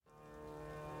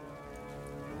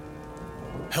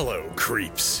Hello,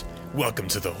 creeps. Welcome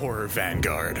to the Horror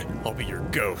Vanguard. I'll be your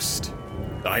ghost.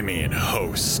 I mean,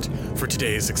 host, for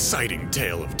today's exciting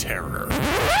tale of terror.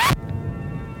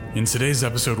 In today's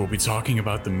episode, we'll be talking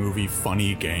about the movie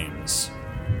Funny Games.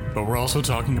 But we're also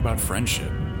talking about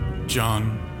friendship.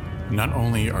 John, not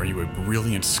only are you a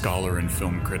brilliant scholar and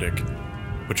film critic,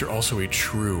 but you're also a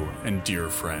true and dear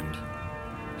friend.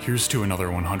 Here's to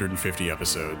another 150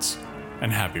 episodes,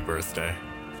 and happy birthday.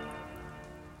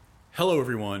 Hello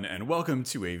everyone, and welcome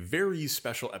to a very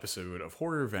special episode of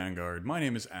Horror Vanguard. My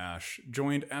name is Ash,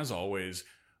 joined as always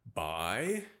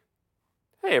by...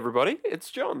 Hey everybody, it's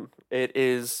John. It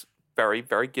is very,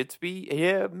 very good to be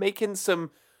here making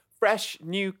some fresh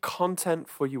new content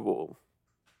for you all.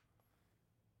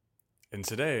 And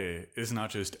today is not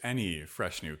just any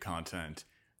fresh new content.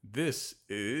 This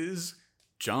is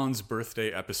John's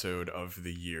birthday episode of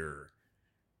the year.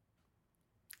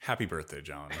 Happy birthday,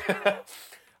 John.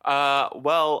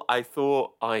 Well, I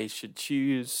thought I should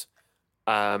choose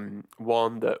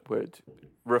one that would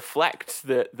reflect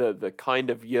the kind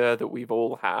of year that we've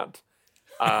all had.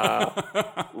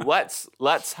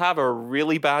 Let's have a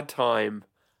really bad time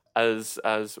as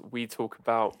we talk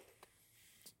about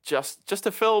just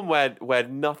a film where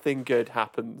nothing good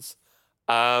happens.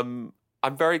 I'm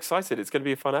very excited. It's going to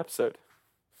be a fun episode.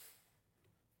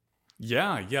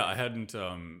 Yeah, I hadn't.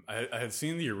 I had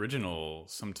seen the original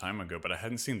some time ago, but I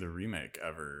hadn't seen the remake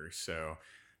ever. So,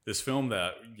 this film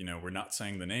that we're not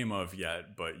saying the name of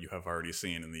yet, but you have already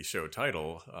seen in the show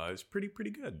title, is pretty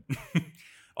good.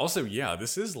 Also, yeah,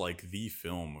 this is like the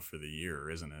film for the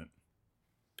year, isn't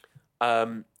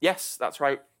it? Yes, that's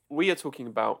right. We are talking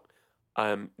about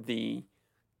the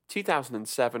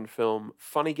 2007 film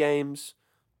Funny Games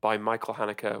by Michael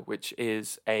Haneke, which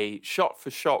is a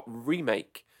shot-for-shot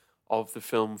remake of the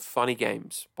film Funny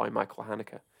Games by Michael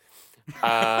Haneke.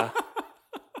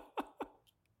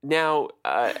 Now,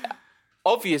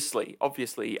 obviously,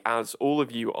 as all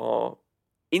of you are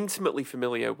intimately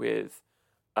familiar with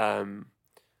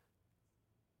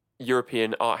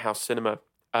European art house cinema,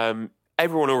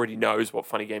 everyone already knows what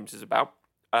Funny Games is about.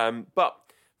 But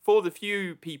for the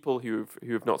few people who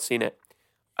have not seen it,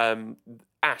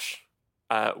 Ash,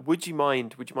 would you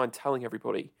mind telling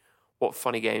everybody what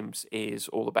Funny Games is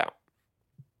all about?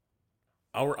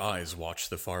 Our eyes watch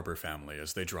the Farber family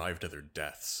as they drive to their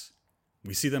deaths.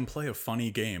 We see them play a funny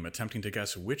game attempting to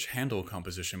guess which Handel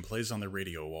composition plays on the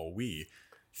radio while we,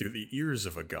 through the ears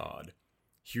of a god,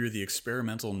 hear the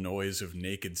experimental noise of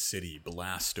Naked City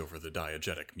blast over the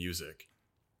diegetic music.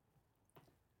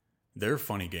 Their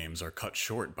funny games are cut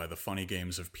short by the funny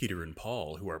games of Peter and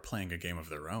Paul, who are playing a game of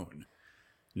their own,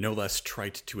 no less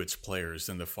trite to its players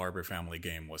than the Farber family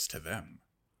game was to them.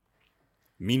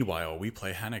 Meanwhile, we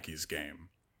play Haneke's game,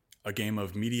 a game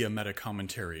of media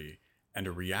meta-commentary and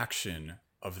a reaction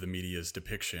of the media's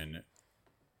depiction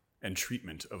and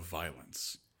treatment of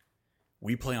violence.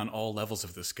 We play on all levels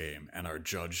of this game and are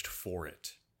judged for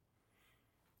it.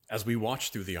 As we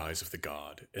watch through the eyes of the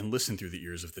god and listen through the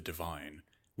ears of the divine,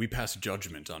 we pass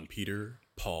judgment on Peter,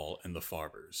 Paul, and the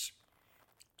Farbers.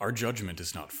 Our judgment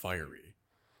is not fiery.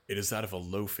 It is that of a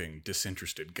loafing,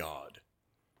 disinterested god.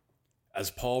 As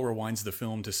Paul rewinds the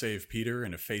film to save Peter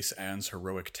and efface Anne's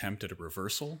heroic attempt at a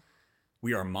reversal,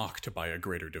 we are mocked by a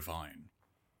greater divine.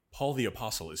 Paul the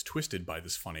Apostle is twisted by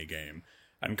this funny game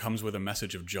and comes with a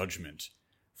message of judgment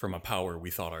from a power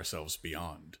we thought ourselves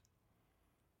beyond.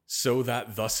 So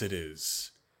that thus it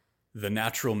is. The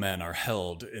natural men are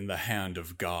held in the hand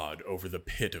of God over the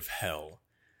pit of hell.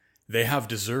 They have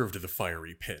deserved the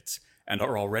fiery pit and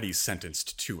are already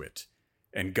sentenced to it,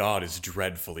 and God is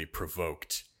dreadfully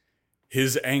provoked.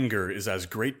 His anger is as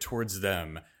great towards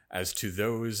them as to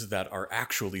those that are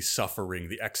actually suffering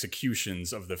the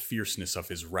executions of the fierceness of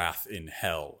his wrath in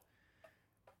hell.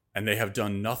 And they have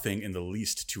done nothing in the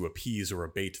least to appease or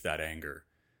abate that anger.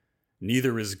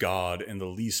 Neither is God in the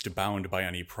least bound by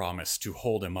any promise to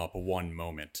hold him up one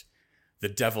moment. The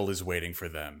devil is waiting for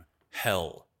them.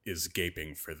 Hell is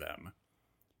gaping for them.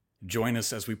 Join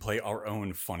us as we play our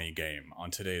own funny game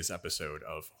on today's episode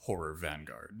of Horror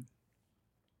Vanguard.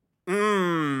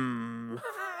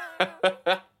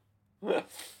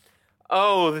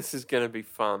 Oh, this is gonna be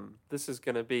fun. This is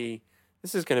gonna be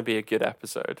a good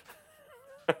episode.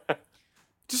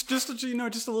 Just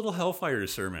a little hellfire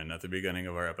sermon at the beginning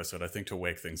of our episode, I think, to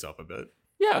wake things up a bit.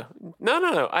 Yeah,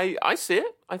 no. I see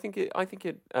it. I think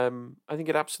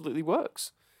it absolutely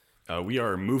works. We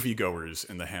are moviegoers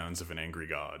in the hands of an angry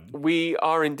god. We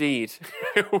are indeed.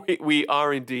 we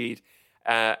are indeed.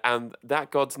 And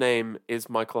that god's name is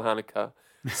Michael Haneke.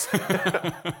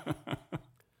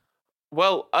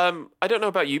 Well, I don't know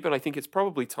about you, but I think it's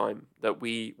probably time that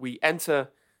we enter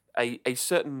a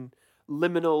certain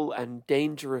liminal and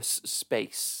dangerous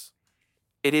space.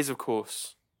 It is, of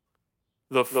course,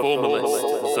 the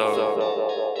Formalist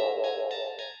Zone.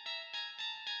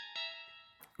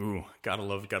 Ooh, gotta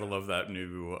love that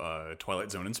new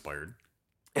Twilight Zone inspired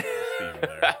theme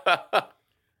there.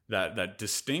 That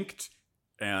distinct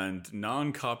and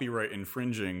non-copyright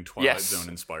infringing Twilight Zone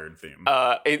inspired theme.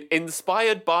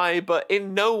 Inspired by, but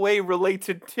in no way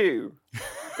related to,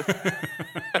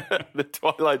 the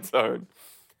Twilight Zone.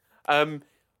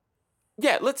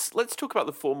 Let's talk about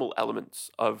the formal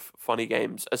elements of Funny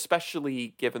Games,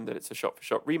 especially given that it's a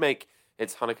shot-for-shot remake.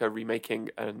 It's Haneke remaking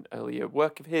an earlier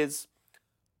work of his.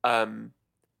 Where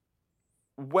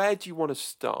do you want to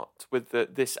start with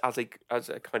this as a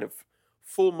kind of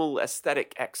formal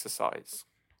aesthetic exercise?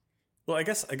 Well, I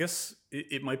guess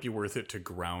it might be worth it to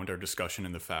ground our discussion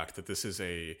in the fact that this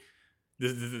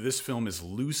film is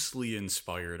loosely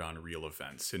inspired on real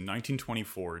events. In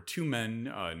 1924, two men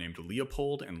named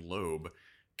Leopold and Loeb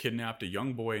kidnapped a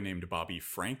young boy named Bobby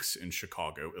Franks in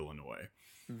Chicago, Illinois.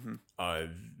 Mm-hmm.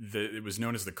 It was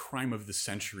known as the crime of the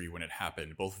century when it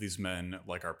happened. Both of these men,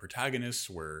 like our protagonists,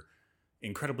 were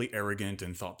incredibly arrogant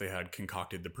and thought they had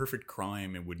concocted the perfect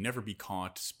crime and would never be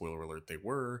caught. Spoiler alert, they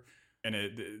were. And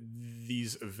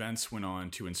these events went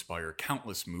on to inspire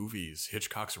countless movies,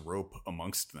 Hitchcock's Rope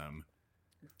amongst them.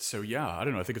 So yeah, I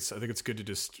don't know. I think it's good to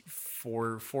just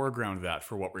foreground that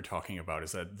for what we're talking about,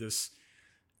 is that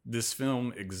this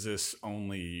film exists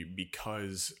only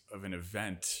because of an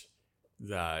event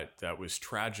that was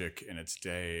tragic in its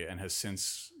day and has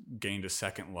since gained a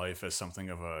second life as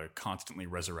something of a constantly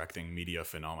resurrecting media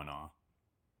phenomena.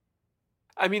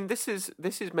 I mean, this is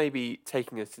maybe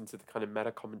taking us into the kind of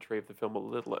meta commentary of the film a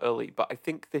little early, but I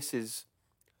think this is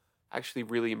actually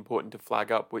really important to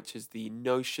flag up, which is the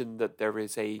notion that there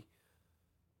is a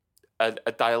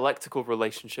dialectical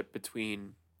relationship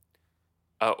between,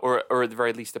 or at the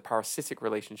very least, a parasitic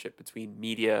relationship between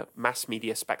mass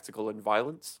media spectacle and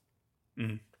violence.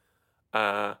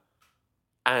 Mm-hmm.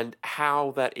 And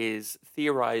how that is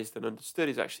theorized and understood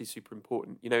is actually super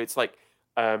important. You know, it's like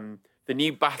the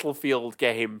new Battlefield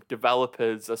game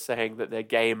developers are saying that their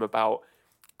game about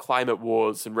climate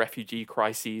wars and refugee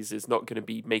crises is not going to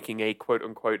be making a quote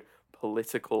unquote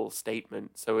political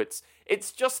statement. So it's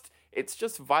just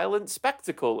violent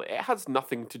spectacle. It has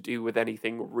nothing to do with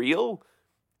anything real.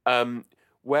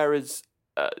 Whereas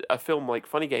a film like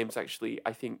Funny Games actually,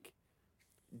 I think,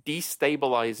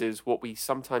 destabilizes what we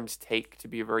sometimes take to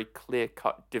be a very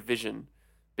clear-cut division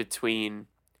between,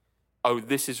 oh,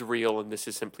 this is real and this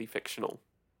is simply fictional.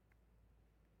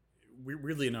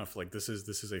 Weirdly enough, like this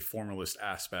is a formalist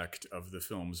aspect of the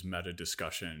film's meta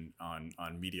discussion on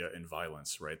media and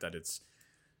violence, right? That it's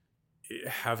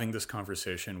having this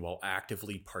conversation while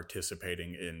actively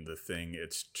participating in the thing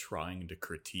it's trying to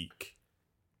critique.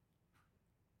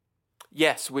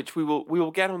 Yes, which we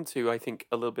will get onto, I think,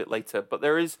 a little bit later. But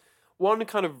there is one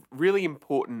kind of really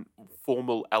important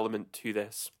formal element to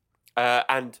this,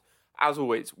 and as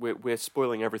always, we're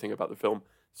spoiling everything about the film.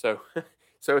 So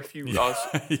if you ask,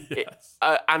 yes.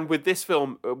 And with this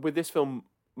film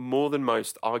more than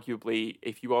most, arguably,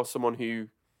 if you are someone who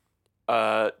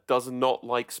does not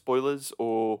like spoilers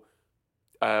or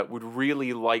would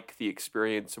really like the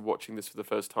experience of watching this for the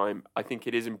first time, I think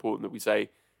it is important that we say,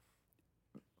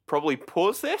 probably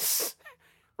pause this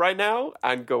right now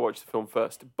and go watch the film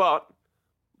first. But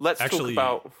let's talk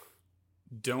about...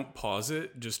 Don't pause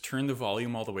it. Just turn the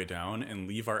volume all the way down and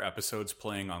leave our episodes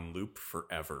playing on loop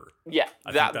forever. Yeah.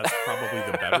 I think that's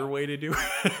probably the better way to do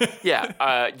it.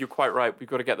 Yeah, you're quite right. We've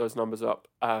got to get those numbers up.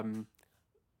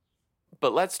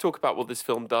 But let's talk about what this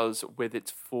film does with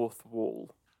its fourth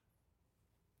wall.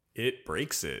 It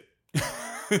breaks it.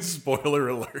 Spoiler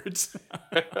alert.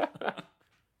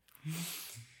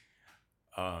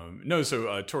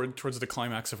 Towards the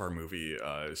climax of our movie,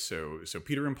 so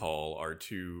Peter and Paul are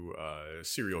two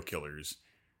serial killers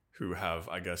who have,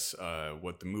 I guess,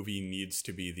 what the movie needs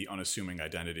to be the unassuming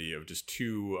identity of just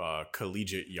two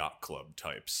collegiate yacht club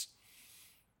types.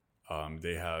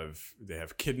 They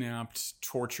have kidnapped,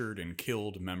 tortured, and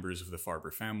killed members of the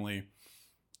Farber family.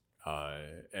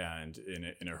 And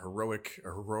in a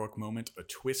heroic moment, a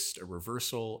twist, a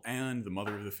reversal, and the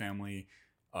mother of the family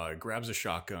grabs a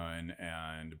shotgun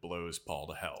and blows Paul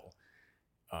to hell.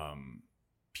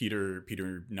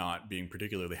 Peter, not being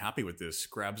particularly happy with this,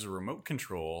 grabs a remote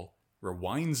control,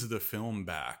 rewinds the film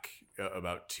back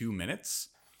about 2 minutes,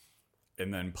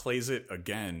 and then plays it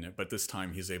again, but this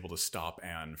time he's able to stop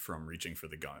Anne from reaching for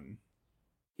the gun.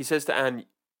 He says to Anne,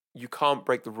 "You can't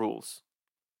break the rules."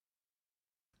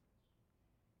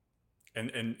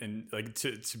 And like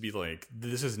to be like,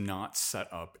 this is not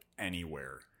set up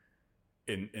anywhere.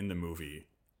 in the movie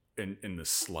in the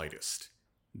slightest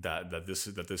that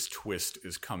this twist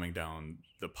is coming down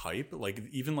the pipe. Like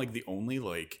even like the only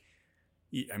like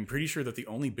I'm pretty sure that the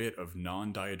only bit of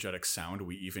non-diegetic sound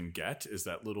we even get is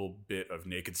that little bit of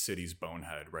Naked City's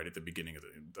Bonehead right at the beginning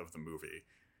of the movie.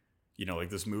 You know, like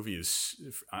this movie is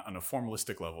on a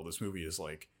formalistic level. This movie is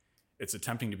like it's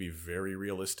attempting to be very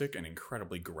realistic and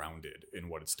incredibly grounded in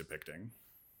what it's depicting.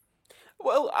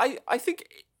 Well, I think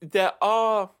there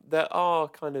are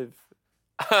kind of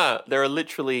there are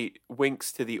literally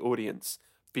winks to the audience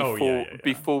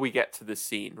before we get to the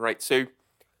scene, right? So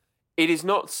it is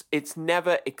not. It's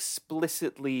never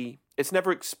explicitly. It's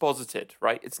never exposited,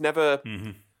 right? It's never.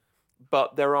 Mm-hmm.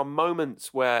 But there are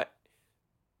moments where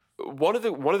one of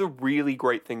the really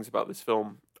great things about this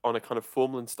film, on a kind of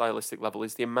formal and stylistic level,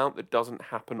 is the amount that doesn't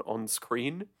happen on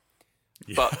screen.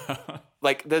 Yeah. But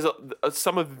like, there's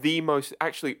some of the most,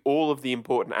 actually, all of the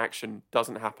important action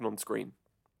doesn't happen on screen.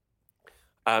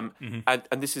 And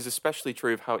this is especially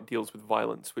true of how it deals with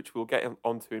violence, which we'll get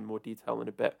onto in more detail in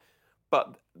a bit.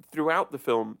 But throughout the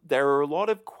film, there are a lot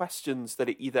of questions that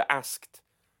are either asked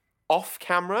off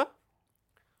camera,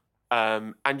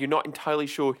 and you're not entirely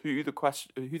sure who the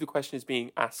question is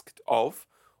being asked of,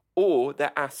 or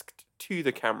they're asked to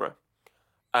the camera.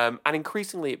 And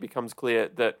increasingly, it becomes clear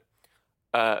that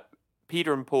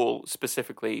Peter and Paul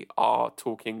specifically are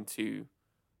talking to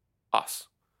us.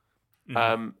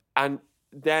 And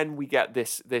then we get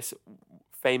this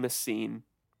famous scene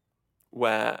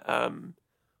where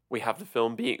we have the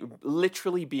film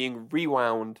literally being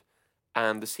rewound,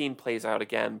 and the scene plays out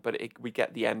again, but we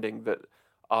get the ending that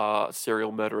our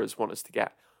serial murderers want us to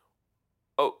get.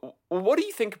 Oh, what do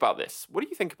you think about this? What do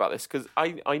you think about this? Because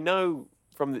I know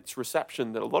from its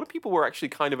reception that a lot of people were actually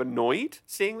kind of annoyed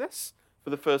seeing this for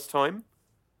the first time.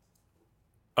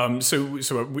 So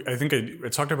I think I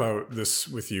talked about this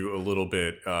with you a little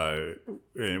bit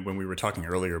when we were talking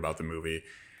earlier about the movie.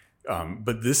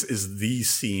 But this is the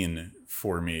scene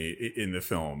for me in the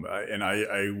film. And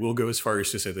I will go as far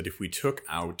as to say that if we took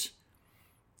out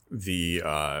the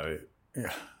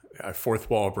fourth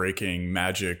wall breaking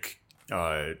magic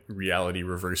reality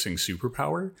reversing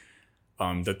superpower,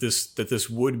 that this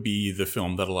would be the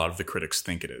film that a lot of the critics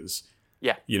think it is.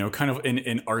 Yeah, you know, kind of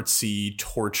an artsy,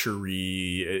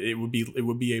 torture-y. It would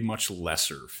be a much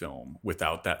lesser film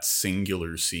without that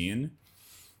singular scene.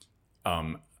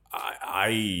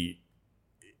 I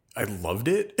loved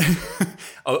it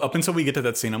up until we get to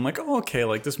that scene. I'm like, oh, okay,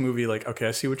 like this movie, like, okay,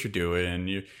 I see what you're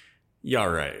doing. Yeah, all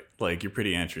right, like you're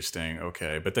pretty interesting.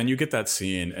 Okay, but then you get that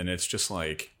scene, and it's just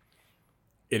like,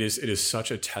 it is such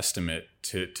a testament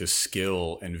to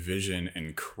skill and vision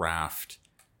and craft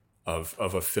of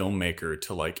a filmmaker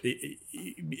to like,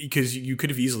 because you could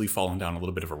have easily fallen down a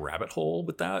little bit of a rabbit hole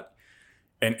with that,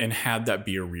 and had that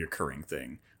be a reoccurring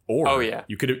thing. Or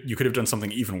you could have done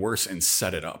something even worse and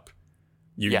set it up.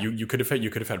 You could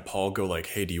have had Paul go like,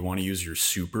 "Hey, do you want to use your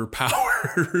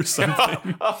superpower or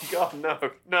something?" Oh God,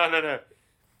 no.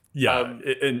 Yeah,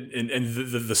 and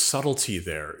the subtlety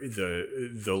there,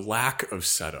 the lack of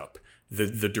setup,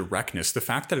 the directness, the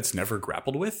fact that it's never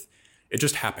grappled with, it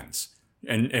just happens.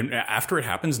 And after it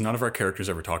happens, none of our characters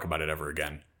ever talk about it ever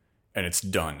again, and it's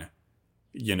done.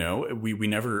 You know, we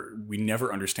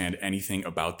never understand anything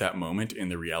about that moment in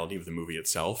the reality of the movie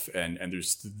itself, and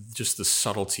there's just the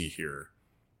subtlety here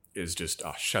is just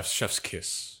chef's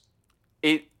kiss.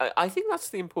 I think that's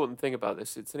the important thing about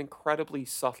this. It's an incredibly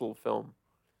subtle film.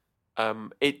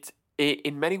 It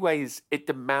in many ways it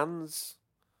demands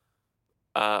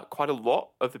quite a lot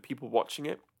of the people watching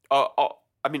it.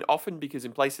 I mean, often because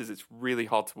in places it's really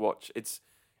hard to watch. It's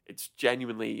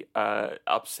genuinely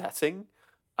upsetting.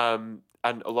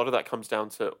 And a lot of that comes down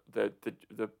to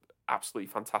the absolutely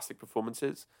fantastic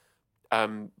performances.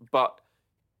 But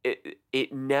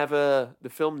the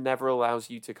film never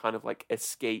allows you to kind of like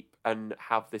escape and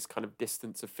have this kind of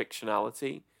distance of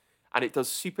fictionality. And it does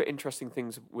super interesting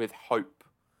things with hope,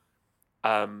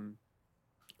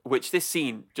 which this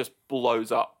scene just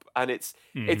blows up. And it's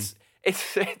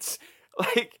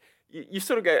like, you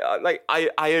sort of go, like, I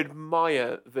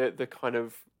admire the kind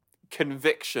of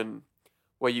conviction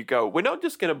where you go, we're not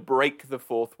just going to break the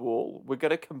fourth wall. We're going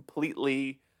to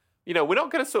completely, we're not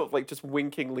going to sort of like just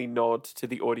winkingly nod to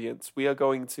the audience. We are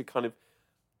going to kind of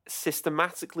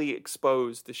systematically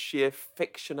expose the sheer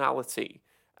fictionality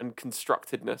and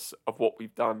constructedness of what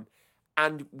we've done.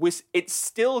 And it's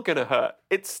still going to hurt.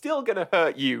 It's still going to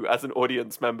hurt you as an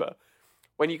audience member.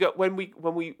 When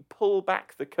we pull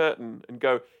back the curtain and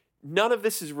go, none of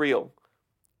this is real,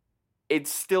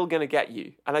 it's still going to get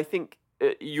you. And I think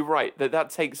you're right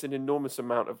that takes an enormous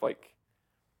amount of like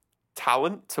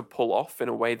talent to pull off in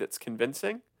a way that's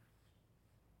convincing.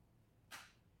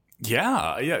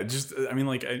 Yeah. Just, I mean,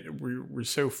 like, we're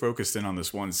so focused in on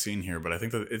this one scene here, but I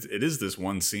think that it is this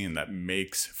one scene that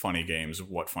makes Funny Games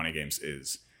what Funny Games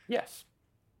is. Yes.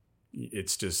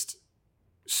 It's just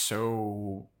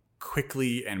so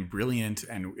quickly and brilliant,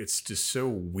 and it's just so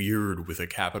weird with a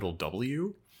capital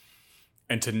W.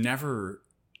 And to never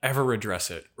ever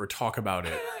address it or talk about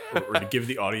it or to give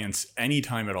the audience any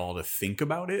time at all to think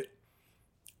about it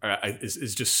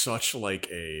is just such like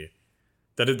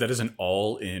that is an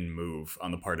all-in move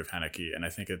on the part of Haneke, and I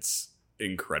think it's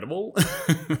incredible.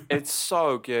 It's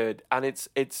so good, and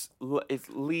it's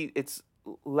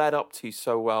led up to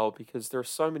so well, because there are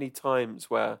so many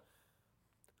times where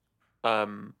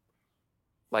Paul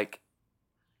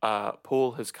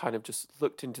has kind of just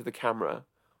looked into the camera.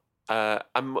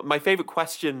 And my favorite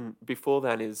question before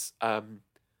then is where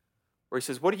he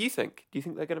says, "What do you think? Do you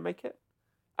think they're going to make it?"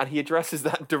 And he addresses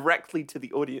that directly to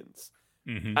the audience.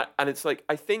 Mm-hmm. And it's like,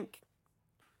 I think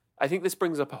this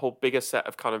brings up a whole bigger set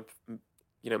of kind of,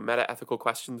 meta ethical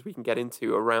questions we can get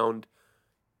into around,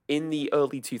 in the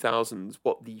early 2000s,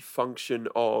 what the function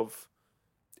of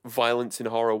violence in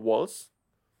horror was.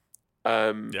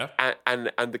 And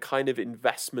the kind of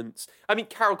investments. I mean,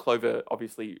 Carol Clover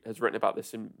obviously has written about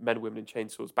this in Men, Women, and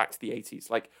Chainsaws back to the 80s.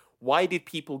 Like, why did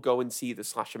people go and see the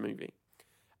slasher movie?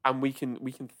 And we can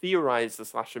theorize the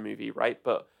slasher movie, right?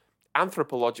 But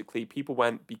anthropologically, people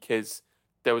went because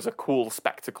there was a cool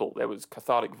spectacle. There was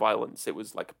cathartic violence. It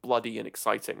was like bloody and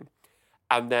exciting.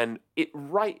 And then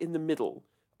right in the middle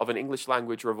of an English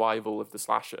language revival of the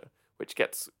slasher, which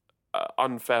gets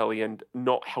unfairly and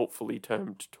not helpfully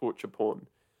termed torture porn,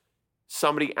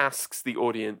 somebody asks the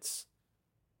audience,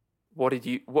 what do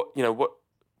you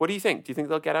think? Do you think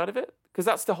they'll get out of it? Because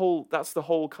that's the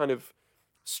whole kind of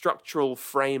structural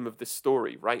frame of this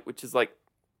story, right? Which is like,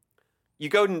 you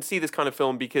go and see this kind of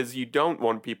film because you don't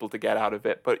want people to get out of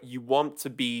it, but you want to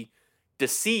be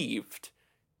deceived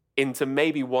into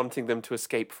maybe wanting them to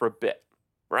escape for a bit,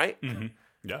 right? Mm-hmm.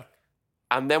 Yeah.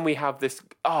 And then we have this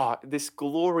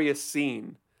glorious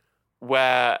scene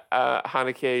where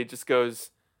Haneke just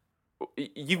goes,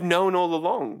 "You've known all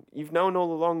along. You've known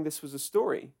all along this was a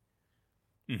story."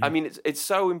 Mm-hmm. I mean, it's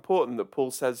so important that Paul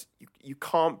says you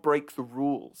can't break the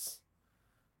rules.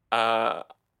 And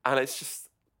it's just,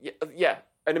 yeah,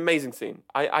 an amazing scene.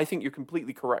 I think you're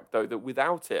completely correct, though, that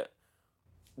without it,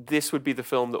 this would be the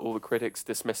film that all the critics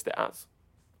dismissed it as.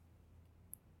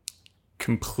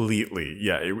 Completely.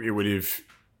 Yeah, it would have,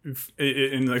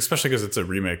 and especially because it's a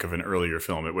remake of an earlier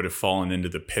film, it would have fallen into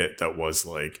the pit that was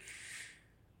like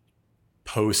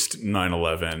post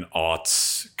 9/11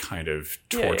 aughts kind of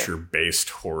torture-based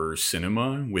horror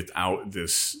cinema without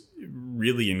this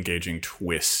really engaging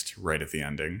twist right at the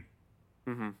ending.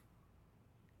 Mm-hmm.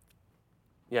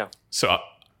 Yeah. So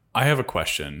I have a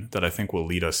question that I think will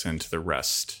lead us into the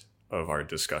rest of our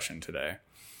discussion today.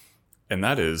 And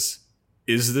that is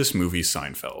this movie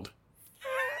Seinfeld?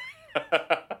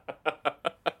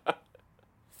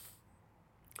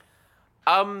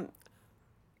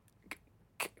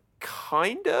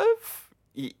 Kind of.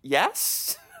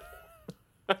 Yes.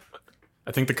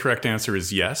 I think the correct answer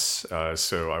is yes.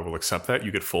 So I will accept that.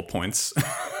 You get full points.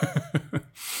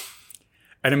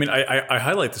 And I mean, I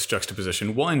highlight this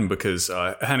juxtaposition, one, because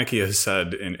Haneke has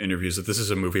said in interviews that this is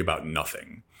a movie about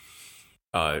nothing.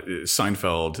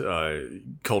 Seinfeld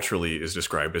culturally is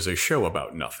described as a show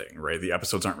about nothing, right? The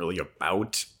episodes aren't really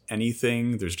about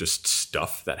anything. There's just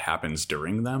stuff that happens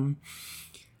during them.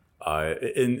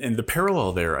 And the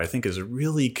parallel there, I think, is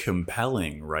really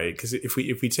compelling, right? Because if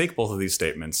we take both of these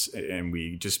statements and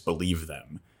we just believe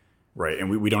them, right,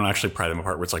 and we don't actually pry them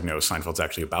apart, where it's like, no, Seinfeld's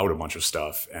actually about a bunch of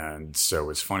stuff, and so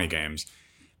is Funny Games.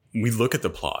 We look at the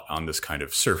plot on this kind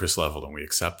of surface level and we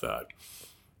accept that.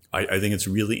 I think it's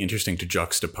really interesting to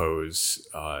juxtapose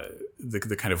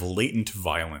the kind of latent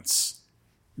violence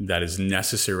that is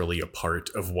necessarily a part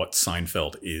of what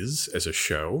Seinfeld is as a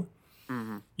show.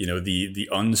 Mm-hmm. You know, the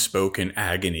unspoken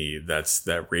agony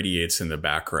that radiates in the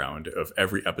background of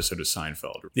every episode of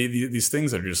Seinfeld. These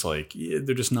things are just like,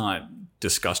 they're just not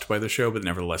discussed by the show, but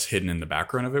nevertheless hidden in the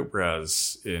background of it.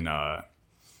 Whereas in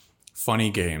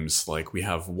Funny Games, like, we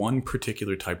have one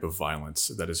particular type of violence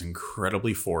that is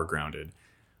incredibly foregrounded,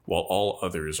 while all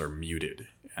others are muted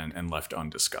and left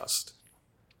undiscussed.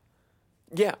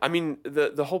 Yeah, I mean,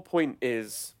 the whole point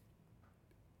is,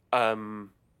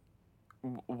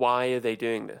 why are they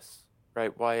doing this,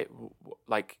 right? Why,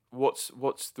 like,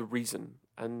 what's the reason?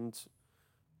 And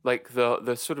like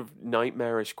the sort of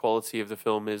nightmarish quality of the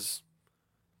film is,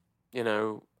 you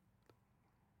know,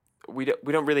 we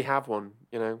don't really have one.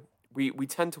 You know, we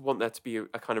tend to want there to be a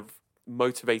kind of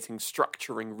motivating,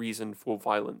 structuring reason for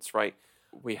violence, right?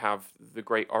 We have the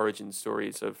great origin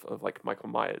stories of like Michael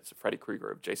Myers, of Freddy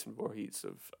Krueger, of Jason Voorhees,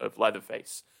 of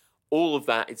Leatherface. All of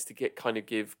that is to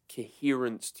give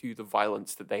coherence to the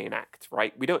violence that they enact,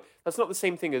 right? That's not the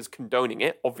same thing as condoning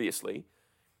it, obviously.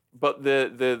 But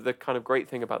the kind of great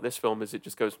thing about this film is it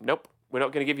just goes, nope, we're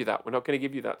not going to give you that. We're not going to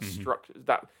give you that structure,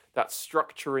 that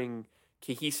structuring,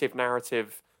 cohesive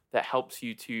narrative that helps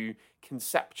you to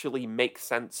conceptually make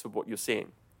sense of what you're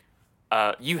seeing.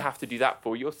 You have to do that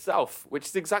for yourself, which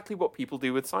is exactly what people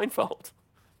do with Seinfeld.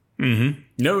 Mm-hmm.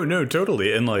 No,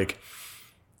 totally. And like,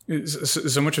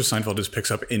 so much of Seinfeld just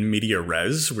picks up in media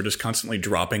res. We're just constantly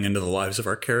dropping into the lives of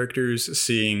our characters,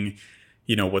 seeing,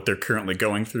 what they're currently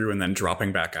going through, and then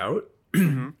dropping back out.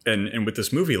 Mm-hmm. And with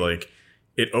this movie, like,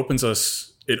 it opens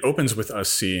with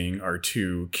us seeing our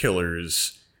two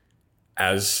killers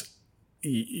as,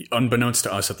 unbeknownst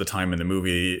to us at the time in the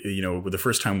movie, the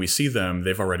first time we see them,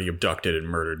 they've already abducted and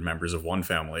murdered members of one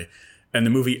family. And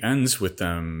the movie ends with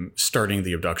them starting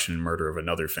the abduction and murder of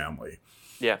another family.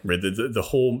 Yeah. Right. The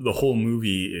whole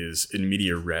movie is in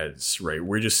media res, right?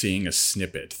 We're just seeing a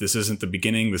snippet. This isn't the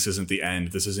beginning. This isn't the end.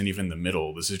 This isn't even the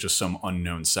middle. This is just some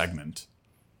unknown segment.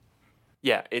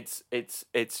 Yeah, it's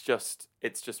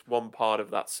just one part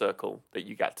of that circle that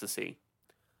you get to see.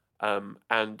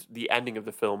 And the ending of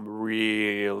the film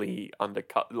really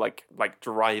undercut, like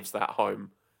drives that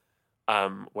home.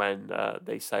 When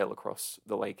they sail across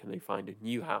the lake and they find a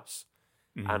new house,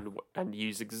 and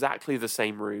use exactly the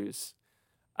same ruse,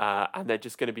 and they're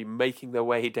just going to be making their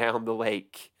way down the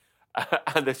lake,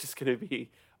 and there's just going to be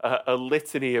a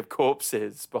litany of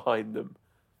corpses behind them.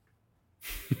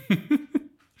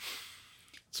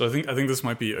 So I think this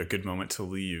might be a good moment to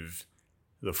leave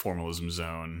the formalism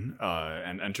zone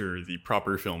and enter the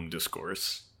proper film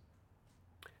discourse.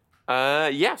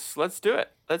 Yes, let's do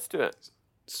it.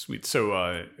 Sweet.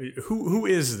 So, who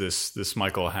is this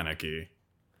Michael Haneke?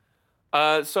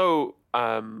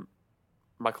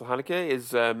 Michael Haneke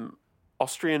is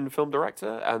Austrian film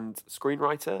director and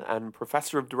screenwriter and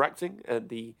professor of directing at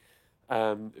the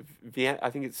Vienna. I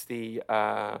think it's the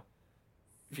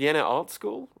Vienna Art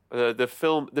School, the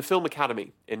Film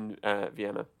Academy in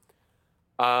Vienna.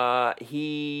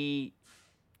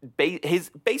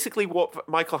 Basically what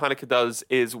Michael Haneke does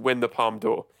is win the Palme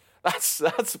d'Or. That's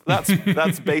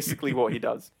basically what he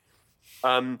does.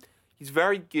 He's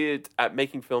very good at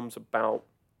making films about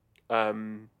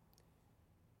kind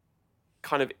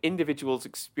of individuals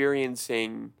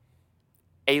experiencing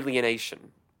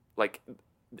alienation, like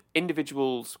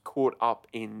individuals caught up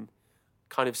in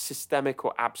kind of systemic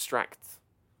or abstract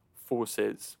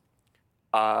forces.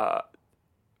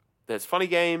 There's Funny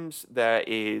Games. There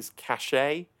is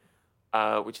Caché,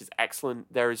 which is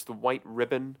excellent. There is The White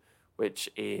Ribbon, which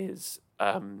is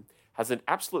has an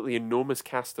absolutely enormous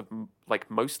cast of like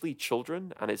mostly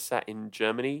children and is set in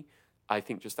Germany, I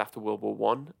think just after World War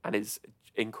One, and is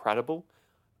incredible.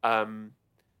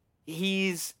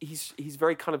 He's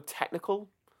very kind of technical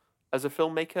as a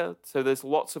filmmaker, so there's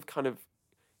lots of kind of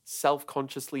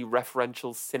self-consciously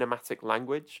referential cinematic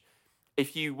language.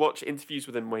 If you watch interviews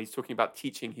with him where he's talking about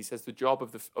teaching, he says the job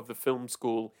of the film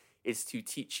school is to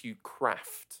teach you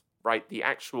craft, right? The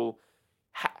actual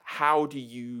how do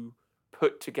you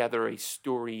put together a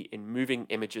story in moving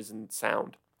images and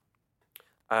sound.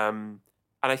 And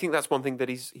I think that's one thing that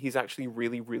he's actually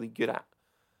really, really good at.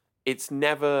 It's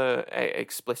never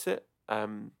explicit,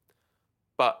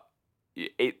 but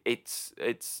it's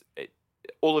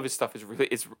all of his stuff is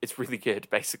really good.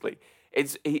 Basically,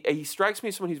 he strikes me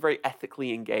as someone who's very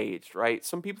ethically engaged. Right?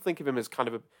 Some people think of him as kind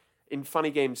of in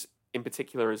Funny Games in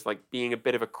particular as like being a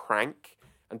bit of a crank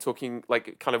and talking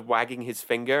like kind of wagging his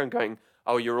finger and going,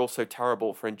 "Oh, you're also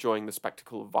terrible for enjoying the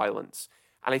spectacle of violence."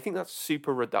 And I think that's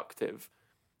super reductive.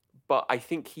 But I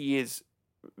think he is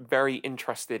very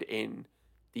interested in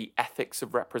the ethics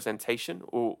of representation,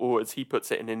 or as he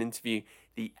puts it in an interview,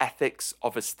 the ethics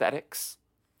of aesthetics.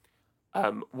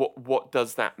 What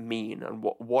does that mean, and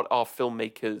what are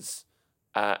filmmakers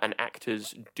and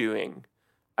actors doing,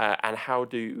 and how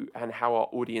are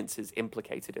audiences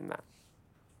implicated in that?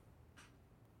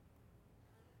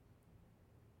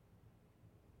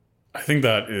 I think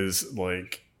that is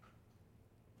like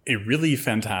a really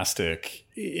fantastic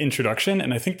introduction,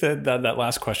 and I think that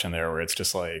last question there, where it's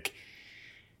just like,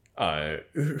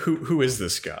 who is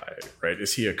this guy, right?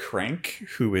 Is he a crank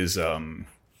who is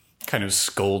kind of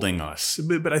scolding us?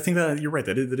 But I think that you're right,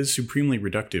 that is supremely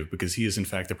reductive, because he is in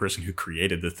fact the person who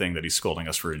created the thing that he's scolding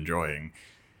us for enjoying.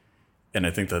 And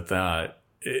I think that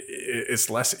it's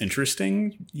less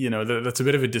interesting. That's a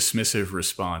bit of a dismissive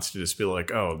response to just be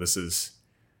like, oh, this is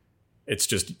it's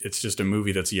just a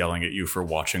movie that's yelling at you for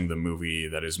watching the movie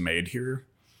that is made here.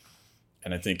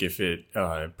 And I think if it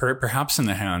perhaps in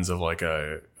the hands of like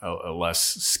a less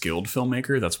skilled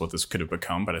filmmaker, that's what this could have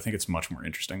become. But I think it's much more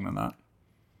interesting than that.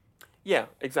 Yeah,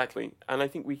 exactly. And I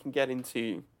think we can get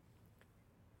into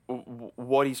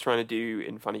what he's trying to do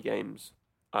in Funny Games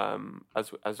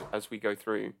as we go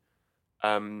through.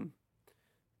 And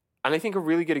I think a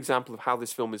really good example of how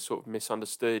this film is sort of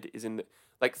misunderstood is in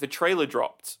the trailer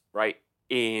dropped right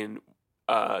in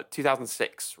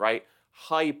 2006, right?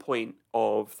 High point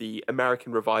of the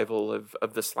American revival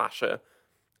of the slasher.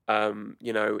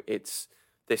 It's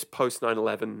this post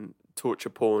 9/11 torture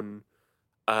porn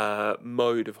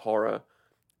mode of horror,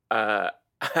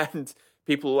 and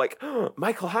people are like, oh,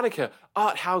 Michael Haneke,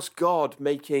 art house god,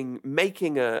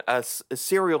 making a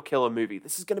serial killer movie.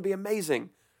 This is going to be amazing.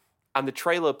 And the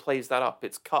trailer plays that up.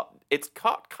 It's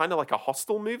cut kind of like a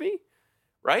Hostel movie,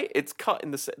 right? It's cut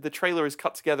in the trailer is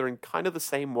cut together in kind of the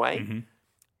same way. Mm-hmm.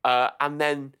 And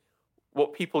then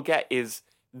what people get is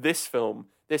this film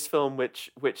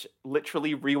which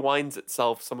literally rewinds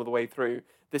itself some of the way through.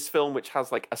 This film which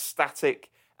has like a static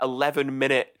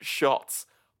 11-minute shots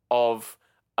of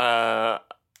an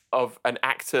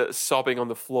actor sobbing on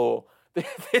the floor.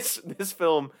 This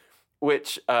film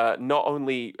which not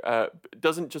only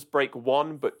doesn't just break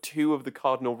one but two of the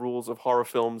cardinal rules of horror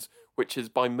films, which is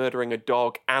by murdering a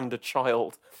dog and a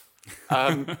child.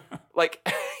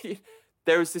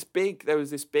 There was this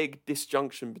big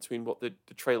disjunction between what the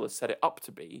trailer set it up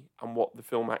to be and what the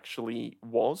film actually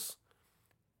was.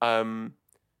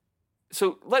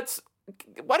 So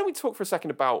why don't we talk for a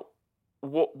second about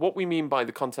what we mean by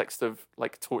the context of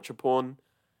like torture porn?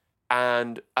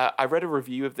 And I read a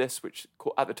review of this, which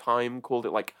at the time called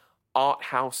it like art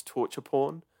house torture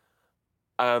porn.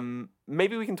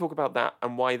 Maybe we can talk about that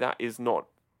and why that is not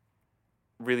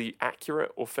really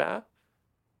accurate or fair.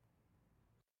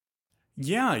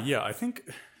 Yeah, I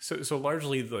think so. So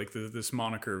largely, like this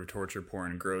moniker of torture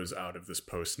porn grows out of this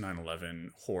post 9/11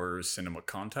 horror cinema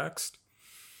context,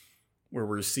 where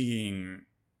we're seeing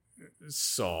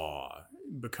Saw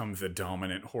become the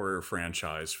dominant horror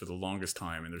franchise for the longest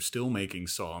time, and they're still making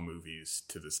Saw movies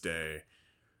to this day.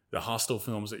 The Hostel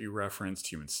films that you referenced,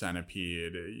 Human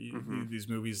Centipede, these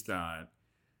movies that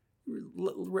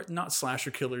not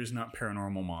slasher killers, not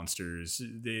paranormal monsters,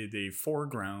 they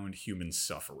foreground human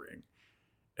suffering.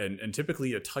 And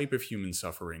typically a type of human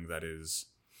suffering that is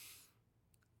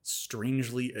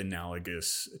strangely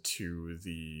analogous to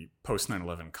the post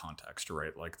 9/11 context,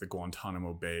 right? Like the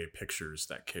Guantanamo Bay pictures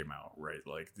that came out, right?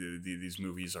 Like these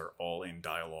movies are all in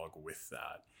dialogue with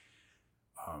that.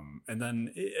 And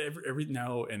then every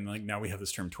now and like now we have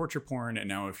this term torture porn, and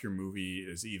now if your movie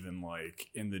is even like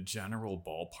in the general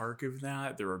ballpark of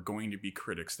that, there are going to be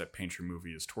critics that paint your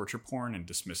movie as torture porn and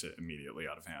dismiss it immediately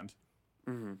out of hand.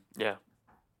 Mm-hmm. Yeah.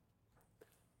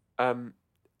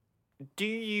 Do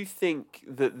you think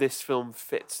that this film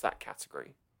fits that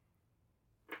category?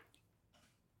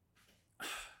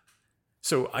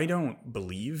 So I don't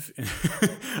believe in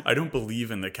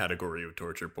the category of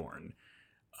torture porn.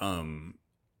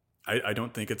 I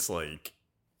don't think it's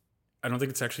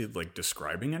actually like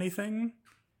describing anything.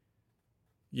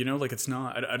 You know, like it's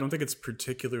not. I don't think it's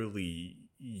particularly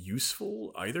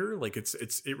useful either. Like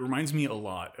it reminds me a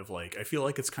lot of like, I feel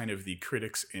like it's kind of the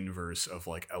critics inverse of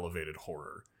like elevated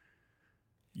horror.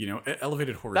 You know,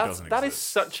 elevated horror doesn't exist.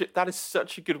 That is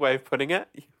such a good way of putting it.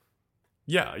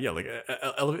 Yeah, like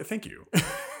thank you.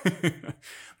 I'm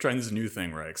trying this new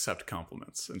thing where I accept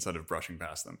compliments instead of brushing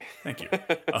past them. Thank you.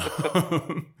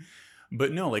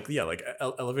 But no,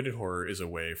 elevated horror is a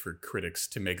way for critics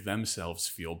to make themselves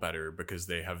feel better because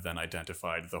they have then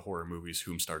identified the horror movies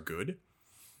whom are good.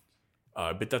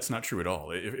 But that's not true at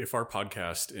all. If our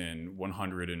podcast in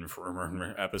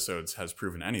 100 episodes has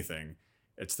proven anything,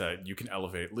 it's that you can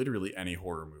elevate literally any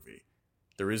horror movie.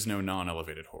 There is no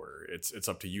non-elevated horror. It's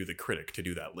up to you, the critic, to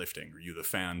do that lifting, or you, the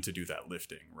fan, to do that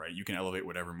lifting, right? You can elevate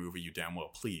whatever movie you damn well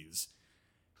please.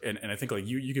 And I think like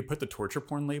you could put the torture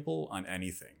porn label on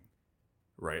anything,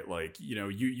 right? Like, you know,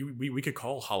 we could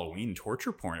call Halloween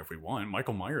torture porn if we want.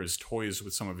 Michael Myers toys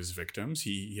with some of his victims.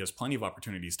 He has plenty of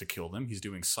opportunities to kill them. He's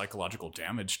doing psychological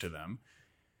damage to them.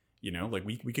 You know, like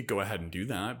we could go ahead and do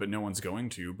that, but no one's going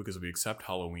to, because we accept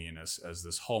Halloween as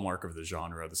this hallmark of the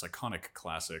genre, this iconic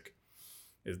classic,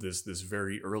 is this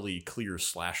very early clear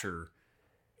slasher.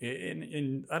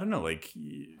 And I don't know, like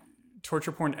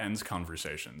torture porn ends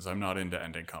conversations. I'm not into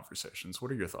ending conversations. What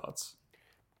are your thoughts?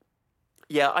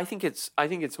 Yeah, I think it's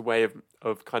a way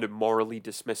of kind of morally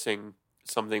dismissing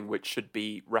something which should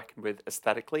be reckoned with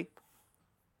aesthetically.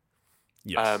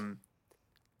 Yes.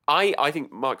 I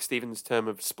think Mark Stevens' term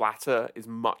of splatter is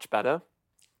much better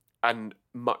and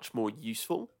much more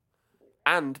useful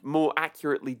and more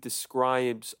accurately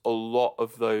describes a lot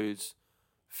of those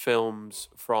films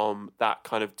from that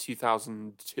kind of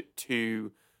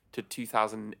 2002 to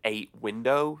 2008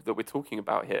 window that we're talking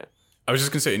about here. I was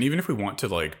just gonna say, and even if we want to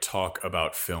like talk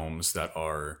about films that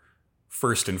are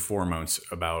first and foremost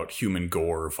about human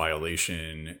gore,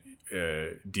 violation,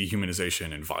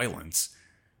 dehumanization, and violence,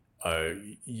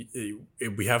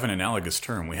 we have an analogous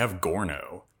term. We have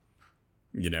Gorno,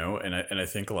 and I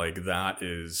think like that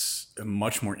is a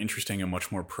much more interesting and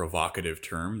much more provocative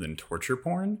term than torture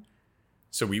porn.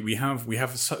 So we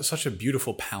have such a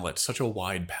beautiful palette, such a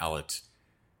wide palette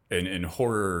in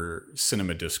horror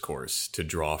cinema discourse to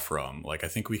draw from. Like I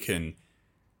think we can,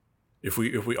 if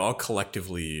we all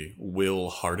collectively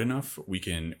will hard enough, we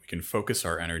can focus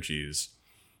our energies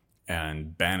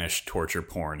and banish torture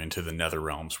porn into the nether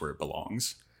realms where it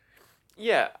belongs.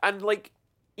 Yeah, and like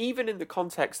even in the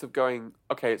context of going,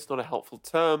 okay, it's not a helpful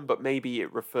term, but maybe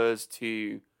it refers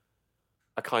to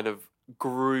a kind of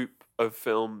group of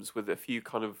films with a few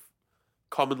kind of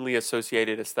commonly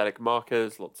associated aesthetic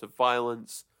markers, lots of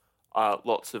violence,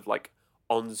 lots of like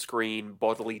on-screen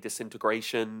bodily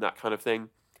disintegration, that kind of thing.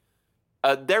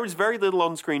 There is very little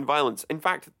on-screen violence. In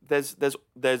fact, there's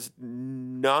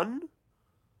none.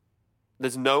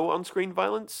 There's no on-screen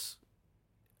violence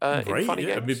in funny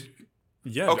games. I mean,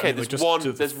 yeah. Okay, I mean,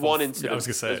 there's one incident. Yeah, I was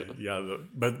gonna say,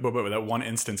 but that one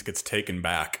instance gets taken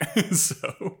back.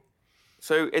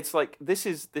 So it's like this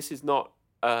is not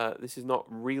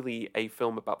really a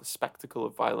film about the spectacle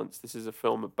of violence. This is a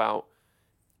film about,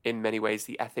 in many ways,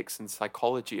 the ethics and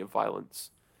psychology of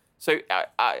violence. So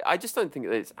I just don't think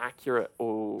that it's accurate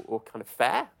or kind of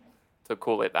fair to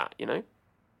call it that,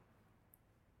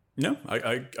 No,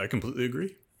 I completely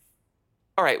agree.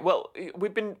 All right, well,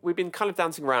 we've been kind of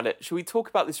dancing around it. Should we talk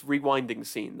about this rewinding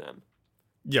scene then?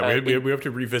 Yeah, we have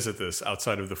to revisit this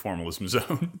outside of the formalism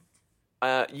zone.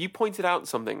 You pointed out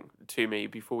something to me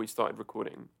before we started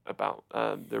recording about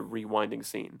the rewinding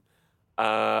scene,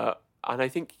 and I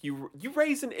think you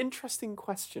raised an interesting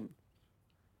question.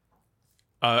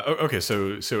 Okay,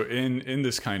 so in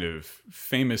this kind of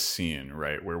famous scene,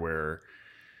 right, where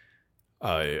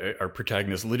our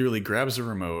protagonist literally grabs a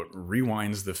remote,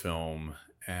 rewinds the film,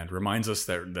 and reminds us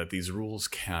that these rules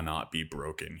cannot be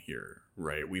broken here,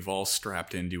 right? We've all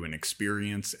strapped into an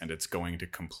experience, and it's going to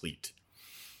complete.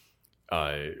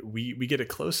 We get a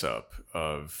close-up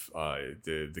of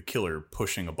the killer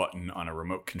pushing a button on a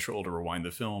remote control to rewind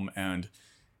the film, and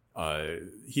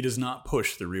he does not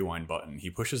push the rewind button. He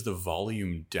pushes the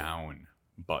volume down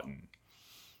button.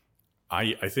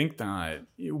 I think that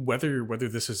whether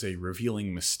this is a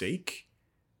revealing mistake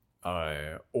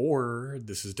or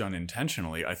this is done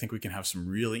intentionally, I think we can have some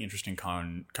really interesting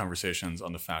conversations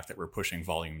on the fact that we're pushing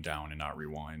volume down and not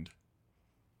rewind.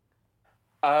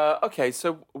 Okay,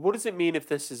 so what does it mean if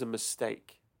this is a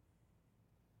mistake?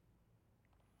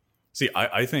 See,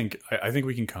 I think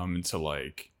we can come to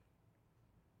like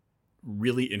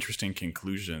really interesting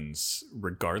conclusions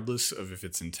regardless of if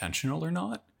it's intentional or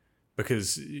not,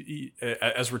 because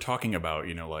as we're talking about,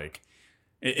 like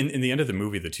in the end of the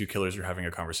movie, the two killers are having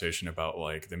a conversation about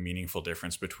like the meaningful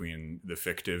difference between the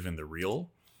fictive and the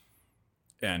real.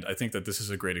 And I think that this is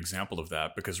a great example of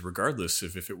that, because regardless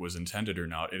of if it was intended or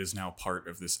not, it is now part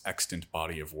of this extant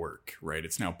body of work, right?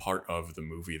 It's now part of the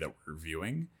movie that we're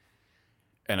viewing.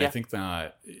 And yeah. I think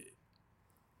that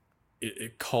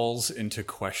it calls into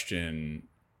question,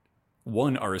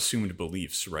 one, our assumed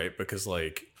beliefs, right? Because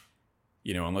like,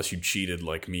 unless you cheated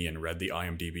like me and read the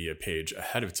IMDb page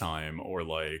ahead of time, or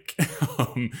like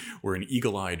were an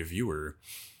eagle-eyed viewer,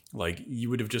 like you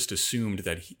would have just assumed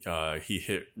that he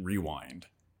hit rewind.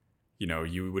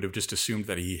 You would have just assumed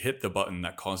that he hit the button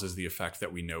that causes the effect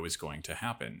that we know is going to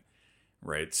happen,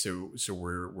 right? So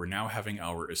we're now having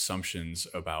our assumptions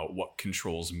about what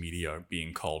controls media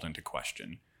being called into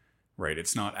question, right?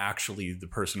 It's not actually the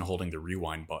person holding the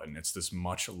rewind button. It's this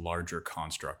much larger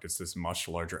construct. It's this much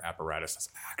larger apparatus that's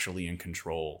actually in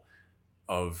control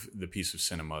of the piece of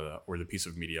cinema or the piece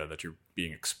of media that you're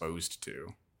being exposed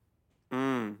to.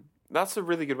 That's a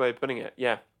really good way of putting it.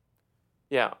 Yeah,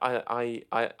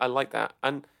 I like that.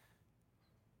 And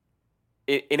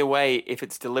in a way, if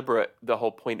it's deliberate, the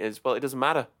whole point is, well, it doesn't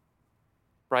matter,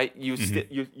 right?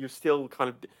 You're still kind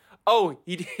of. Oh,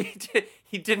 he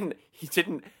didn't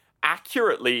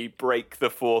accurately break the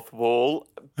fourth wall.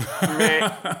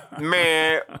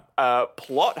 meh.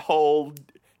 Plot hole.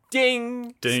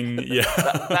 Ding.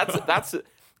 Yeah. That's.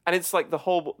 And it's like the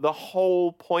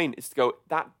whole point is to go,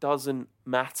 that doesn't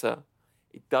matter.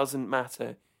 It doesn't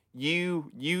matter.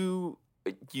 You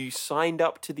you signed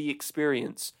up to the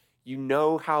experience. You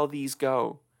know how these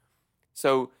go.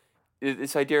 So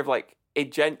this idea of like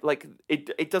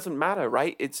it doesn't matter,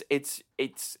 right? It's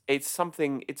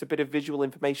something. It's a bit of visual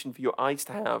information for your eyes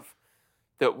to have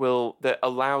that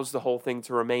allows the whole thing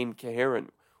to remain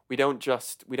coherent. We don't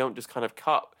just kind of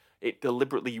cut. It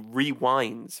deliberately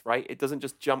rewinds, right? It doesn't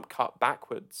just jump cut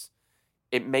backwards.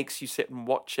 It makes you sit and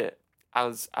watch it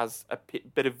as a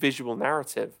bit of visual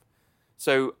narrative.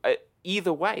 So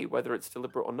either way, whether it's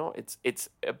deliberate or not, it's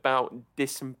about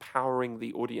disempowering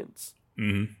the audience.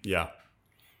 Mm-hmm. Yeah.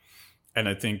 And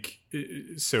I think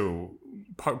so.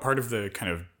 Part of the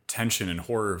kind of tension and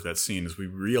horror of that scene is we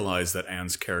realize that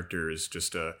Anne's character is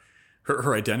just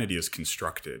her identity is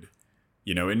constructed,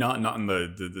 and not in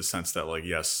the sense that like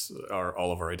yes,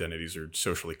 all of our identities are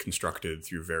socially constructed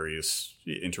through various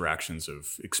interactions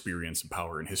of experience and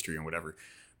power and history and whatever,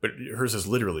 but hers is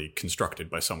literally constructed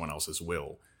by someone else's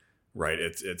will, right?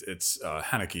 It's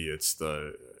Haneke.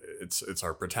 It's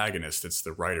our protagonist. It's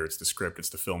the writer. It's the script. It's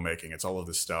the filmmaking. It's all of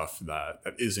this stuff that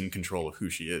is in control of who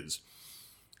she is.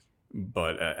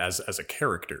 But as a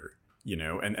character,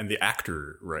 and the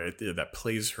actor, right, that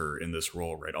plays her in this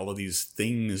role, right, all of these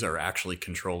things are actually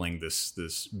controlling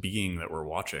this being that we're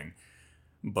watching.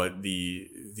 But the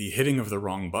hitting of the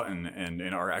wrong button and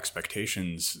our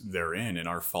expectations therein and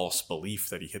our false belief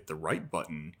that he hit the right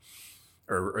button,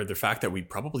 or the fact that we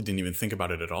probably didn't even think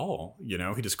about it at all.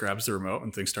 He just grabs the remote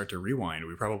and things start to rewind.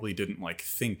 We probably didn't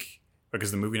think,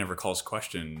 because the movie never calls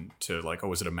question to like, oh,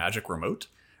 was it a magic remote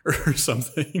or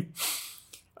something?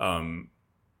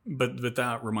 But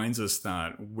that reminds us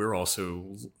that we're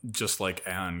also just like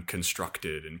Anne,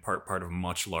 constructed and part of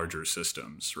much larger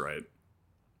systems, right?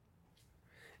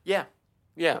 Yeah.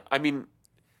 I mean,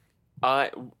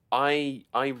 I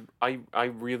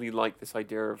really like this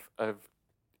idea of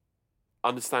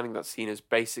understanding that scene as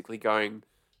basically going,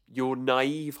 your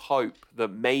naive hope that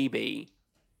maybe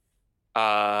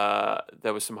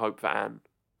there was some hope for Anne,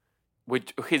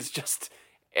 which is just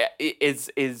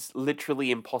is literally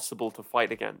impossible to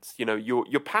fight against.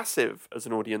 You're passive as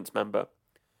an audience member.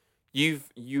 You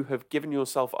have given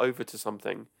yourself over to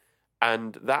something,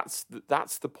 and that's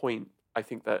the point. I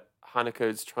think that Haneke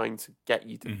is trying to get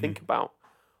you to think about.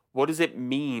 What does it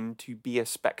mean to be a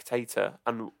spectator,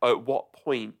 and at what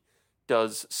point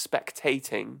does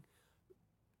spectating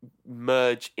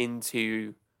merge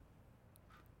into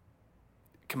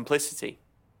complicity?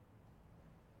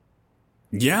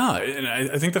 Yeah, and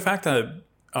I think the fact that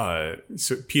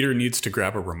so Peter needs to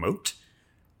grab a remote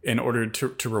in order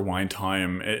to rewind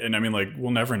time, and I mean, like,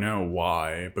 we'll never know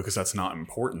why, because that's not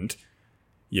important.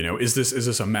 Is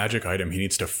this a magic item he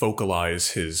needs to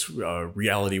focalize his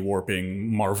reality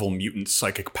warping Marvel mutant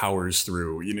psychic powers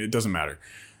through? It doesn't matter.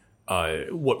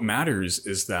 What matters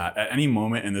is that at any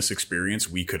moment in this experience,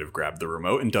 we could have grabbed the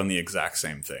remote and done the exact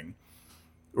same thing.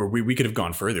 Or we could have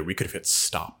gone further. We could have hit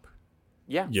stop.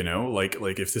 Yeah.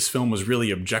 Like if this film was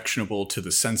really objectionable to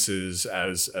the senses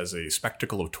as a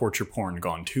spectacle of torture porn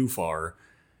gone too far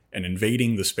and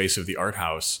invading the space of the art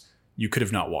house, you could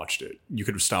have not watched it. You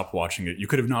could have stopped watching it. You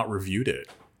could have not reviewed it.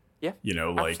 Yeah.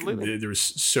 There's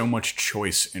so much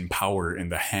choice and power in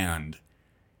the hand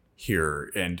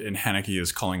here, and Haneke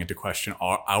is calling into question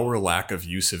our lack of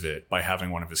use of it by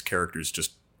having one of his characters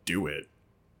just do it.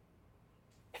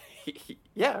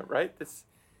 Yeah, right. This,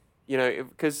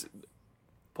 because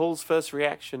Paul's first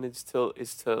reaction is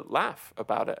to laugh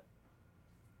about it.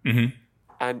 Mm-hmm.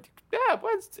 And yeah,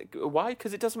 why?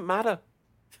 Because it doesn't matter.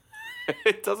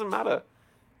 It doesn't matter,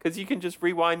 because you can just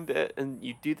rewind it and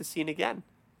you do the scene again.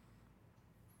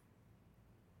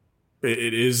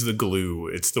 It is the glue.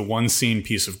 It's the one scene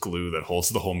piece of glue that holds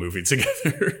the whole movie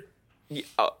together. Yeah,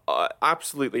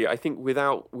 absolutely. I think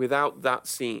without that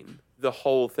scene, the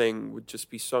whole thing would just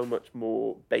be so much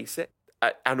more basic.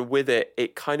 And with it,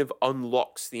 it kind of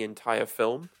unlocks the entire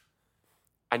film.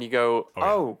 And you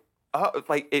go,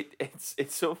 like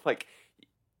it's sort of like,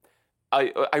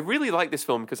 I really like this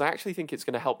film because I actually think it's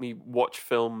going to help me watch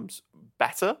films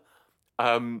better.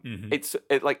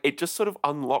 It just sort of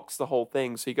unlocks the whole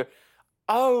thing. So you go,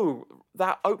 oh,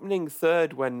 that opening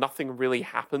third when nothing really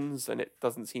happens and it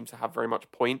doesn't seem to have very much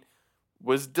point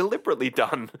was deliberately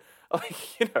done.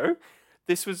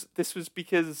 This was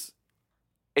because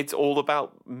it's all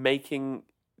about making,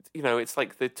 it's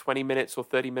like the 20 minutes or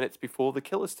 30 minutes before the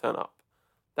killers turn up.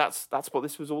 That's what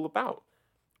this was all about.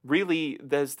 Really,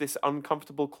 there's this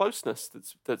uncomfortable closeness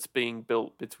that's being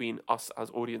built between us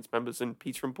as audience members and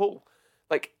Peter and Paul.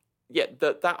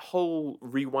 That whole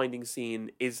rewinding scene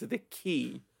is the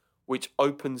key, which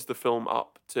opens the film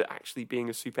up to actually being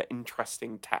a super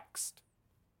interesting text.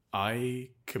 I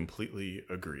completely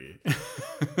agree.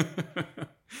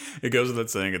 It goes without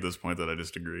saying at this point that I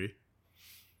just agree.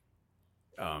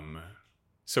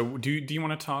 So do you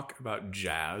want to talk about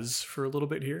jazz for a little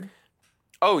bit here?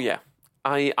 Oh yeah,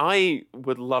 I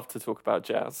would love to talk about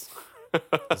jazz.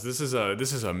 'Cause this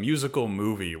is a musical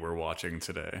movie we're watching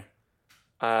today.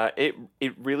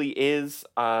 It really is.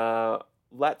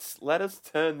 Let us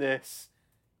turn this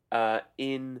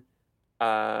into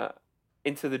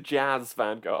the jazz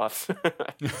vanguard.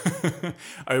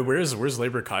 Where's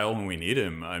Labor Kyle when we need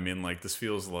him? I mean, like, this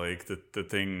feels like the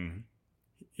thing.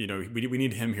 You know, we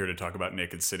need him here to talk about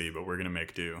Naked City, but we're gonna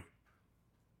make do.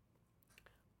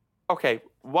 Okay,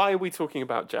 why are we talking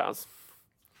about jazz?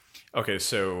 Okay,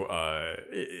 so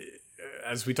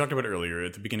as we talked about earlier,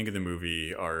 at the beginning of the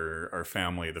movie, our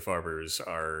family, the Farbers,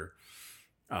 are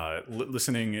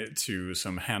listening to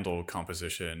some Handel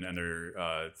composition, and they're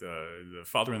the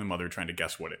father and the mother trying to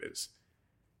guess what it is,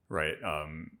 right?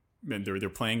 And they're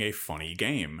playing a funny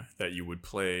game that you would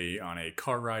play on a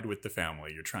car ride with the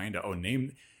family. You're trying to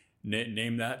name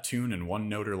that tune in one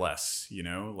note or less. You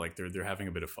know, like they're having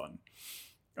a bit of fun.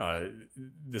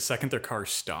 The second their car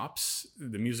stops,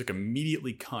 the music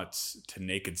immediately cuts to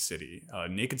Naked City.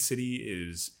 Naked City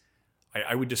is,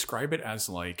 I would describe it as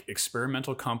like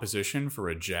experimental composition for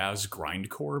a jazz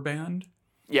grindcore band.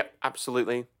 Yep,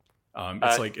 absolutely.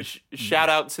 It's like shout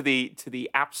out to the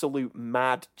absolute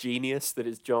mad genius that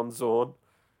is John Zorn.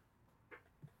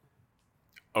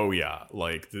 Oh yeah,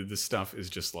 like the stuff is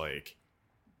just like,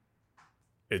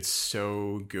 it's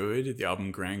so good. The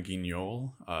album Grand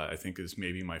Guignol, I think, is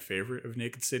maybe my favorite of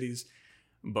Naked City's.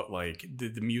 But like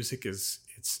the music is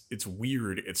it's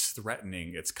weird, it's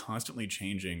threatening, it's constantly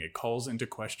changing. It calls into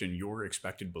question your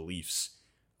expected beliefs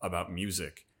about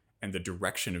music and the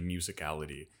direction of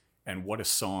musicality and what a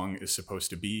song is supposed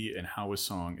to be and how a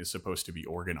song is supposed to be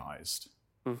organized.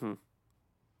 Mm-hmm.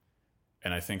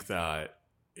 And I think that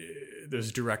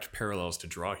there's direct parallels to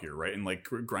draw here, right? And like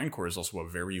grindcore is also a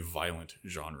very violent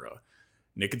genre.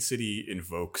 Naked City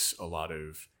invokes a lot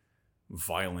of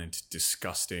violent,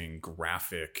 disgusting,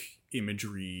 graphic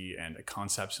imagery and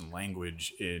concepts and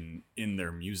language in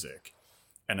their music.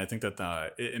 And I think that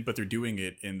but they're doing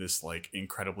it in this like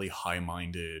incredibly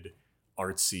high-minded,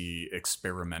 artsy,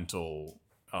 experimental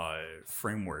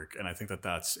framework. And I think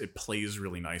that it plays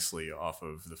really nicely off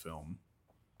of the film.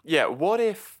 Yeah, what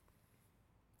if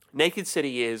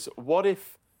Napalm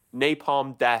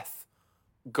Death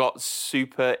got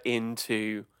super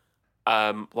into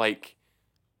like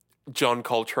John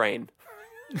Coltrane?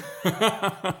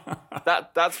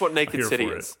 That's what Naked City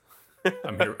is.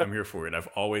 I'm here for it. I've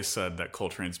always said that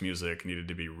Coltrane's music needed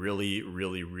to be really,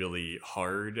 really, really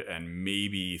hard and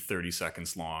maybe 30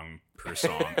 seconds long per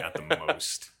song at the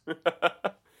most.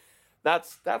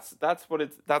 That's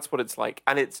what it's like,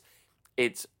 and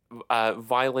it's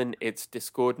violent, it's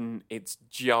discordant, it's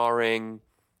jarring,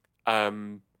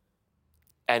 and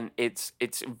it's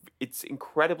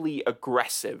incredibly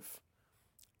aggressive,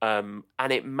 and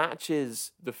it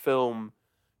matches the film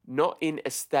not in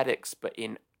aesthetics but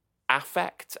in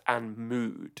affect and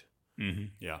mood. Mm-hmm,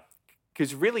 yeah,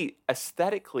 because really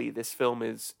aesthetically this film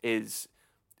is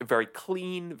very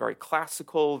clean, very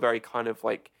classical, very kind of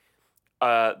like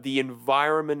the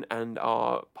environment and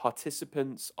our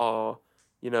participants are,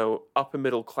 you know, upper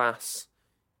middle class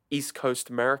East Coast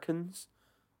Americans,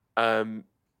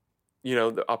 you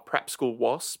know, our prep school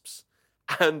wasps.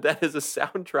 And then as a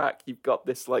soundtrack, you've got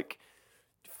this like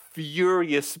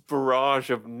furious barrage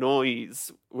of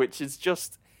noise, which is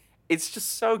just, it's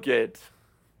just so good.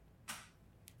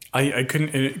 I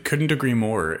couldn't agree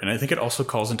more. And I think it also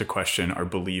calls into question our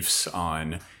beliefs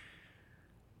on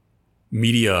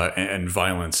media and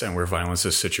violence and where violence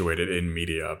is situated in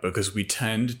media, because we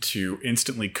tend to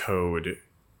instantly code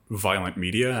violent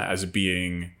media as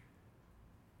being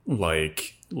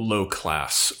like low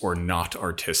class or not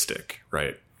artistic,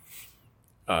 right?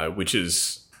 Which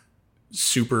is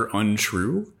super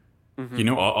untrue. Mm-hmm. You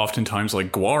know, oftentimes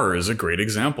like Gwar is a great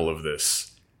example of this.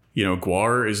 You know,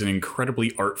 Gwar is an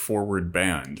incredibly art-forward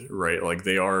band, right? Like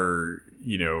they are,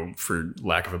 you know, for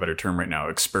lack of a better term right now,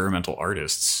 experimental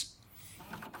artists.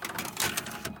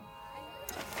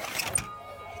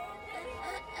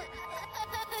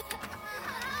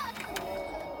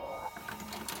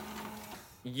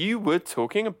 You were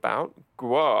talking about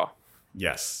Gwar.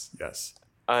 Yes.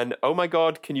 And oh my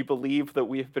God, can you believe that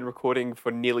we have been recording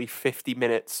for nearly 50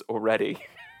 minutes already?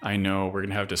 I know, we're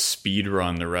going to have to speed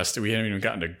run the rest. We haven't even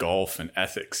gotten to golf and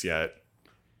ethics yet.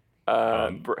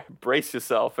 Brace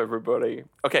yourself, everybody.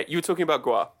 Okay, you were talking about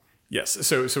Gwar. Yes.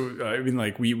 So I mean,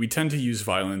 like we tend to use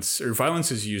violence, or violence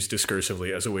is used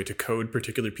discursively as a way to code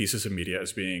particular pieces of media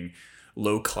as being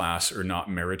low class or not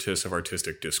meritorious of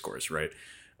artistic discourse, right?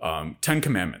 Ten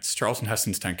Commandments, Charlton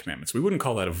Heston's Ten Commandments. We wouldn't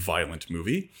call that a violent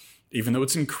movie, even though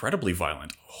it's incredibly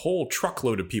violent. A whole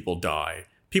truckload of people die.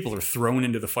 People are thrown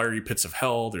into the fiery pits of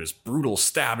hell. There's brutal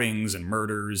stabbings and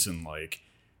murders and like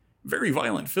very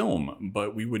violent film,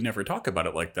 but we would never talk about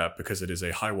it like that because it is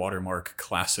a high watermark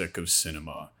classic of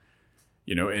cinema.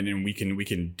 You know, and we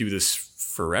can do this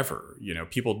forever. You know,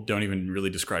 people don't even really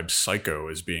describe Psycho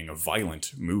as being a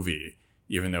violent movie,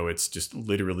 even though it's just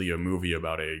literally a movie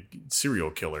about a serial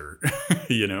killer.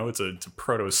 You know, it's a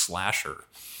proto slasher,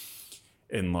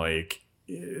 and like,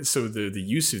 so the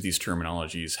use of these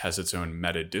terminologies has its own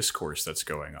meta discourse that's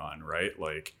going on, right?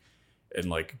 Like,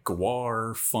 and like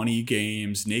Gwar, Funny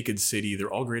Games, Naked City,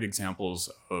 they're all great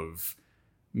examples of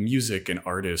music and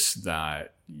artists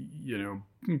that, you know,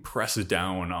 press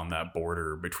down on that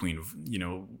border between, you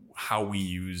know, how we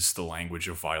use the language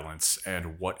of violence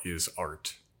and what is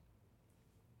art.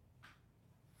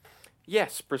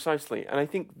 Yes, precisely. And I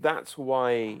think that's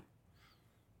why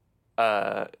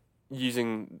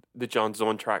using the John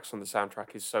Zorn tracks on the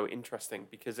soundtrack is so interesting,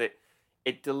 because it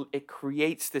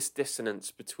creates this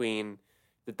dissonance between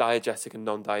the diegetic and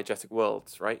non-diegetic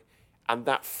worlds, right? And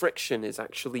that friction is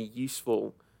actually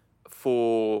useful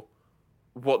for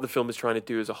what the film is trying to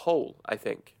do as a whole, I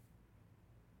think.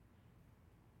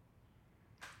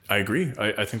 I agree.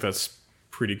 I think that's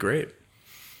pretty great.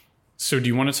 So do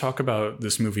you want to talk about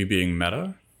this movie being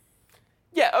meta?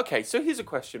 Yeah, okay. So here's a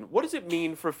question. What does it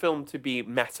mean for a film to be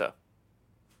meta?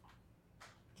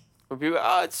 When people go,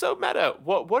 oh, it's so meta.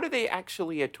 What are they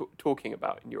actually talking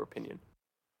about, in your opinion?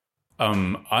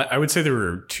 I would say there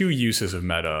were two uses of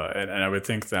meta, and I would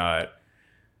think that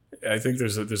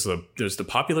there's the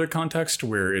popular context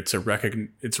where it's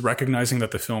recognizing that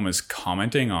the film is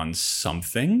commenting on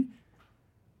something,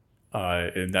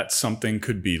 and that something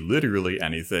could be literally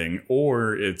anything,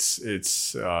 or it's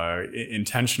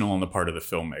intentional on the part of the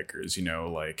filmmakers. You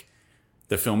know, like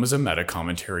the film is a meta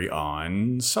commentary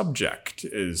on subject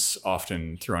is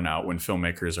often thrown out when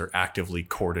filmmakers are actively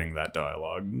courting that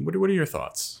dialogue. What are your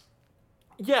thoughts?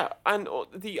 Yeah, and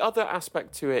the other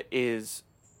aspect to it is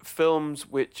films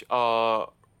which are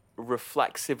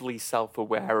reflexively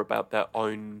self-aware about their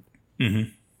own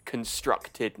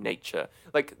constructed nature.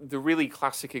 Like, the really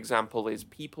classic example is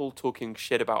people talking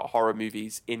shit about horror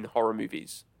movies in horror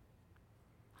movies.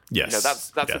 Yes. You know,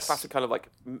 that's a classic kind of like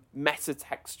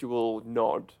metatextual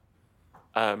nod.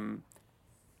 And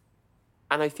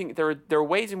I think there are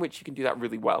ways in which you can do that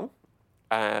really well.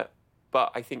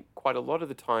 But I think quite a lot of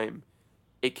the time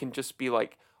it can just be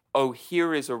like, oh,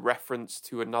 here is a reference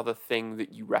to another thing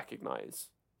that you recognize,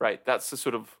 right? That's the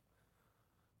sort of...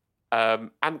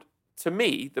 and to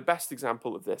me, the best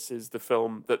example of this is the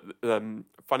film that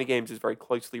Funny Games is very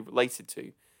closely related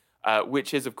to,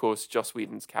 which is, of course, Joss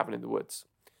Whedon's Cabin in the Woods.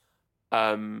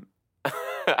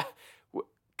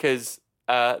 Because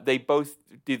they both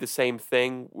do the same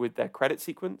thing with their credit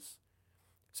sequence.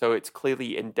 So it's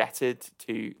clearly indebted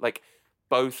to, like...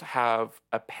 Both have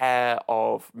a pair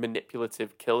of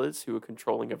manipulative killers who are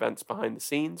controlling events behind the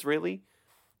scenes, really.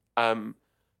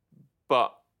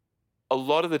 But a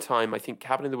lot of the time, I think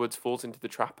Cabin in the Woods falls into the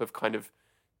trap of kind of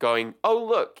going, oh,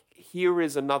 look, here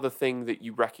is another thing that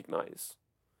you recognize.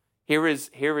 Here is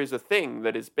a thing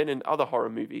that has been in other horror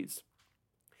movies.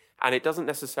 And it doesn't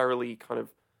necessarily kind of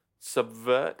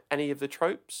subvert any of the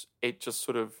tropes. It just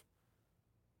sort of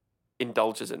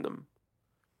indulges in them.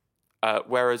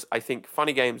 Whereas I think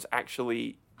Funny Games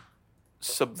actually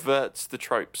subverts the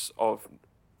tropes of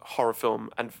horror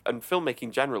film and filmmaking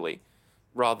generally,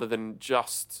 rather than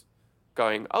just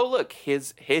going, oh, look,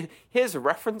 here's a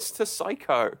reference to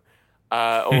Psycho,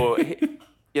 or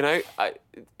you know,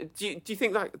 do you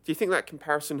think that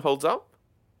comparison holds up?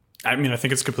 I mean, I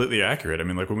think it's completely accurate. I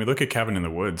mean, like when we look at Cabin in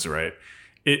the Woods, right?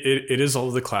 It is all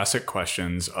of the classic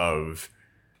questions of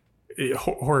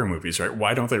horror movies, right?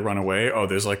 Why don't they run away? Oh,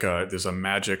 there's a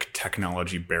magic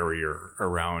technology barrier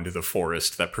around the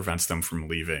forest that prevents them from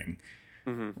leaving,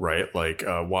 right? Like,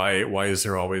 why is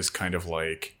there always kind of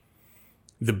like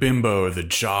the bimbo, the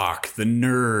jock, the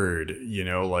nerd, you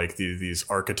know, like these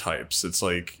archetypes? It's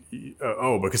like,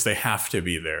 because they have to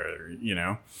be there, you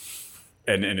know?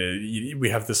 And we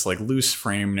have this like loose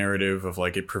frame narrative of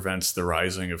like it prevents the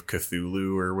rising of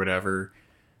Cthulhu or whatever.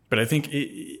 But I think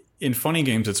in Funny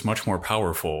Games, it's much more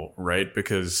powerful, right?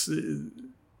 Because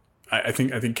I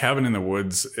think Cabin in the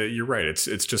Woods, you're right.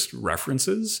 It's just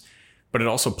references, but it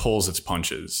also pulls its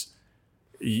punches.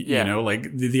 You know,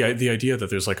 like the idea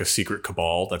that there's like a secret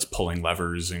cabal that's pulling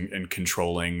levers and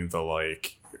controlling the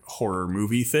like horror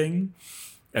movie thing,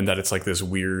 and that it's like this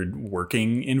weird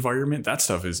working environment. That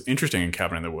stuff is interesting in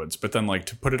Cabin in the Woods, but then like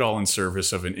to put it all in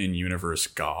service of an in-universe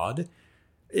god,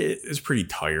 it is pretty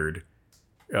tired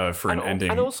for an ending.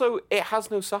 And also, it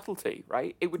has no subtlety,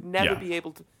 right? It would never be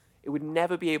able to. It would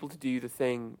never be able to do the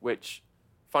thing which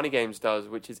Funny Games does,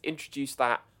 which is introduce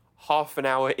that half an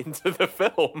hour into the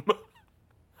film.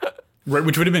 Right,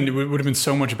 which would have been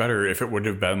so much better if it would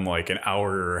have been like an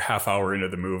hour or half hour into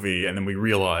the movie, and then we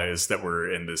realized that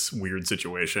we're in this weird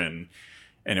situation,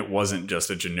 and it wasn't just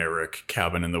a generic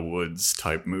cabin in the woods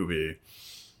type movie.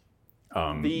 The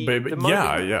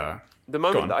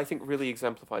moment that I think really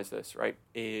exemplifies this, right,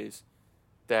 is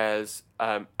there's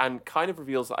and kind of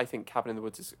reveals that I think Cabin in the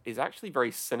Woods is actually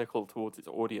very cynical towards its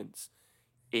audience.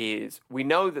 Is we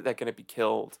know that they're going to be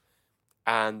killed.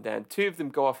 And then two of them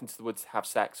go off into the woods to have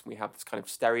sex. And we have this kind of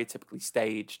stereotypically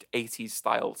staged 80s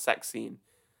style sex scene.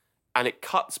 And it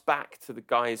cuts back to the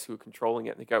guys who are controlling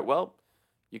it. And they go, well,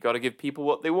 you got to give people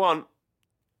what they want.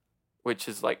 Which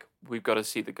is like, we've got to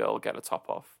see the girl get a top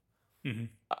off. Mm-hmm.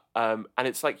 And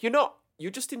it's like,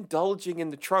 you're just indulging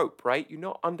in the trope, right? You're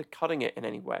not undercutting it in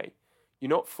any way. You're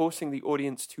not forcing the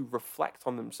audience to reflect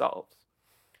on themselves.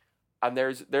 And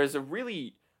there's a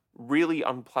really, really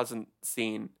unpleasant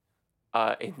scene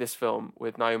in this film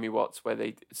with Naomi Watts, where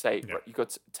they say, right, you got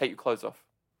to take your clothes off.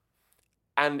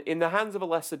 And in the hands of a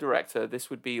lesser director, this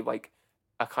would be like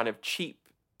a kind of cheap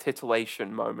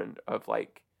titillation moment of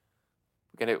like,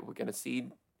 we're gonna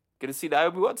see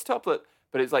Naomi Watts toplet,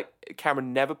 but it's like camera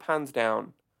never pans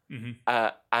down,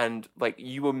 and like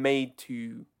you were made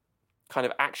to kind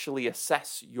of actually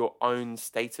assess your own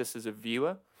status as a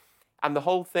viewer, and the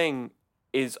whole thing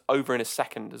is over in a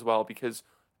second as well, because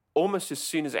almost as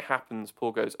soon as it happens,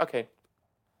 Paul goes, okay,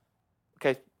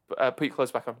 put your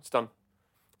clothes back on. It's done.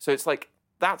 So it's like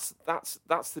that's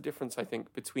the difference, I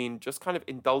think, between just kind of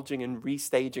indulging and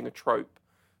restaging a trope,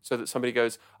 so that somebody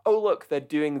goes, oh look, they're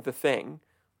doing the thing,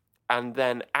 and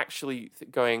then actually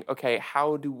going, okay,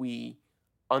 how do we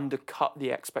undercut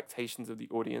the expectations of the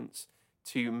audience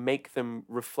to make them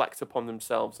reflect upon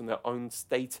themselves and their own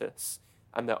status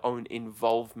and their own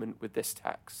involvement with this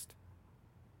text?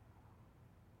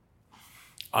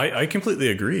 I completely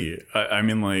agree. I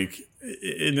mean, like,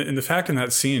 in the fact in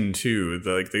that scene too,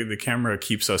 the camera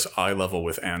keeps us eye level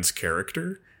with Anne's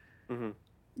character. Mm-hmm.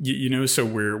 You know, so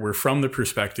we're from the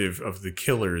perspective of the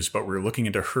killers, but we're looking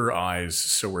into her eyes,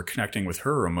 so we're connecting with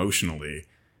her emotionally.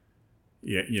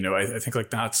 Yeah, you know, I think like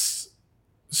that's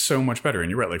so much better. And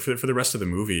you're right, like for the rest of the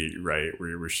movie, right,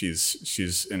 where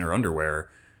she's in her underwear,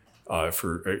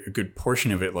 for a good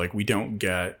portion of it, like we don't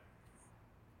get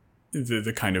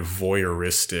the kind of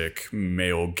voyeuristic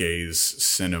male gaze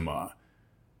cinema,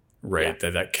 right?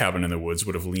 Yeah. That Cabin in the Woods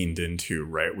would have leaned into,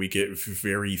 right? We get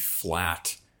very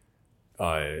flat,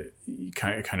 kind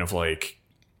of like,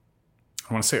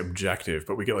 I want to say objective,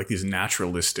 but we get like these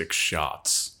naturalistic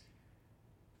shots,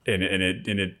 and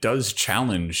it does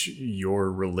challenge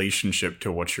your relationship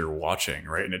to what you're watching,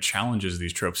 right? And it challenges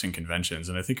these tropes and conventions.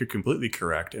 And I think you're completely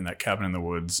correct in that Cabin in the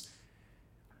Woods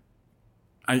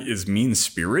is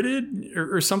mean-spirited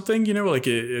or something, you know, like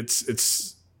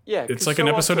it's like an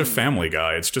episode of Family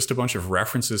Guy. It's just a bunch of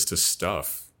references to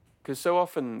stuff. Because so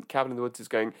often Cabin in the Woods is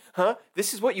going,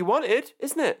 this is what you wanted,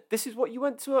 isn't it? This is what you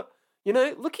went to,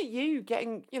 look at you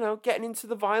getting into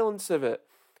the violence of it.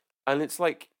 And it's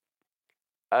like,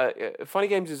 Funny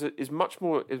Games is much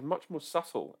more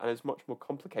subtle and is much more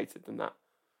complicated than that,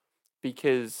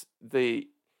 because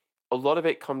a lot of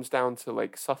it comes down to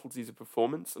like subtleties of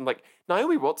performance, and like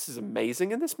Naomi Watts is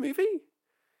amazing in this movie.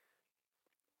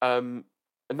 And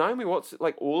Naomi Watts,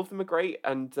 like all of them are great,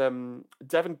 and Devon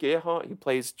Gearhart, who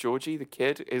plays Georgie the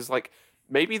kid, is like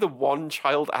maybe the one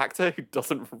child actor who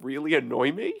doesn't really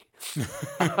annoy me.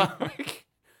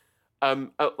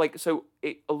 So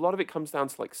a lot of it comes down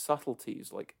to like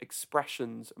subtleties, like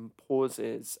expressions and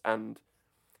pauses, and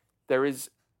there is.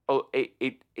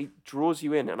 It draws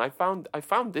you in, and I found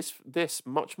this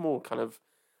much more kind of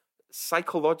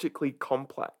psychologically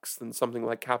complex than something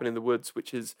like Cabin in the Woods,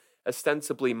 which is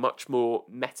ostensibly much more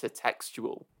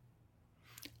meta-textual.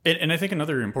 And I think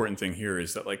another important thing here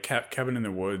is that like Cabin in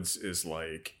the Woods is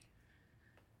like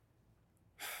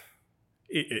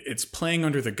it's playing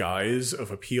under the guise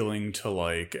of appealing to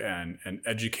like an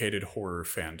educated horror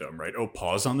fandom, right? Oh,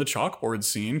 pause on the chalkboard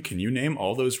scene. Can you name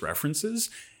all those references?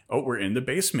 Oh, we're in the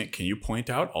basement. Can you point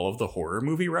out all of the horror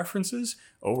movie references?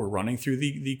 Oh, we're running through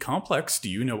the complex. Do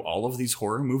you know all of these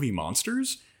horror movie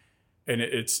monsters? And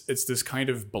it's this kind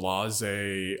of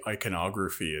blasé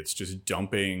iconography. It's just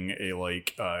dumping a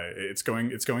it's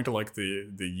going to like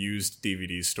the used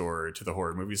DVD store, to the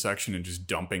horror movie section, and just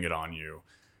dumping it on you.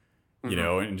 You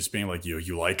know, and just being like,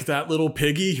 you like that, little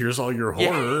piggy? Here's all your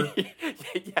horror.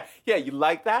 Yeah, you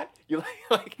like that? You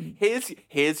like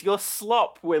here's your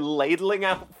slop we're ladling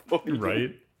out for you.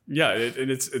 Right? Yeah, and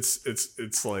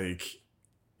it's like,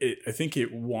 I think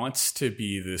it wants to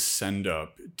be this send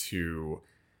up to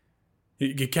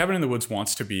Cabin in the Woods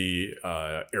wants to be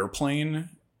Airplane,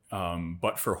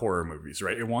 but for horror movies,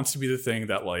 right? It wants to be the thing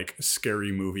that like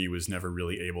Scary Movie was never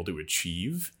really able to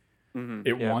achieve.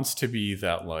 It wants to be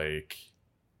that like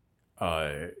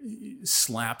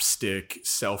slapstick,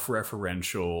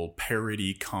 self-referential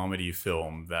parody comedy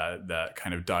film that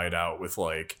kind of died out with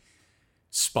like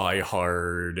Spy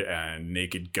Hard and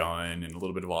Naked Gun and a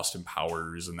little bit of Austin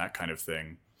Powers and that kind of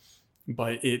thing.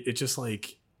 But it just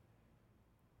like,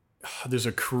 there's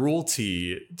a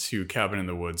cruelty to Cabin in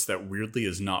the Woods that weirdly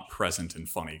is not present in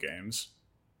Funny Games.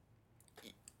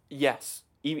 Yes,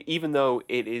 even though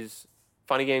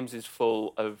Funny Games is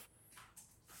full of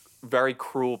very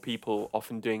cruel people,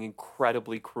 often doing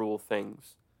incredibly cruel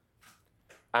things.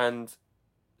 And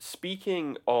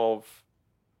speaking of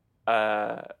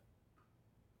the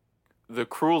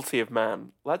cruelty of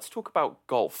man, let's talk about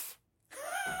golf.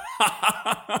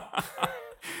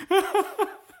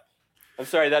 I'm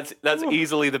sorry, that's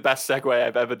easily the best segue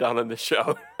I've ever done on this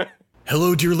show.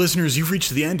 Hello, dear listeners. You've reached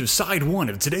the end of Side 1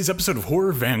 of today's episode of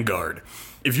Horror Vanguard.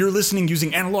 If you're listening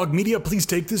using analog media, please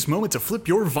take this moment to flip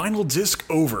your vinyl disc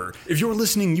over. If you're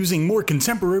listening using more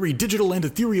contemporary digital and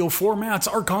ethereal formats,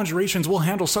 our conjurations will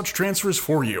handle such transfers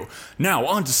for you. Now,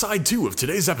 on to Side 2 of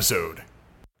today's episode.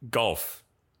 Golf.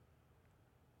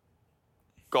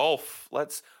 Golf.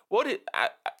 I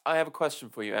have a question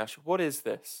for you, Ash. What is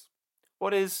this?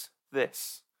 What is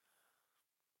this?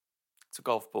 It's a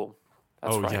golf ball.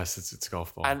 That's right. Yes, it's a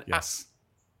golf ball. And yes.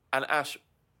 And Ash,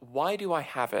 why do I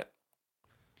have it?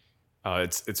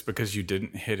 It's because you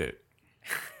didn't hit it.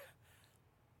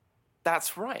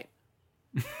 That's right.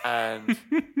 And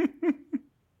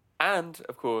and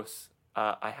of course,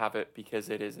 I have it because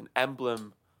it is an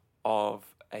emblem of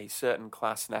a certain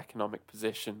class and economic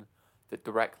position that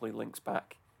directly links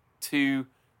back to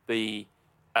the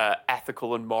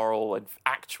ethical and moral and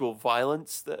actual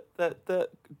violence that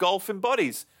golf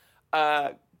embodies.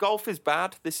 Golf is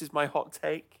bad. This is my hot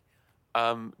take.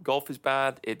 Golf is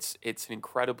bad. It's an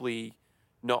incredibly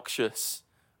noxious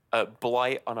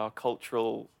blight on our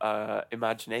cultural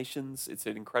imaginations. It's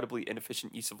an incredibly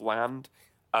inefficient use of land.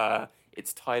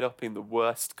 It's tied up in the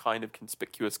worst kind of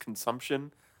conspicuous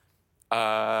consumption.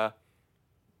 Golf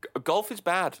is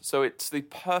bad, so it's the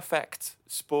perfect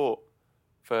sport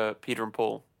for Peter and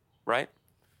Paul, right?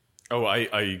 Oh,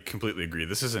 I completely agree.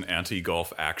 This is an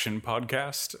anti-golf action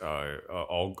podcast.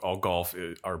 All golf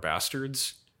are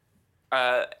bastards.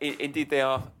 Indeed, they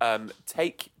are.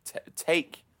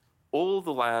 Take all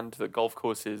the land that golf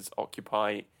courses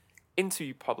occupy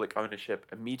into public ownership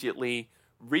immediately.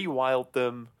 Rewild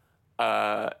them.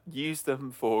 Use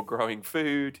them for growing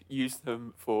food. Use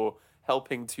them for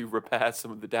helping to repair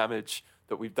some of the damage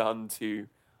that we've done to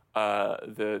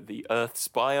the Earth's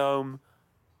biome.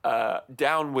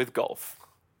 Down with golf.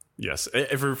 Yes,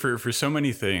 for so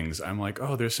many things, I'm like,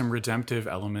 oh, there's some redemptive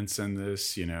elements in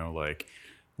this, you know, like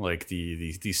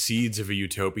the seeds of a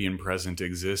utopian present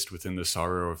exist within the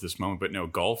sorrow of this moment. But no,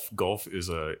 golf is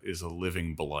a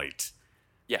living blight.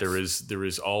 Yes. There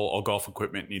is all golf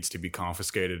equipment needs to be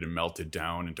confiscated and melted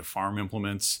down into farm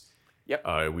implements.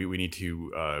 Yep. We need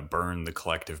to burn the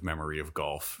collective memory of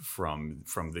golf from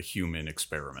the human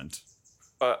experiment.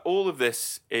 All of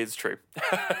this is true.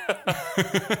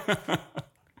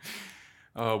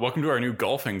 Welcome to our new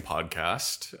golfing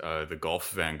podcast, the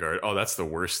Golf Vanguard. Oh, that's the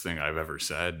worst thing I've ever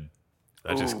said.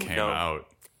 That just came out.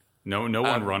 No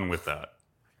one run with that.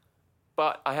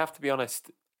 But I have to be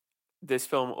honest, this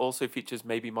film also features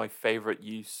maybe my favorite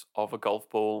use of a golf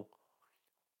ball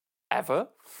ever,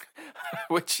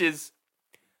 which is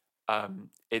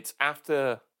it's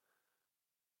after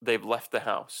they've left the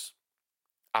house.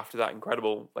 After that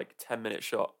incredible 10-minute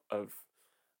shot of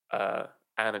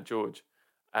Anne and George,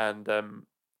 and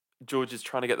George is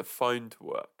trying to get the phone to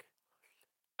work,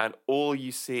 and all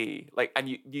you see, and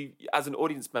you as an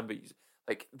audience member,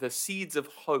 the seeds of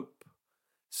hope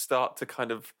start to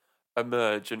kind of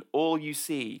emerge, and all you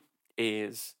see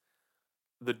is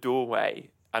the doorway,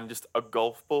 and just a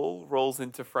golf ball rolls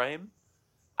into frame,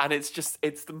 and it's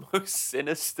the most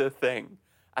sinister thing,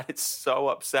 and it's so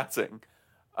upsetting.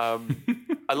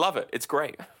 I love it. It's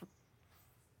great.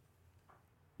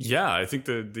 Yeah, I think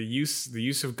the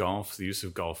use of golf, the use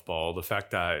of golf ball, the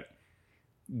fact that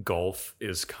golf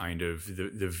is kind of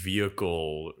the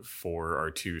vehicle for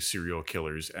our two serial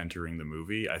killers entering the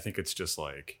movie. I think it's just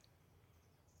like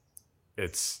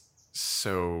it's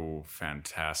so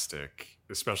fantastic,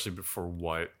 especially for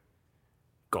what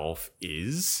golf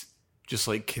is. Just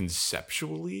like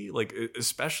conceptually, like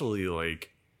especially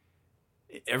like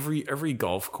every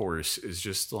golf course is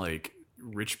just like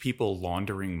rich people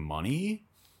laundering money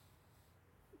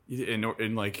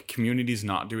in like communities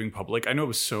not doing public. I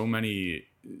know so many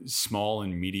small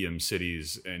and medium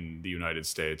cities in the United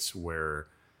States where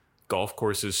golf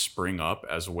courses spring up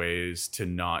as ways to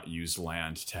not use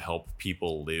land to help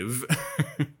people live.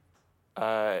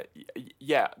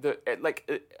 Yeah,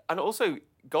 and also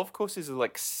golf courses are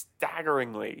like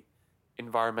staggeringly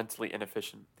environmentally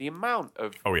inefficient. The amount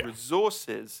of Oh yeah.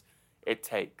 resources it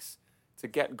takes to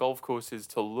get golf courses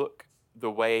to look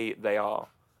the way they are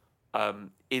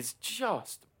is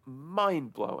just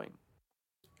mind blowing.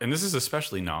 And this is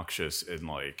especially noxious in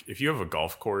like if you have a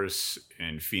golf course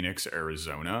in Phoenix,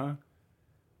 Arizona.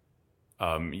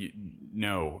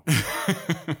 No.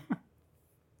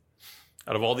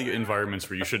 Out of all the environments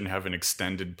where you shouldn't have an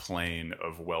extended plain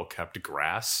of well-kept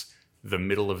grass, the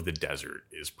middle of the desert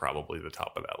is probably the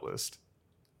top of that list.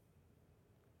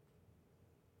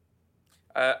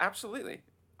 Absolutely.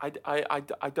 I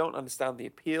don't understand the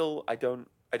appeal. I don't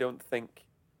think.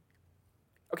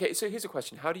 Okay, so here's a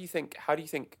question: How do you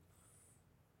think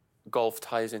golf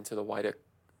ties into the wider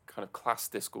kind of class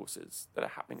discourses that are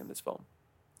happening in this film?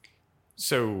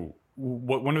 So,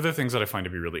 one of the things that I find to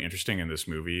be really interesting in this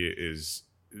movie is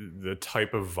the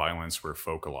type of violence we're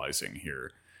focalizing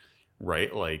here,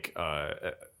 right? Like,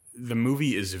 the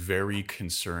movie is very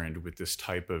concerned with this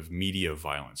type of media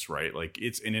violence, right? Like,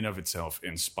 it's in and of itself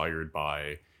inspired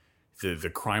by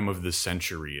the crime of the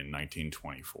century in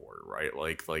 1924, right?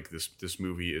 Like this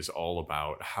movie is all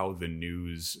about how the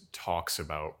news talks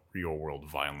about real world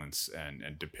violence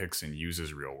and depicts and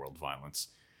uses real world violence.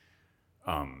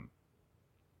 And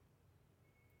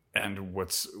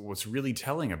what's really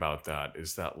telling about that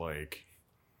is that like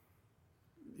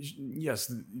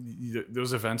yes,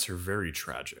 those events are very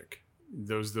tragic.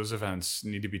 Those events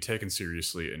need to be taken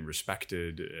seriously and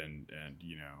respected, and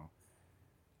you know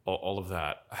all of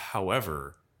that.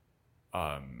 However,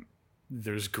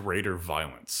 there's greater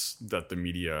violence that the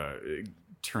media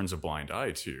turns a blind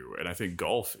eye to, and I think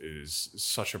golf is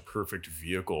such a perfect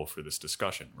vehicle for this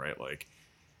discussion, right? Like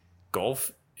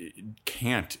golf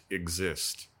can't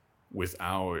exist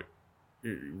without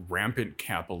rampant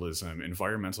capitalism,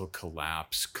 environmental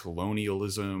collapse,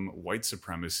 colonialism, white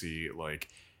supremacy. Like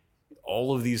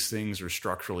all of these things are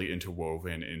structurally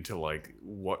interwoven into like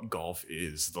what golf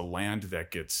is, the land that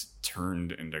gets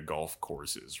turned into golf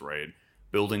courses, right?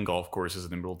 Building golf courses in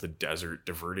the middle of the desert,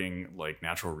 diverting like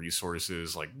natural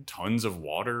resources, like tons of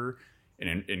water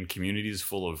in communities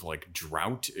full of like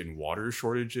drought and water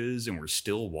shortages, and we're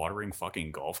still watering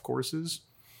fucking golf courses.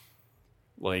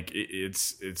 Like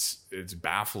it's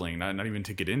baffling, not even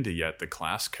to get into yet the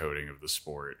class coding of the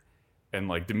sport. And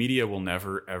like the media will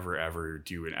never ever ever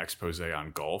do an expose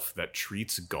on golf that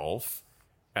treats golf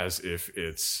as if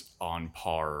it's on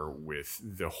par with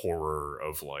the horror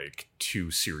of like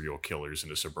two serial killers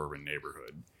in a suburban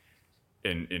neighborhood.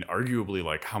 And arguably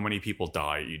like how many people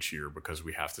die each year because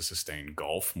we have to sustain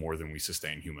golf more than we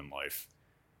sustain human life.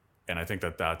 And I think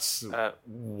that that's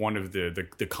one of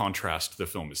the contrast the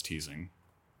film is teasing.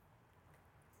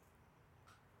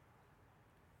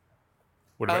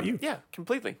 What about you? Yeah,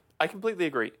 completely. I completely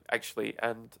agree, actually,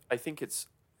 and I think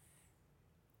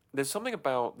there's something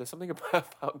about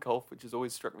about golf which has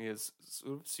always struck me as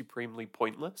sort of supremely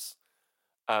pointless.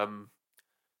 Um,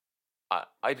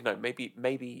 I don't know. Maybe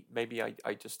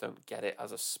I just don't get it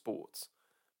as a sport,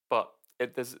 but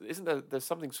there's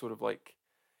something sort of like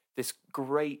this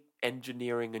great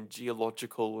engineering and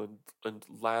geological and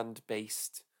land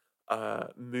based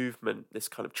movement, this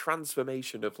kind of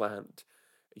transformation of land.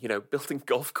 You know, building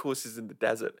golf courses in the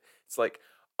desert. It's like,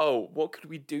 oh, what could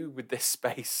we do with this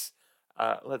space?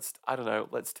 I don't know,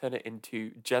 let's turn it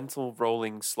into gentle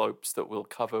rolling slopes that we'll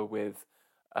cover with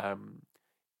um,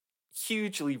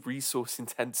 hugely resource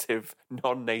intensive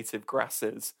non-native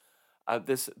grasses.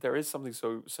 There is something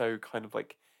so kind of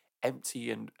like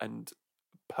empty and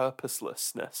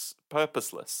purposeless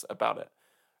about it,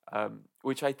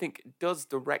 which I think does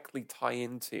directly tie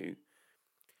into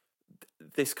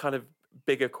this kind of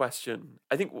bigger question.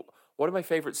 I think one of my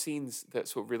favorite scenes that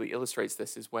sort of really illustrates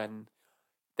this is when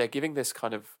they're giving this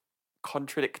kind of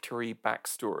contradictory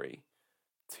backstory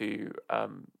to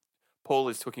Paul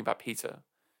is talking about Peter,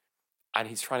 and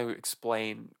he's trying to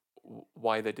explain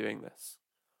why they're doing this,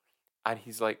 and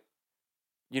he's like,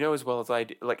 you know as well as I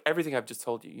do, like everything I've just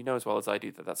told you, you know as well as I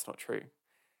do that that's not true.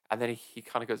 And then he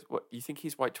kind of goes, "What, you think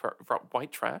he's white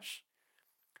trash?"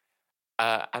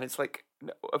 And it's like,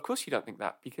 no, of course you don't think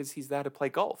that, because he's there to play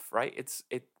golf, right? It's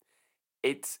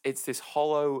this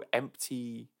hollow,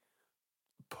 empty,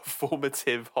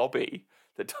 performative hobby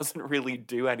that doesn't really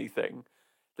do anything.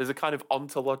 There's a kind of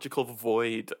ontological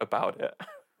void about it.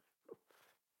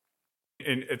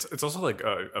 And it's also like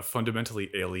a fundamentally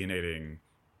alienating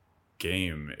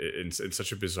game in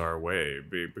such a bizarre way,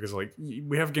 because like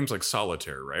we have games like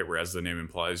Solitaire, right, where, as the name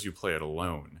implies, you play it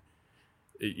alone.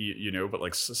 You know, but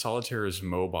like Solitaire is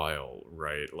mobile,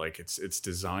 right? Like it's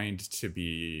designed to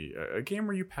be a game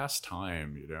where you pass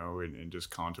time, you know, and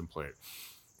just contemplate.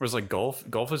 Whereas like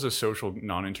golf is a social,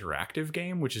 non-interactive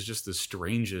game, which is just the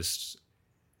strangest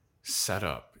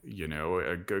setup. You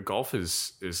know, golf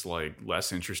is like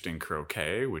less interesting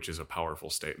croquet, which is a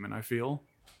powerful statement, I feel.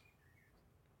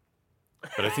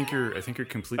 But I think you're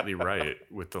completely right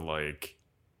with the like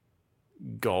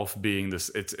golf being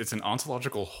this. It's an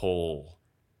ontological whole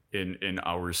in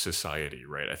our society,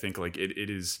 right? I think like it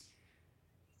is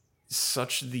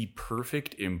such the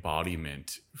perfect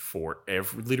embodiment for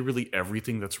literally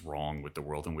everything that's wrong with the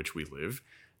world in which we live.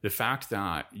 The fact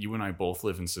that you and I both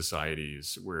live in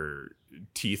societies where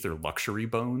teeth are luxury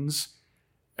bones,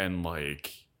 and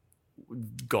like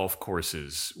golf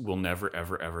courses will never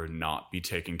ever ever not be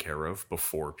taken care of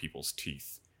before people's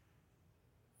teeth.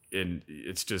 And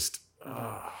it's just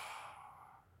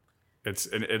it's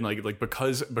and like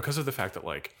because of the fact that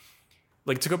like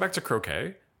to go back to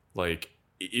croquet, like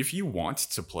if you want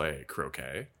to play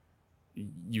croquet,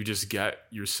 you just get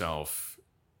yourself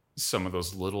some of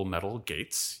those little metal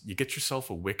gates, you get yourself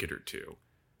a wicket or two,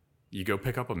 you go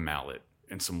pick up a mallet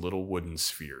and some little wooden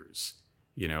spheres.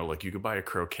 You know, like you could buy a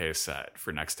croquet set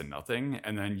for next to nothing,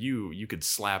 and then you could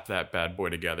slap that bad boy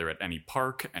together at any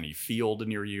park, any field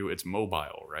near you. It's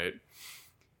mobile, right?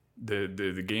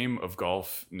 The game of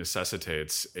golf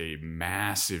necessitates a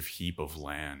massive heap of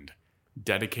land,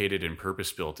 dedicated and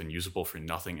purpose-built and usable for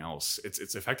nothing else.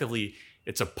 It's effectively,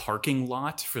 it's a parking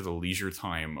lot for the leisure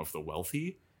time of the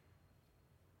wealthy.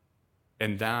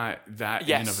 And that yes,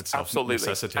 in and of itself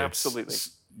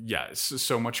necessitates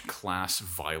so much class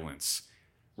violence,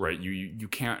 right? You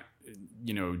can't,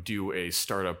 you know, do a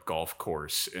startup golf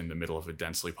course in the middle of a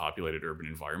densely populated urban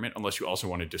environment unless you also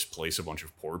want to displace a bunch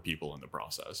of poor people in the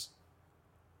process.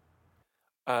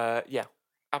 Yeah,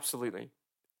 absolutely.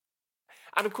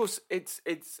 And of course, it's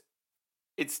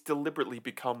deliberately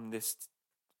become this,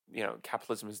 you know,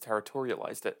 capitalism has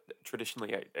territorialized it.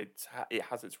 Traditionally, it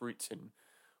has its roots in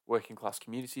working class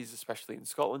communities, especially in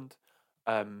Scotland,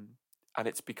 and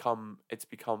it's become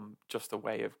just a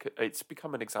way of, it's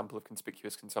become an example of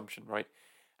conspicuous consumption, right?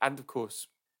 And of course,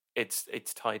 it's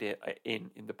tied in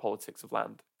the politics of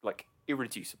land, like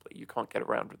irreducibly. You can't get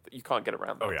around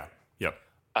that. Oh yeah, yep.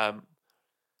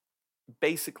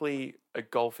 Basically,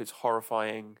 golf is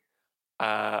horrifying,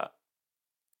 and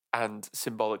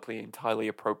symbolically entirely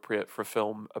appropriate for a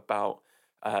film about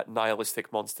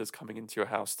nihilistic monsters coming into your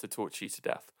house to torture you to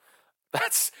death.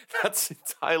 That's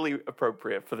entirely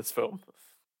appropriate for this film.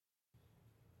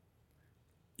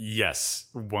 Yes,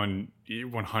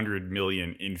 100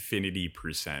 million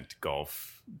infinity%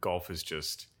 golf. Golf is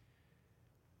just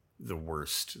the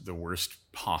worst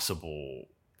possible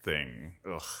thing.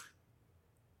 Ugh.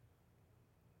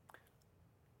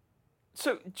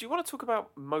 So, do you want to talk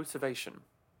about motivation?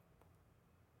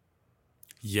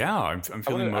 Yeah, I'm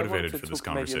feeling motivated for this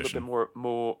conversation. Maybe a little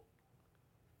bit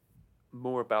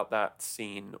more about that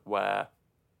scene where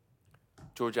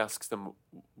George asks them,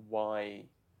 "Why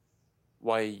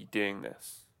are you doing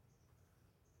this?"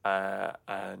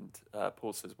 And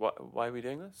Paul says, "Why are we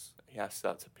doing this?" He asks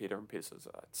that to Peter, and Peter says,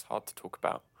 "It's hard to talk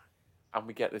about." And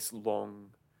we get this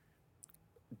long,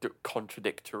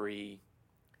 contradictory,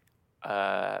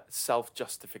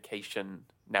 self-justification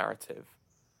narrative.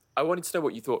 I wanted to know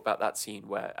what you thought about that scene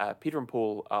where Peter and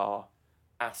Paul are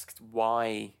asked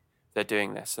why they're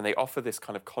doing this, and they offer this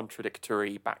kind of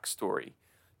contradictory backstory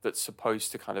that's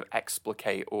supposed to kind of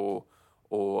explicate or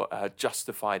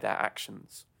justify their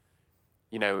actions.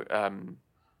 You know,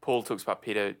 Paul talks about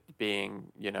Peter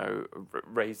being, you know,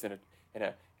 raised in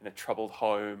a troubled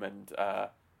home and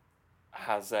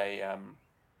has a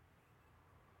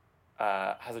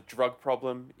drug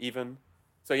problem even.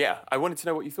 So yeah, I wanted to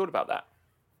know what you thought about that.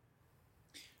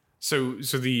 So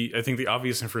I think the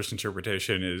obvious and first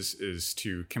interpretation is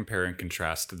to compare and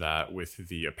contrast that with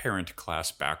the apparent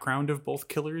class background of both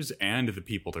killers and the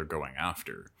people they're going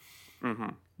after.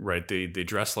 Mm-hmm. Right? They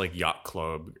dress like yacht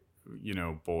club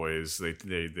boys,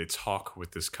 they talk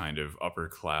with this kind of upper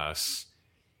class,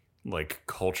 like,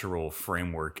 cultural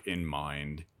framework in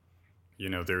mind.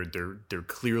 They're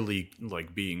clearly,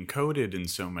 like, being coded in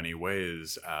so many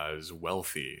ways as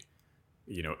wealthy,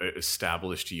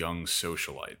 established young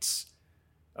socialites.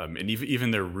 And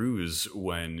even their ruse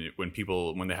when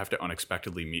they have to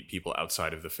unexpectedly meet people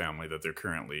outside of the family that they're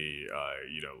currently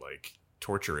like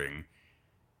torturing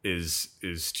is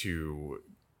to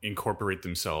incorporate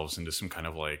themselves into some kind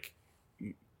of like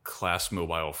class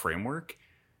mobile framework.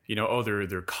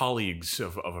 They're colleagues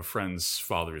of a friend's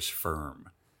father's firm.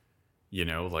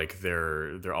 Like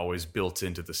they're always built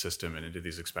into the system and into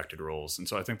these expected roles. And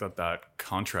so I think that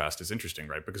contrast is interesting,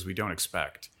 right? Because we don't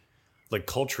expect, like,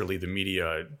 culturally, the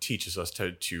media teaches us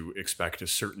to expect a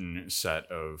certain set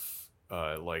of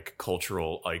like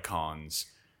cultural icons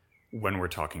when we're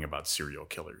talking about serial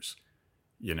killers.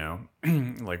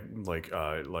 like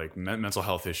mental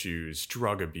health issues,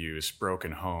 drug abuse,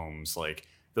 broken homes. Like,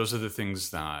 those are the things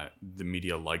that the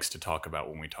media likes to talk about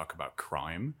when we talk about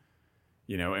crime.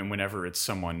 And whenever it's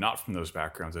someone not from those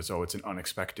backgrounds, it's an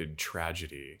unexpected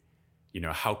tragedy.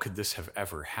 How could this have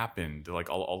ever happened? Like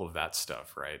all of that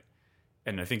stuff, right?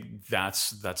 And I think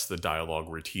that's the dialogue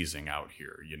we're teasing out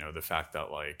here. The fact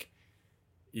that, like,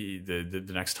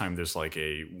 the next time there's like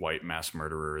a white mass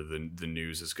murderer, the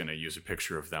news is going to use a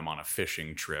picture of them on a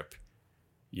fishing trip,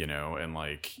 and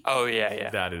like, oh yeah,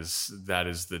 that is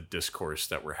the discourse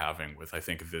that we're having with, I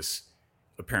think, this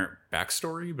apparent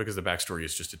backstory, because the backstory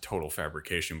is just a total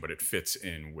fabrication, but it fits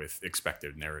in with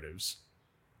expected narratives.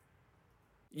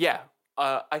 Yeah.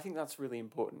 I think that's really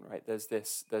important, right? There's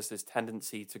this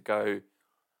tendency to go.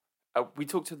 We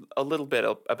talked a little bit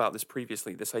about this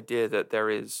previously. This idea that there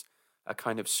is a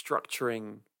kind of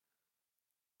structuring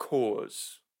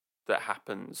cause that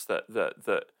happens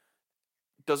that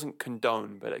doesn't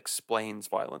condone but explains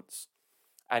violence.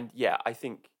 And yeah, I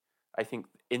think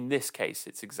in this case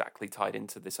it's exactly tied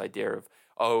into this idea of,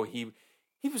 oh, he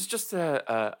was just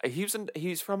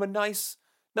he's from a nice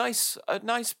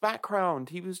background.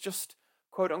 He was just,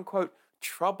 quote unquote,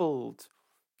 troubled.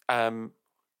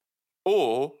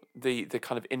 Or the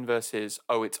kind of inverse is,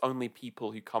 oh, it's only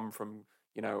people who come from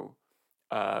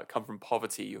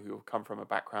poverty, or who come from a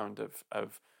background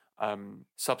of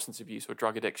substance abuse or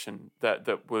drug addiction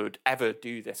that would ever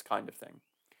do this kind of thing.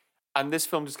 And this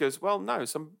film just goes, well, no,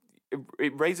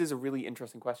 it raises a really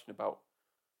interesting question about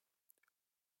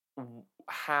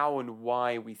how and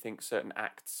why we think certain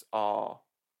acts are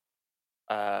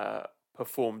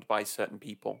performed by certain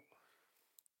people.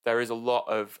 There is a lot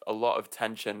of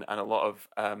tension and a lot of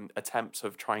attempts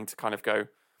of trying to kind of go,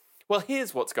 well,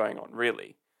 here's what's going on,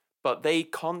 really. But they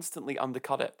constantly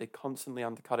undercut it. They constantly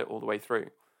undercut it all the way through.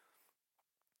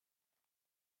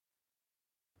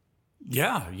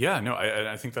 Yeah, no,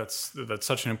 I think that's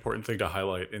such an important thing to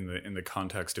highlight in the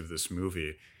context of this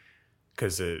movie,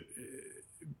 because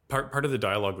part of the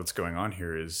dialogue that's going on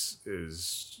here is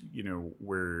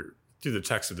we're, through the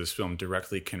text of this film,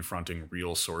 directly confronting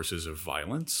real sources of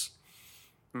violence,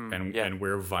 and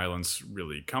where violence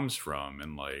really comes from.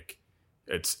 And like,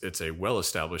 it's a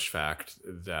well-established fact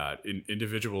that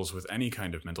individuals with any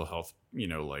kind of mental health,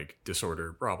 like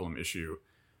disorder, problem, issue,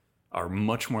 are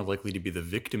much more likely to be the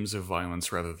victims of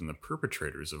violence rather than the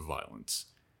perpetrators of violence.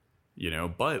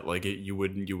 But like, you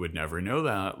would never know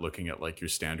that looking at like your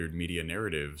standard media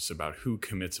narratives about who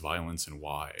commits violence and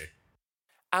why.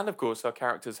 And of course, our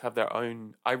characters have their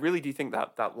own. I really do think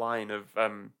that line of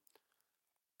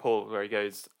Paul, where he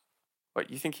goes, "What,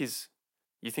 you think he's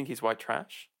white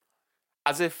trash?"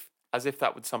 As if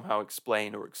that would somehow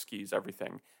explain or excuse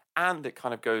everything. And it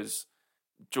kind of goes,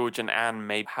 George and Anne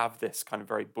may have this kind of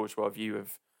very bourgeois view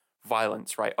of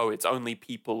violence, right? Oh, it's only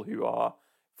people who are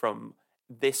from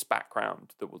this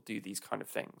background that will do these kind of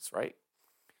things, right?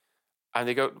 And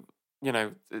they go,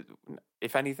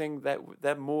 if anything,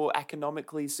 they're more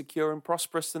economically secure and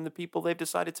prosperous than the people they've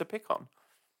decided to pick on.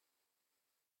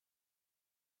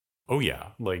 Oh yeah,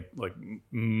 like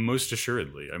most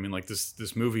assuredly. I mean, like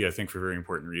this movie, I think, for very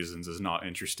important reasons, is not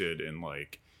interested in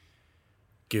like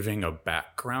giving a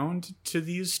background to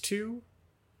these two,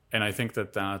 and I think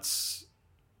that's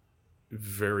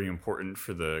very important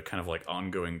for the kind of like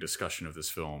ongoing discussion of this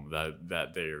film,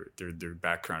 that their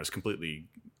background is completely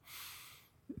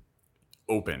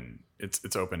open.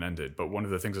 It's open-ended. But one of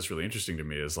the things that's really interesting to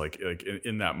me is like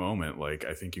in that moment, like,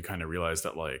 I think you kind of realize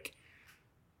that like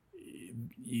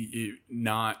it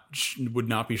would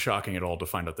not be shocking at all to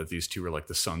find out that these two are like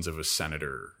the sons of a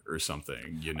senator or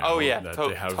something, Oh yeah, that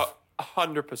they have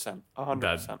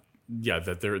 100%. yeah,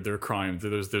 that their crime,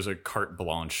 there's a carte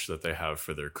blanche that they have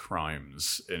for their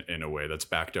crimes in a way that's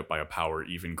backed up by a power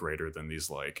even greater than these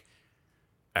like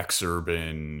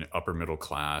exurban upper middle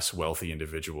class wealthy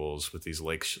individuals with these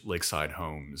lakeside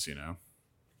homes, you know.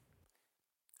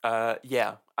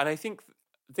 Yeah, and I think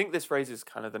this raises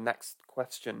kind of the next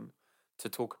question to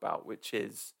talk about, which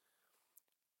is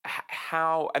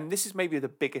how, and this is maybe the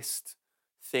biggest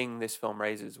thing this film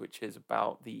raises, which is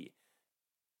about the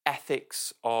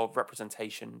ethics of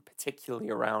representation,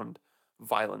 particularly around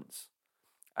violence,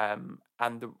 and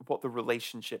what the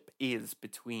relationship is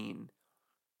between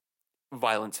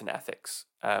violence and ethics,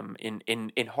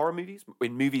 in horror movies,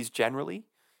 in movies generally.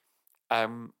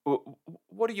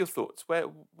 What are your thoughts?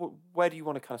 Where do you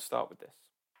want to kind of start with this?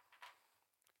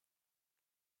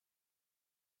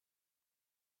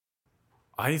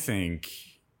 I think,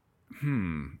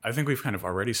 I think we've kind of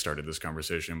already started this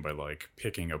conversation by like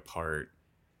picking apart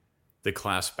the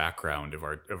class background of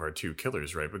our two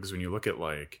killers, right? Because when you look at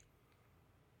like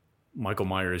Michael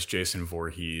Myers, Jason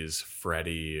Voorhees,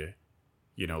 Freddy,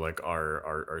 you know, like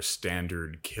our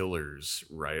standard killers,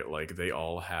 right? Like they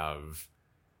all have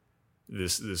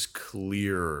this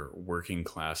clear working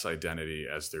class identity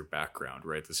as their background,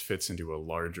 right? This fits into a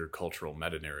larger cultural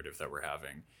meta narrative that we're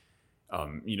having.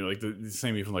 You know, like the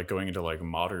same even like going into like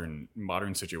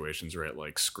modern situations, right?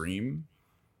 Like Scream.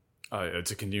 To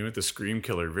continue with, the Scream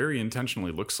killer very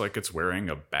intentionally looks like it's wearing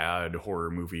a bad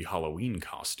horror movie Halloween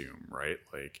costume, right?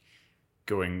 Like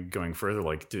going further,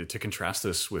 like to contrast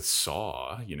this with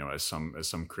Saw, you know, as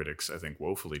some critics I think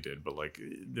woefully did, but like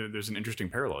there's an interesting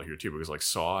parallel here too, because like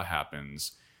Saw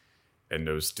happens in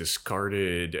those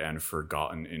discarded and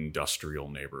forgotten industrial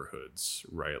neighborhoods,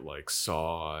 right? Like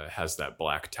Saw has that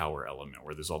Black Tower element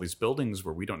where there's all these buildings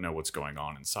where we don't know what's going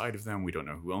on inside of them, we don't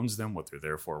know who owns them, what they're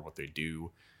there for, what they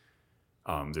do.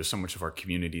 There's so much of our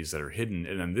communities that are hidden,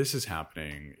 and then this is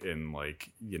happening in like,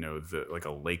 you know, the like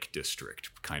a Lake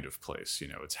District kind of place. You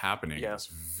know, it's happening in this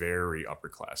very upper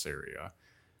class area,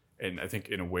 and I think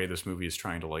in a way this movie is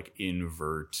trying to like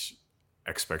invert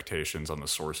expectations on the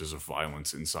sources of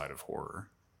violence inside of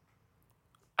horror.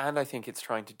 And I think it's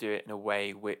trying to do it in a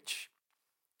way which,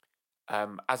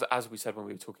 as we said when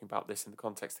we were talking about this in the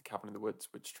context of Cabin in the Woods,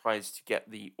 which tries to get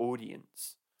the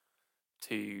audience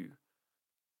to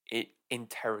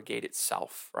interrogate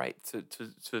itself, right? To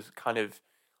kind of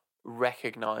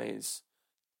recognize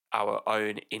our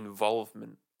own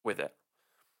involvement with it.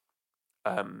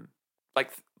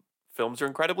 Like films are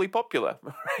incredibly popular,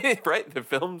 right? Right? The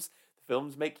films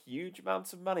make huge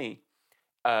amounts of money,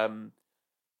 and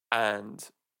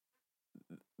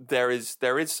there is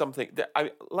something that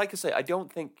like I say, I don't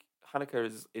think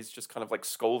Haneke is just kind of like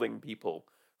scolding people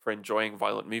for enjoying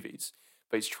violent movies,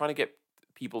 but he's trying to get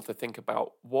people to think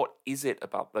about what is it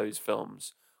about those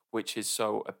films which is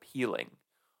so appealing.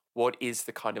 What is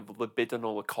the kind of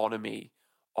libidinal economy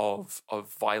of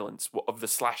violence, of the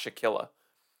slasher killer?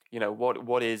 You know,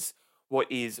 what is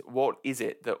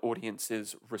it that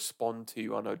audiences respond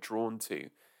to and are drawn to?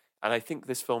 And I think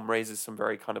this film raises some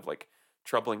very kind of like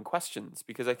troubling questions,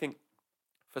 because I think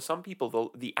for some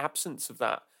people the absence of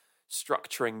that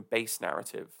structuring base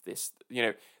narrative, this, you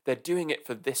know, they're doing it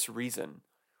for this reason,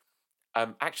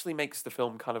 actually makes the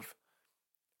film kind of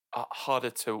harder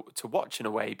to watch in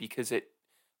a way, because it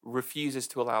refuses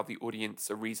to allow the audience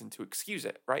a reason to excuse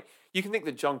it. Right? You can think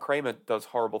that John Kramer does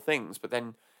horrible things, but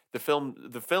then the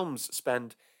films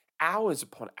spend hours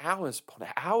upon hours upon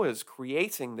hours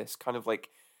creating this kind of like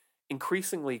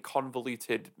increasingly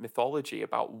convoluted mythology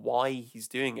about why he's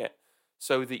doing it,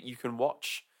 so that you can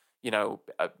watch, you know,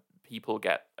 people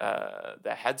get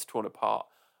their heads torn apart,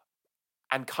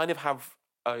 and kind of have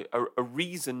a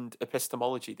reasoned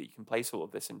epistemology that you can place all of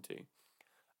this into,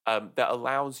 that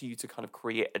allows you to kind of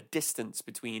create a distance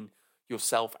between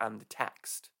yourself and the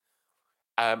text.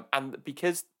 And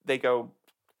because they go,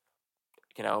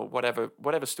 you know,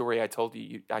 whatever story I told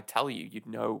you, I tell you, you'd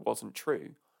know wasn't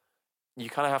true. You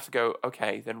kind of have to go,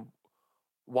 okay, then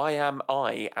why am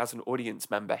I, as an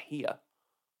audience member, here?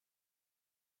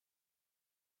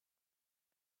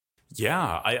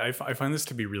 Yeah, I find this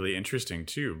to be really interesting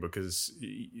too, because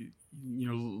you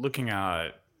know, looking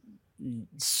at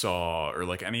Saw or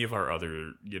like any of our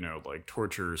other, you know, like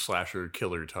torture slasher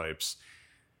killer types,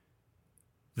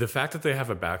 the fact that they have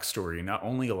a backstory not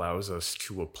only allows us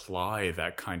to apply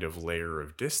that kind of layer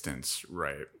of distance,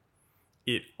 right?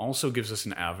 It also gives us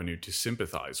an avenue to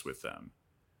sympathize with them,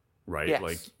 right? Yes.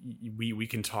 Like we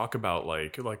can talk about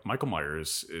like Michael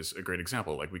Myers is a great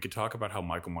example. Like we could talk about how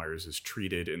Michael Myers is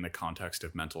treated in the context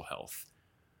of mental health.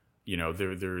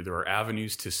 There are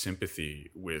avenues to sympathy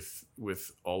with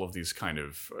all of these kind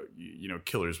of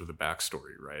killers with a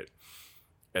backstory, right?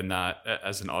 And that,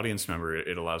 as an audience member,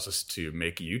 it allows us to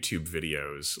make YouTube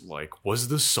videos like, was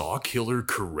the Saw killer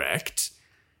correct?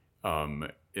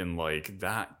 In like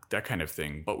that kind of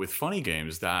thing. But with funny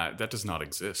games, that does not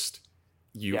exist.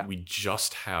 We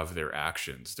just have their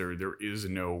actions. There is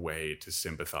no way to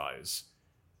sympathize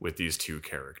with these two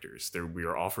characters. We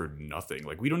are offered nothing.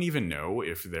 Like, we don't even know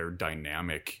if their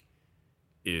dynamic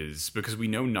is, because we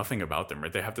know nothing about them,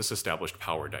 right? They have this established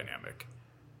power dynamic,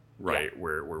 right?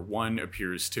 Where one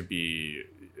appears to be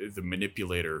the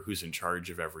manipulator who's in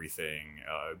charge of everything,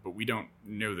 but we don't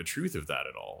know the truth of that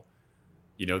at all.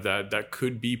 That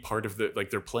could be part of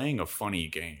they're playing a funny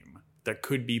game. That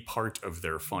could be part of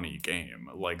their funny game.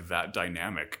 Like, that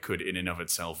dynamic could in and of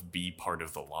itself be part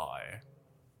of the lie.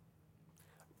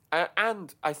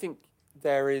 And I think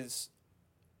there is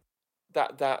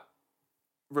that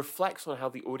reflects on how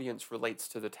the audience relates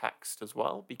to the text as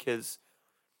well, because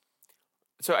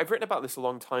so I've written about this a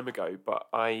long time ago, but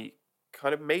I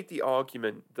kind of made the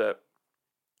argument that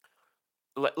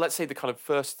let's say the kind of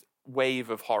first wave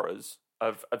of horrors,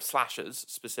 of slashers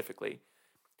specifically,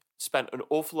 spent an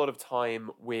awful lot of time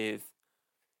with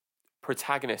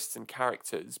protagonists and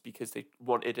characters because they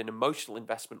wanted an emotional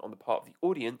investment on the part of the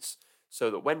audience, so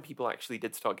that when people actually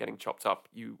did start getting chopped up,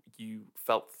 you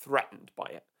felt threatened by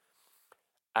it.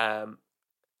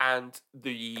 And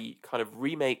the kind of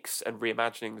remakes and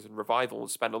reimaginings and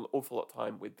revivals spend an awful lot of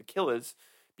time with the killers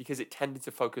because it tended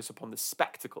to focus upon the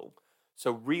spectacle.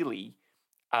 So really,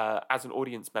 as an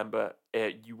audience member,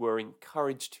 you were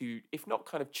encouraged to, if not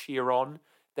kind of cheer on,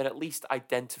 then at least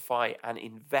identify and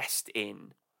invest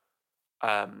in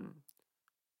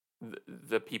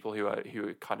the people who are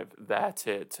kind of there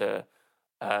to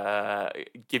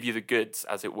give you the goods,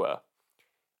 as it were.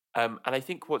 And I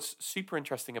think what's super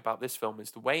interesting about this film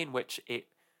is the way in which it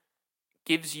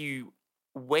gives you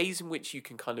ways in which you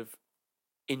can kind of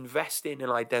invest in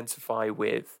and identify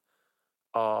with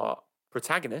our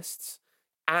protagonists,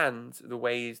 and the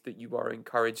ways that you are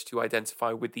encouraged to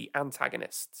identify with the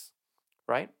antagonists,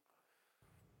 right?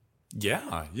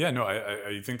 Yeah. No,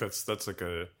 I think that's like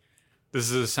this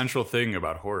is a central thing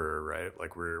about horror, right?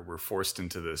 Like, we're forced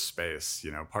into this space.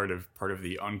 Part of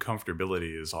the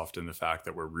uncomfortability is often the fact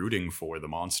that we're rooting for the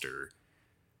monster.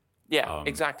 Yeah,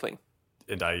 exactly.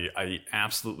 And I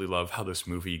absolutely love how this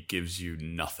movie gives you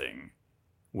nothing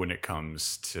when it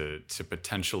comes to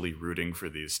potentially rooting for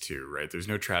these two, right? There's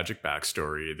no tragic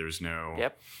backstory. There's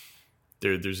no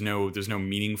there's no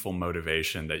meaningful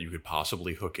motivation that you could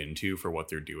possibly hook into for what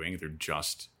they're doing. They're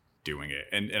just doing it.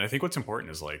 And I think what's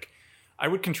important is, like, I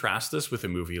would contrast this with a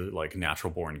movie like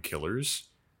Natural Born Killers.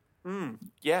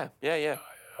 Yeah.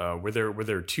 Where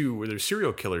they're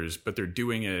serial killers, but they're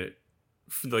doing it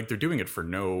for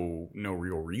no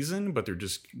real reason, but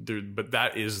but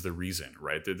that is the reason,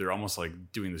 right? They're almost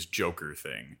like doing this Joker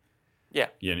thing. Yeah.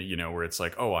 Where it's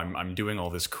like, oh, I'm doing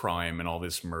all this crime and all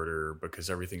this murder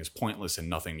because everything is pointless and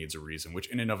nothing needs a reason, which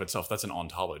in and of itself, that's an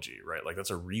ontology, right? Like,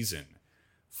 that's a reason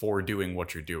for doing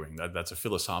what you're doing. That's a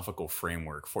philosophical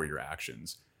framework for your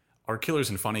actions. Our killers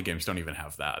and funny games don't even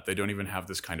have that. They don't even have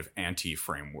this kind of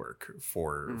anti-framework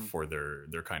for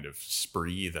their kind of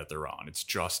spree that they're on. It's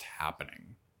just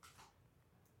happening.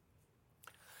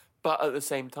 But at the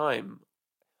same time,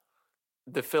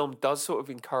 the film does sort of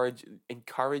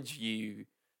encourage you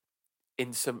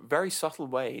in some very subtle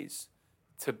ways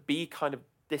to be kind of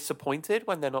disappointed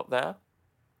when they're not there.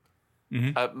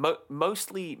 Mm-hmm.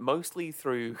 Mostly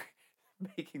through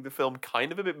making the film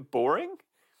kind of a bit boring.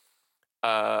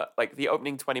 Like, the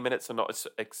opening 20 minutes are not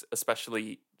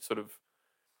especially sort of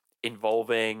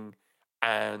involving,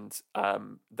 and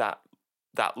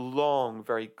that long,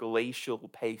 very glacial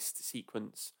paced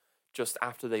sequence just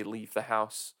after they leave the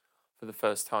house for the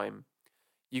first time,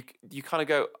 you kind of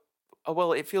go, oh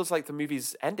well, it feels like the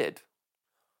movie's ended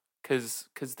because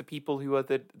the people who are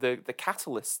the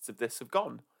catalysts of this have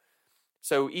gone.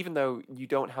 So even though you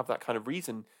don't have that kind of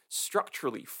reason,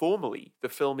 structurally, formally, the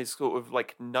film is sort of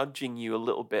like nudging you a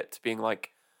little bit to being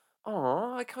like,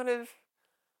 oh, I kind of,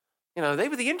 they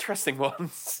were the interesting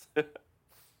ones.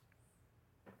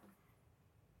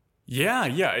 Yeah.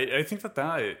 I think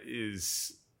that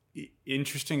is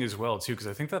interesting as well, too, because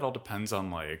I think that all depends on,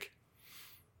 like,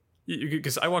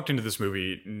 because I walked into this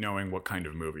movie knowing what kind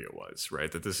of movie it was,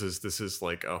 right? That this is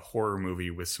like a horror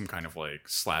movie with some kind of like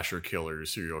slasher killer,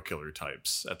 serial killer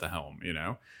types at the helm,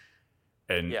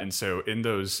 and so in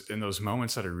those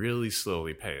moments that are really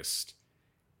slowly paced,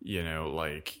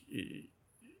 like,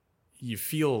 you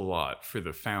feel a lot for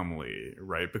the family,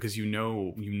 right? Because you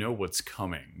know what's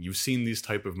coming. You've seen these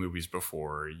type of movies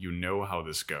before. You know how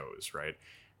this goes, right?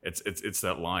 It's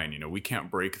that line, we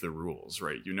can't break the rules,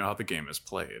 right? You know how the game is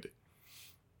played.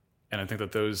 And I think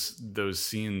that those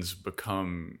scenes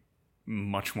become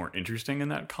much more interesting in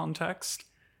that context,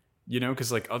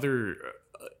 because like other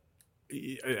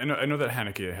I know that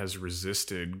Haneke has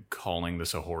resisted calling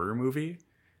this a horror movie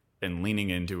and leaning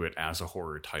into it as a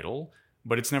horror title,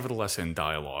 but it's nevertheless in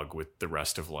dialogue with the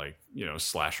rest of like,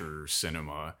 slasher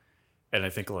cinema. And I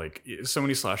think like so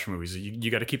many slasher movies,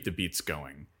 you got to keep the beats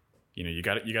going. You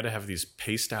got to have these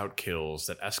paced out kills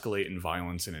that escalate in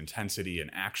violence and intensity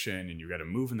and action, and you got to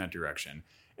move in that direction.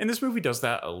 And this movie does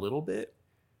that a little bit,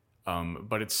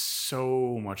 but it's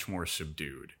so much more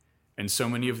subdued. And so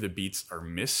many of the beats are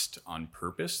missed on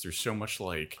purpose. There's so much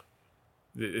like,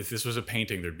 if this was a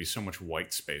painting, there'd be so much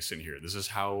white space in here. This is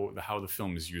how the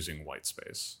film is using white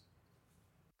space.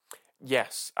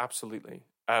 Yes, absolutely.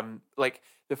 Like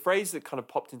the phrase that kind of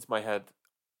popped into my head,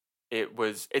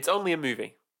 it's only a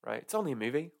movie, right? It's only a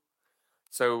movie.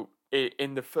 So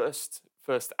in the first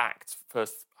act,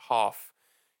 first half,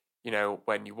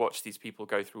 when you watch these people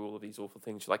go through all of these awful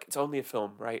things, you're like, it's only a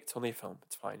film, right? It's only a film.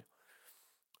 It's fine.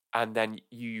 And then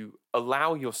you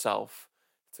allow yourself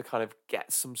to kind of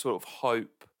get some sort of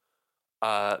hope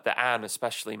that Anne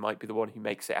especially might be the one who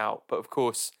makes it out. But of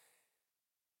course,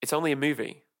 it's only a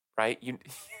movie, right?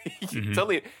 It's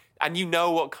only, and you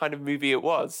know what kind of movie it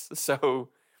was. So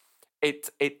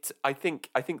I think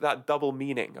that double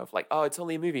meaning of like, oh, it's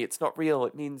only a movie, it's not real.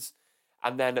 It means,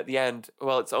 and then at the end,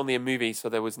 well, it's only a movie, so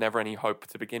there was never any hope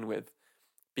to begin with,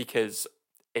 because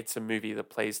it's a movie that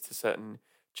plays to certain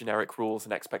generic rules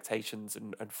and expectations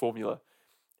and formula,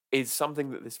 is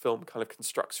something that this film kind of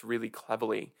constructs really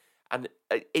cleverly. And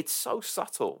it's so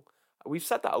subtle. We've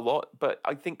said that a lot, but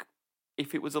I think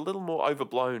if it was a little more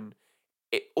overblown,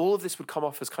 all of this would come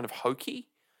off as kind of hokey.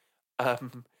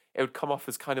 It would come off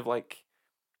as kind of like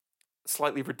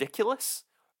slightly ridiculous.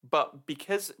 But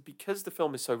because the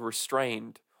film is so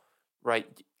restrained, right?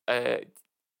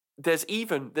 There's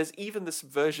even this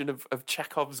version of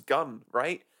Chekhov's gun,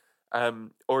 right?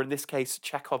 Or in this case,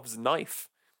 Chekhov's knife,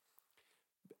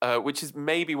 which is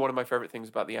maybe one of my favorite things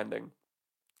about the ending,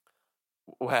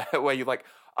 where you're like,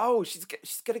 oh, she's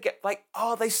gonna get like,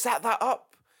 oh, they set that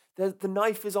up. The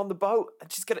knife is on the boat,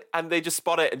 and they just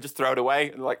spot it and just throw it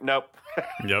away, and like, nope.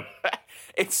 Yep.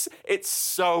 It's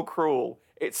so cruel.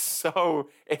 It's so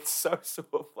sort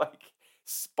of like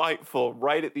spiteful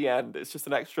right at the end. It's just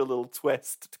an extra little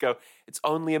twist to go, it's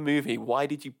only a movie. Why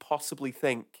did you possibly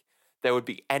think there would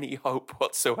be any hope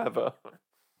whatsoever?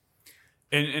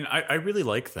 And I really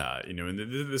like that, and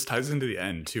this ties into the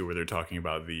end too, where they're talking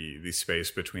about the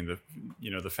space between the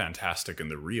the fantastic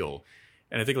and the real.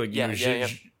 And I think like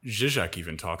Zizek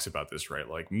even talks about this, right?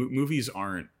 Like movies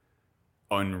aren't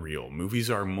unreal. Movies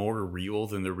are more real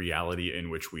than the reality in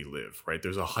which we live, right?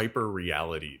 There's a hyper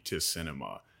reality to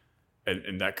cinema.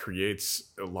 And that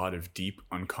creates a lot of deep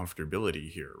uncomfortability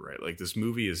here, right? Like this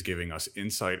movie is giving us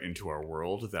insight into our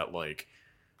world that like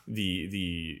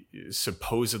the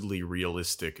supposedly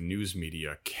realistic news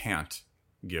media can't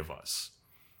give us.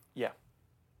 Yeah.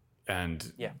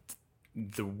 And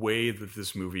the way that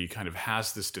this movie kind of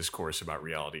has this discourse about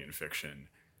reality and fiction,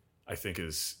 I think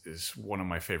is one of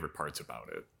my favorite parts about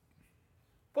it.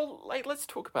 Well, like, let's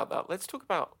talk about that. Let's talk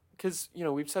about, because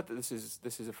we've said that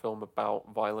this is a film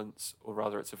about violence, or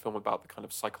rather, it's a film about the kind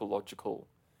of psychological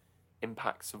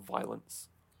impacts of violence.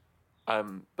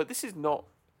 But this is not.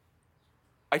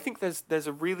 I think there's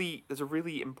a really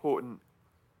important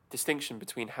distinction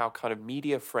between how kind of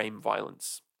media frame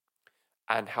violence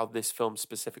and how this film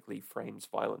specifically frames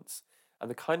violence, and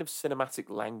the kind of cinematic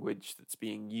language that's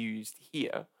being used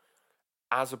here,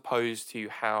 as opposed to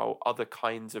how other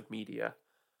kinds of media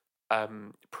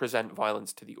present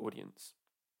violence to the audience.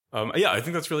 I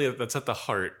think that's at the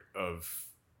heart of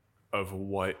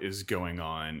what is going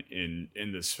on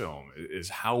in this film, is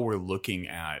how we're looking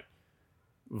at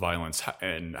violence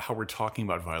and how we're talking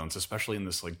about violence, especially in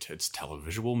this like it's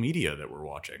televisual media that we're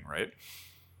watching, right?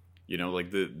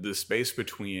 Like the space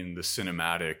between the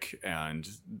cinematic and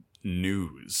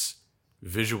news,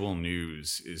 visual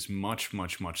news, is much,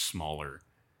 much, much smaller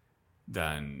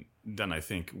than I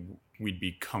think we'd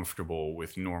be comfortable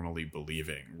with normally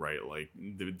believing, right? Like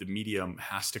the medium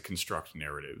has to construct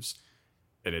narratives,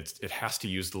 and it has to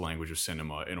use the language of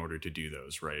cinema in order to do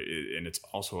those, right? And it's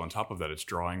also, on top of that, it's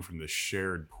drawing from this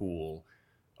shared pool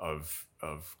of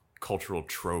cultural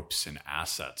tropes and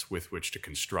assets with which to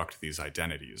construct these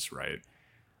identities, right?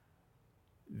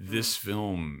 this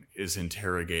film is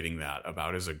interrogating that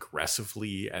about as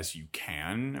aggressively as you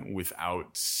can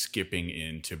without skipping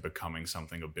into becoming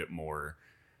something a bit more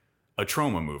a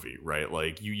trauma movie, right?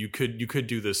 Like you could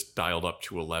do this dialed up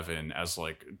to 11 as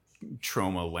like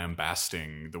trauma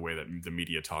lambasting the way that the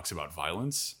media talks about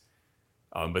violence.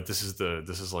 But this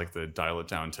is like the dial it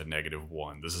down to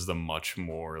 -1. This is the much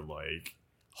more like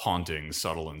haunting,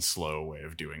 subtle, and slow way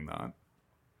of doing that.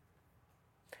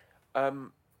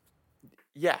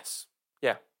 Yes.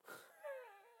 Yeah.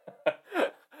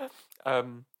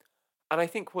 And I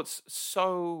think what's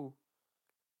so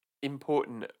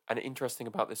important and interesting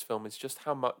about this film is just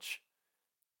how much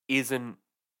isn't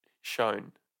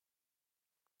shown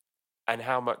and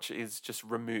how much is just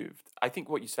removed. I think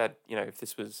what you said, if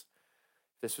this was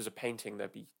a painting,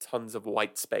 there'd be tons of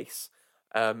white space,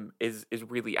 is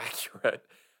really accurate.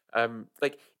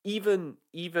 Like even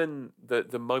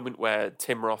the moment where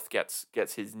Tim Roth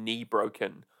gets his knee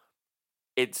broken,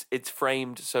 it's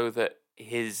framed so that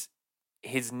his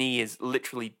knee is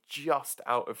literally just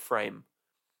out of frame.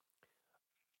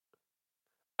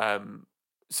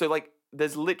 So like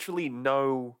there's literally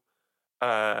no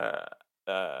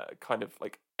kind of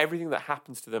like everything that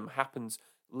happens to them happens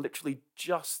literally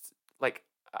just like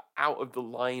out of the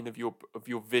line of your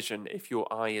vision if your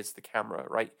eye is the camera,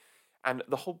 right? And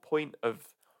the whole point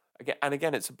of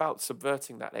again it's about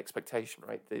subverting that expectation,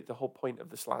 right? The whole point of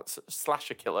the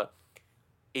slasher killer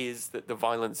is that the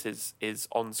violence is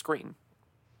on screen.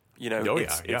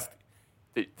 It's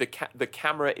the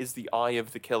camera is the eye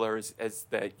of the killer as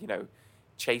they're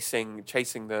chasing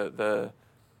the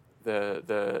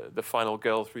final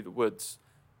girl through the woods.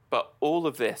 But all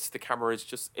of this, the camera is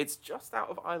just out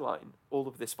of eye line. All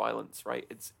of this violence, right?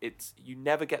 It's you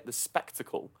never get the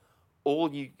spectacle.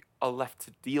 All you are left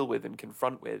to deal with and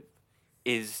confront with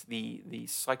is the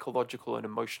psychological and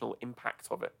emotional impact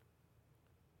of it.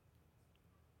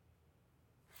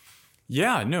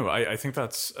 Yeah, no, I think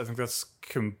that's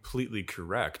completely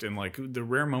correct. And like the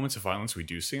rare moments of violence we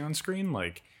do see on screen,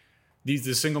 like the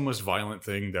single most violent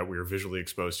thing that we're visually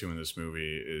exposed to in this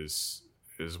movie is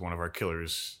one of our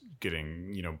killers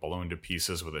getting blown to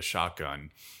pieces with a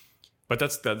shotgun. But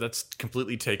that's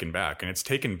completely taken back, and it's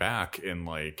taken back in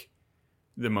like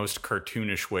the most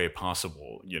cartoonish way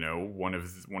possible. One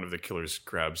of the killers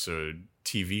grabs a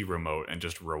TV remote and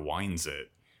just rewinds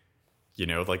it.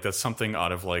 Like that's something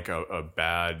out of like a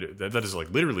bad that is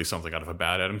like literally something out of a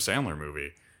bad Adam Sandler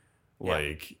movie.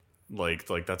 Yeah.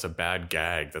 Like that's a bad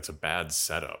gag, that's a bad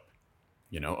setup.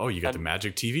 Oh, you got the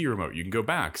magic TV remote, you can go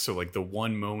back. So like the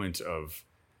one moment of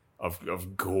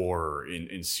gore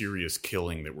in serious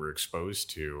killing that we're exposed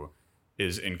to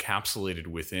is encapsulated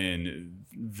within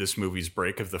this movie's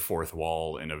break of the fourth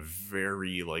wall in a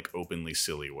very like openly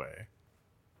silly way.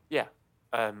 Yeah.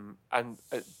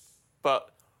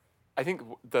 But I think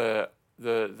the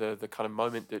kind of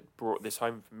moment that brought this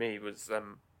home for me was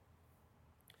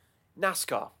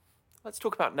NASCAR. Let's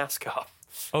talk about NASCAR.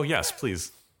 Oh yes,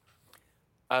 please.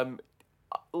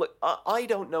 Look, I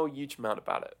don't know a huge amount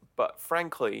about it, but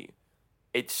frankly,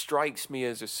 it strikes me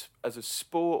as a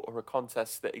sport or a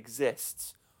contest that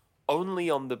exists only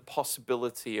on the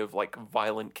possibility of like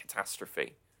violent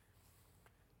catastrophe.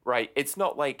 Right? It's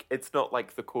not like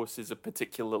the courses are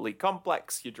particularly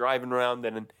complex. You're driving around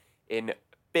in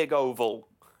big oval,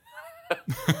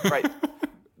 right?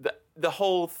 The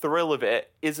whole thrill of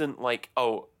it isn't like,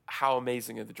 oh, how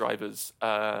amazing are the drivers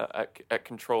at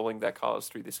controlling their cars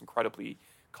through this incredibly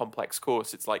complex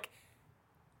course. It's like,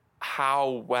 how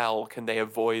well can they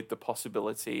avoid the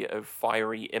possibility of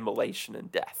fiery immolation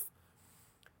and death?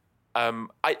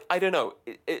 I don't know.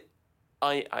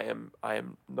 I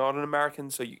am not an American,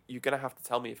 so you're gonna have to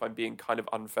tell me if I'm being kind of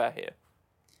unfair here.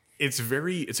 It's a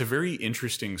very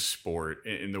interesting sport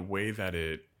in the way that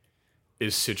it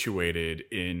is situated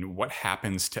in what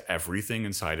happens to everything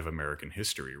inside of American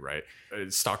history, right?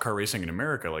 Stock car racing in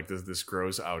America, like this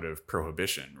grows out of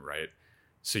prohibition, right?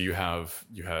 So you have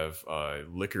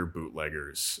liquor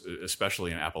bootleggers,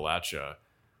 especially in Appalachia,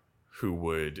 who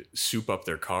would soup up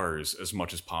their cars as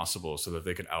much as possible so that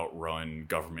they could outrun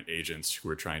government agents who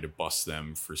were trying to bust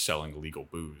them for selling illegal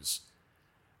booze.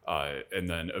 And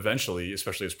then eventually,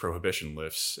 especially as prohibition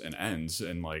lifts and ends,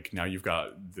 and like now you've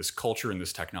got this culture and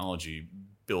this technology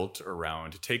built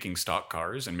around taking stock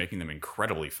cars and making them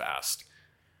incredibly fast.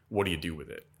 What do you do with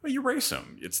it? Well, you race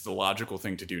them. It's the logical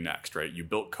thing to do next, right? You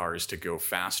built cars to go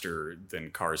faster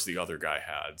than cars the other guy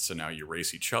had. So now you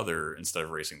race each other instead of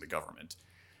racing the government.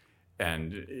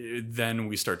 And then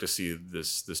we start to see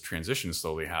this transition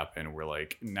slowly happen where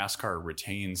like NASCAR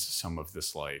retains some of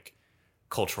this like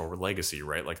cultural legacy,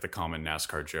 right? Like the common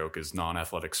NASCAR joke is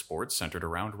non-athletic sports centered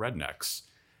around rednecks.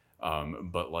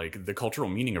 But like the cultural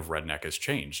meaning of redneck has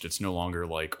changed. It's no longer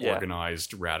like Yeah.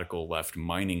 organized radical left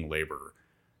mining labor.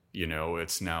 You know,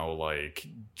 it's now like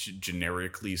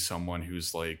generically someone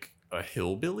who's like a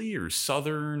hillbilly or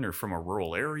southern or from a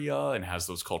rural area and has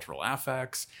those cultural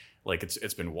affects. Like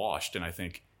it's been washed, and I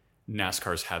think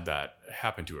NASCAR's had that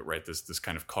happen to it, right? This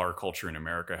kind of car culture in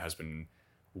America has been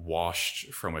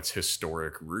washed from its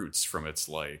historic roots, from its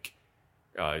like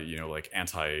like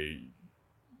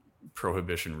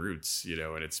anti-prohibition roots,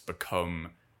 and it's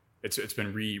become it's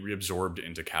been reabsorbed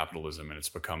into capitalism, and it's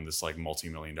become this like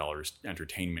multi-million dollars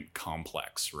entertainment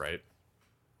complex, right?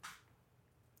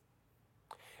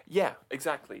 Yeah,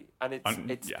 exactly. And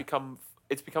Yeah. become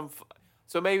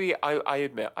so maybe I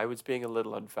admit I was being a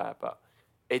little unfair, but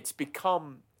it's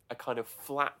become a kind of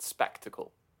flat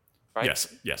spectacle, right?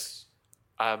 Yes.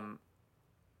 And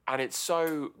it's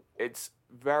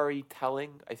very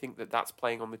telling. I think that's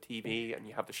playing on the TV, and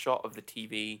you have the shot of the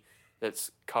TV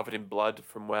that's covered in blood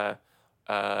from where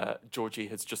Georgie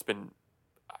has just been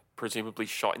presumably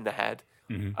shot in the head.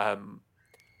 Mm-hmm.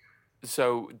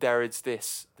 So there is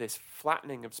this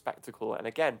flattening of spectacle, and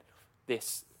again,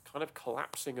 this kind of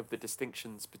collapsing of the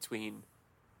distinctions between,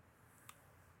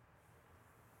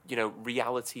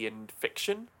 reality and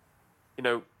fiction.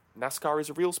 NASCAR is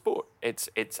a real sport. Its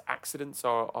accidents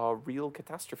are real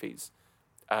catastrophes.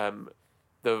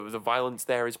 The violence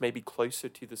there is maybe closer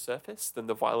to the surface than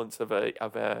the violence of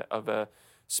a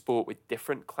sport with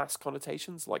different class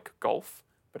connotations like golf,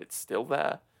 but it's still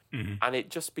there. Mm-hmm. And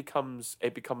it becomes a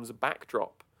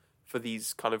backdrop for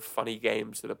these kind of funny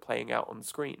games that are playing out on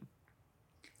screen.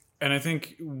 And I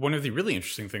think one of the really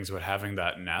interesting things about having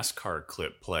that NASCAR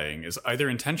clip playing is either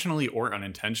intentionally or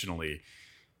unintentionally,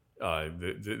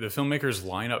 the filmmakers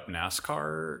line up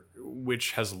NASCAR,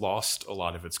 which has lost a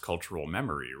lot of its cultural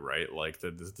memory, right? Like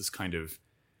this kind of,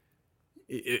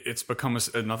 it's become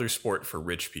another sport for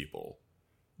rich people.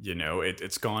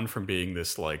 It's gone from being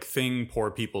this like thing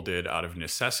poor people did out of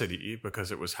necessity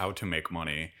because it was how to make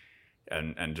money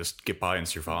and just get by and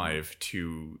survive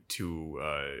to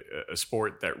a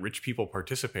sport that rich people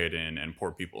participate in and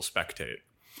poor people spectate.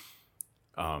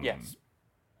 Yes.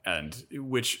 And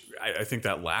which I think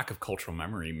that lack of cultural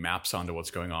memory maps onto what's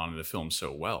going on in the film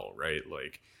so well, right?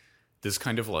 Like this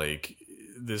kind of like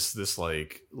this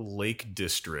like lake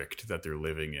district that they're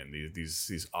living in,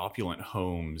 these opulent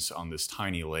homes on this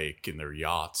tiny lake, and their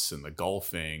yachts and the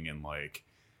golfing, and like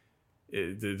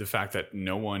the fact that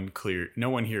no one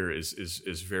here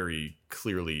is very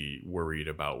clearly worried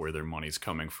about where their money's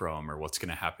coming from or what's going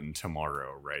to happen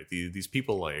tomorrow, right? These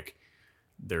people, like,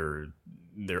 they're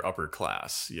upper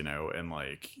class, and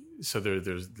like, so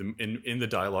there's in the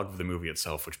dialogue of the movie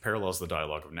itself, which parallels the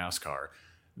dialogue of NASCAR,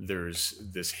 there's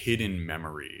this hidden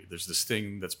memory. There's this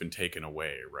thing that's been taken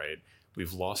away, right?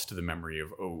 We've lost the memory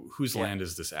of, whose land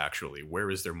is this actually? Where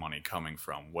is their money coming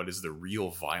from? What is the real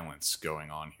violence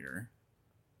going on here?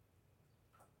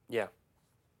 Yeah.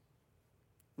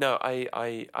 No,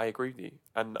 I agree with you.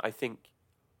 And I think,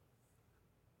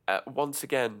 once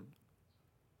again,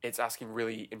 it's asking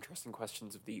really interesting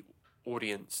questions of the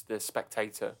audience, the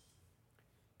spectator.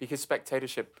 Because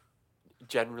spectatorship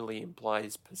generally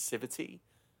implies passivity.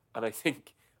 And I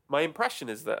think my impression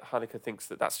is that Haneke thinks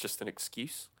that that's just an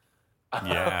excuse.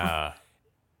 Yeah.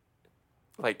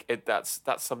 Like that's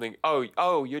something.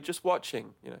 Oh, you're just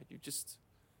watching.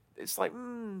 It's like,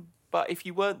 but if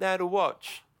you weren't there to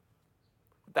watch,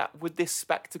 would this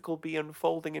spectacle be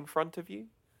unfolding in front of you?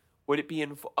 Would it be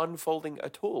unfolding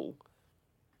at all?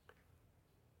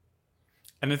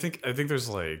 And I think there's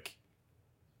like,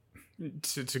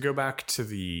 to go back to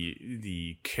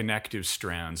the connective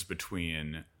strands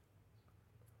between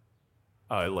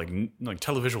like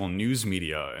televisual news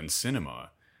media and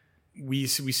cinema. We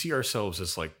see ourselves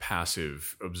as like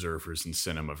passive observers in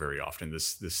cinema very often.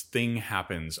 This thing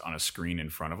happens on a screen in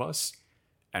front of us,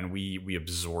 and we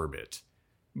absorb it.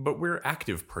 But we're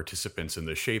active participants in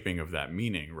the shaping of that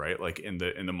meaning, right? Like in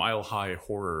the Mile High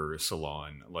Horror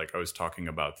Salon, like I was talking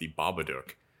about the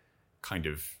Babadook kind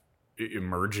of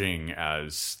emerging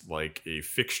as like a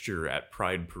fixture at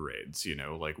pride parades,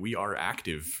 like we are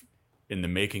active in the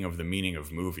making of the meaning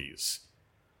of movies.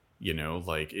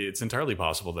 Like it's entirely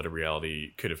possible that a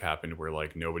reality could have happened where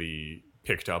like nobody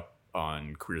picked up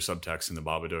on queer subtext in the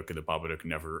Babadook, and the Babadook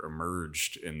never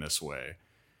emerged in this way.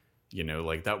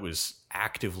 Like that was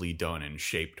actively done and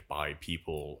shaped by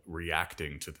people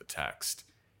reacting to the text.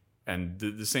 And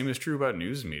the same is true about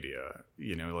news media.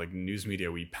 Like news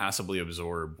media, we passively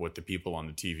absorb what the people on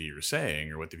the TV are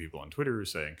saying or what the people on Twitter are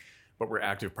saying, but we're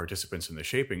active participants in the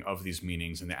shaping of these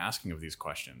meanings and the asking of these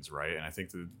questions, right? And I think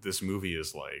that this movie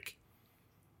is like,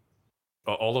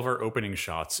 all of our opening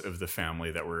shots of the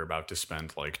family that we're about to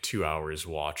spend like 2 hours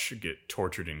watch get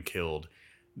tortured and killed,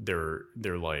 they're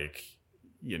like,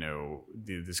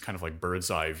 this kind of like bird's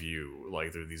eye view,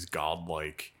 like they're these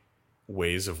godlike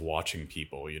ways of watching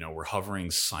people. We're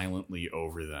hovering silently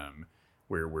over them,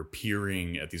 where we're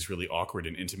peering at these really awkward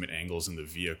and intimate angles in the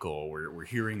vehicle, where we're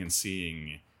hearing and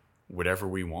seeing whatever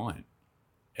we want.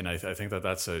 And I think that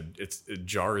it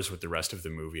jars with the rest of the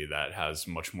movie that has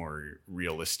much more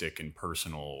realistic and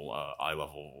personal eye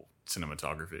level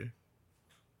cinematography.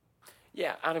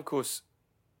 Yeah, and of course,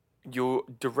 you're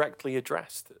directly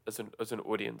addressed as an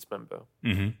audience member,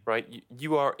 right?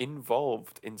 You are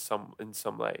involved in some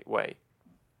way. Where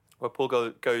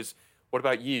Paul goes, what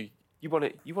about you? You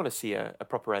want to see a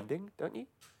proper ending, don't you?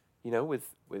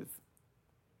 With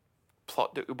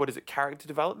plot. What is it? Character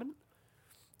development,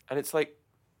 and it's like.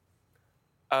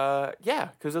 Yeah,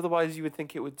 because otherwise you would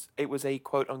think it was a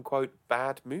quote unquote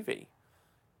bad movie,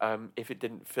 if it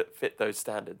didn't fit those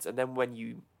standards. And then when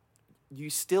you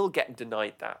still get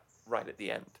denied that right at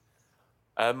the end.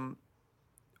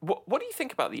 What do you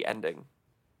think about the ending?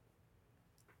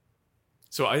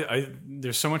 So I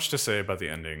there's so much to say about the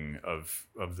ending of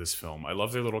this film. I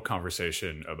love their little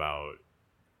conversation about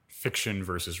fiction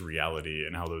versus reality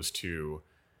and how those two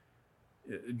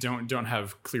don't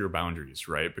have clear boundaries,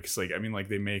 right? Because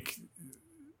they make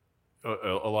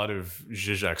a lot of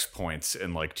Zizek's points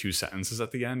in like 2 sentences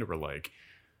at the end, where like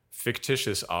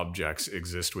fictitious objects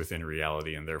exist within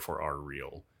reality and therefore are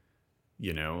real.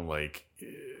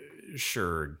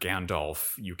 Sure,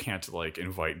 Gandalf, you can't like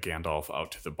invite Gandalf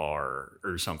out to the bar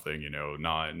or something,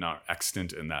 not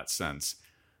extant in that sense.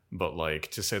 But like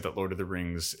to say that Lord of the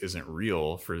Rings isn't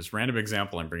real, for this random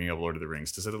example, I'm bringing up Lord of the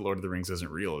Rings. To say that Lord of the Rings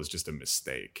isn't real is just a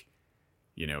mistake.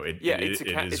 It's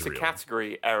a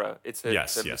category error. It's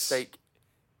a mistake.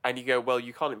 And you go, well,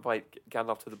 you can't invite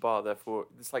Gandalf to the bar. Therefore,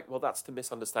 it's like, well, that's to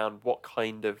misunderstand what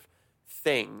kind of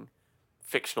thing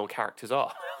fictional characters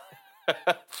are.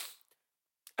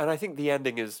 And I think the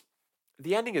ending is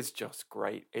just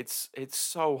great. It's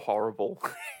so horrible.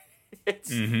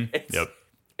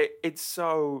 It's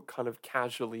so kind of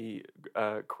casually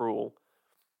cruel,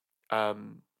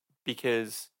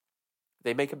 because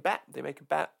they make a bet.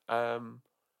 That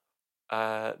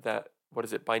what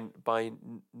is it, by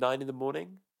 9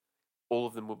 a.m, all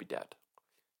of them will be dead,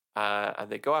 and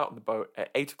they go out on the boat at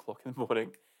 8 o'clock in the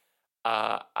morning,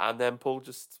 and then Paul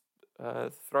just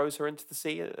throws her into the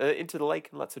sea, into the lake,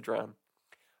 and lets her drown.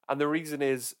 And the reason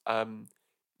is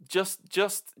just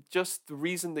the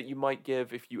reason that you might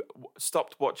give if you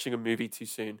stopped watching a movie too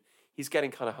soon. He's getting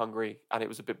kind of hungry, and it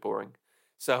was a bit boring.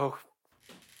 So,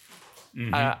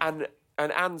 and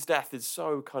Anne's death is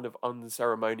so kind of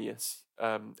unceremonious,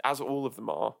 as all of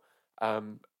them are.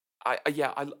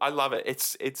 I love it.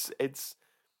 It's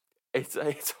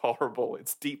horrible.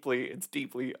 It's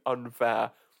deeply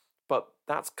unfair, but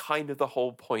that's kind of the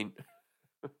whole point.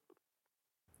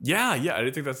 Yeah,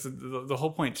 I think that's the whole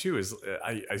point too. Is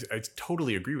I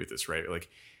totally agree with this, right? Like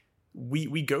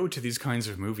we go to these kinds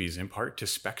of movies in part to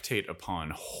spectate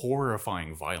upon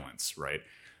horrifying violence, right?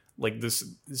 Like this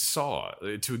Saw,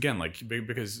 to again, like,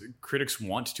 because critics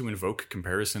want to invoke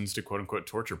comparisons to quote unquote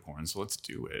torture porn, so let's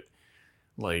do it.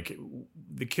 Like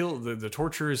the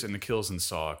tortures and the kills in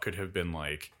Saw could have been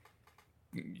like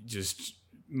just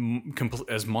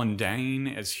as mundane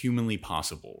as humanly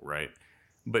possible, right?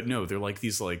 But no, they're like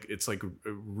these, like, it's like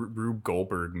Rube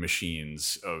Goldberg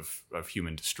machines of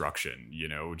human destruction,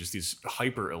 just these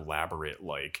hyper elaborate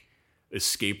like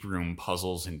escape room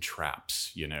puzzles and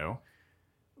traps,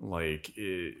 like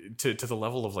to the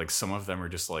level of like some of them are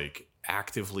just like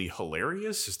actively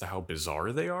hilarious as to how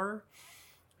bizarre they are.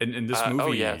 And this movie,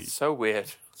 oh yeah, so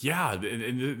weird. Yeah,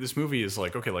 and this movie is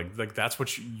like, okay, like that's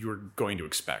what you're going to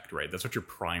expect, right? That's what you're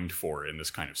primed for in this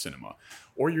kind of cinema.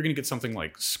 Or you're going to get something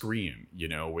like Scream,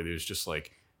 where there's just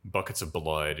like buckets of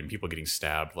blood and people getting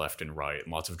stabbed left and right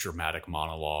and lots of dramatic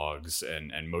monologues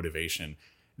and motivation.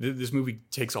 This movie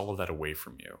takes all of that away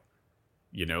from you.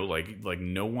 Like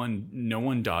no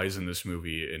one dies in this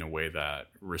movie in a way that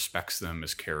respects them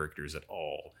as characters at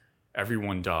all.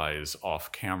 Everyone dies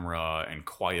off camera and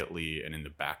quietly and in the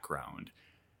background.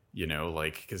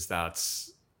 Because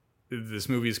this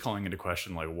movie is calling into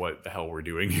question like what the hell we're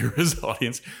doing here as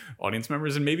audience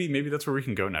members, and maybe that's where we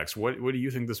can go next. What do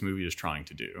you think this movie is trying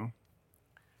to do?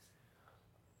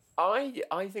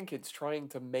 I think it's trying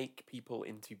to make people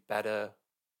into better,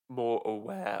 more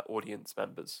aware audience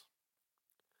members.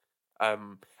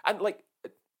 And like,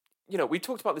 we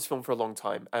talked about this film for a long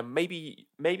time, and maybe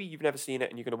you've never seen it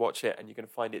and you're going to watch it and you're going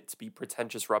to find it to be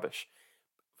pretentious rubbish.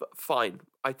 Fine.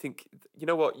 I think, you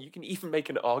know what, you can even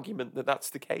make an argument that that's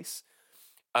the case.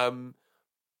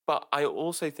 But I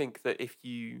also think that if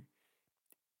you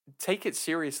take it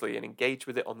seriously and engage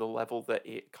with it on the level that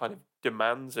it kind of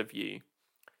demands of you,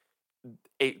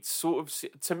 it's sort of,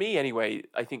 to me anyway,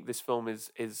 I think this film is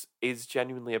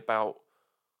genuinely about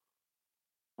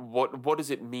what does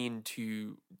it mean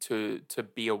to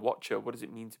be a watcher? What does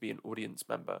it mean to be an audience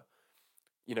member?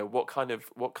 You know, what kind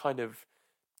of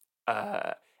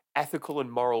uh, ethical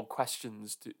and moral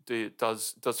questions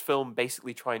does film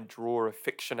basically try and draw a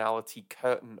fictionality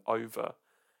curtain over?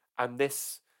 And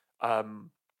this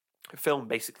film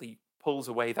basically pulls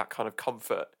away that kind of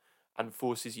comfort and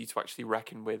forces you to actually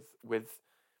reckon with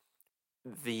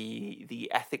the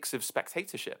ethics of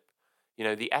spectatorship. You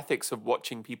know, the ethics of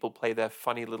watching people play their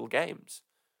funny little games.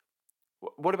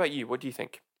 What about you? What do you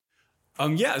think?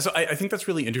 Yeah, so I think that's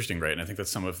really interesting, right? And I think that's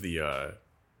some of the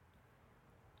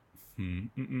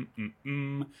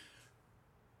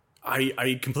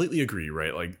I completely agree,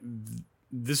 right? Like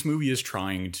this movie is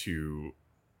trying to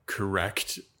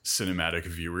correct cinematic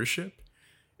viewership.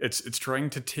 It's trying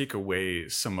to take away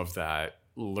some of that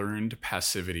learned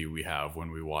passivity we have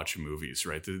when we watch movies,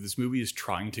 right? This movie is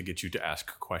trying to get you to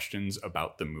ask questions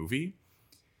about the movie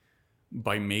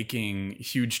by making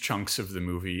huge chunks of the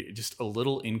movie just a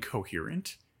little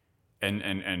incoherent,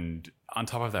 and on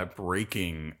top of that,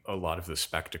 breaking a lot of the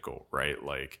spectacle, right?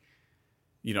 Like,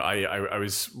 you know, I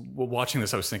was watching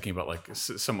this, I was thinking about like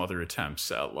some other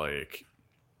attempts at like,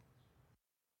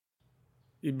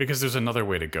 because there's another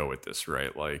way to go with this,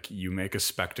 right? Like you make a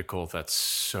spectacle that's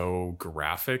so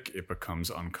graphic it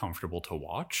becomes uncomfortable to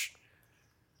watch.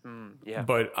 Yeah.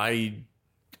 But I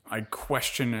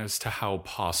question as to how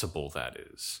possible that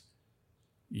is.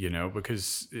 You know,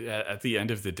 because at the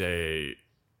end of the day,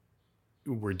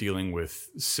 we're dealing with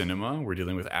cinema, we're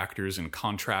dealing with actors and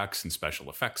contracts and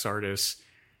special effects artists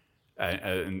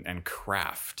and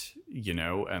craft, you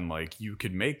know, and like you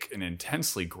could make an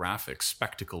intensely graphic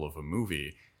spectacle of a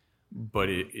movie, but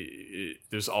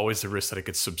there's always the risk that it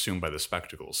gets subsumed by the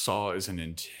spectacle. Saw is an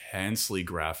intensely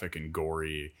graphic and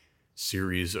gory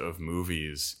series of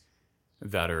movies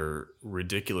that are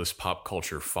ridiculous pop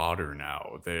culture fodder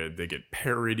now. They get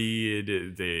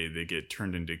parodied, they get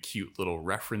turned into cute little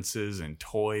references and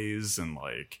toys, and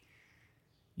like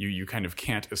you kind of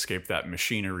can't escape that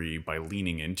machinery by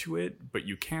leaning into it, but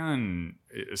you can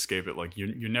escape it. Like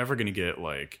you're never going to get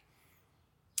like,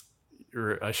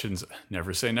 or I shouldn't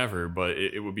never say never, but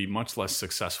it would be much less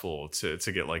successful to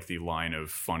get like the line of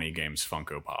Funny Games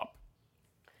Funko Pop.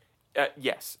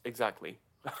 Yes, exactly.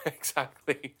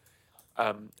 Exactly.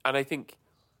 And I think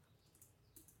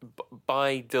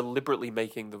by deliberately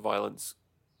making the violence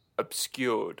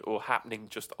obscured or happening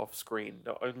just off screen,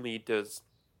 not only does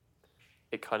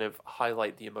it kind of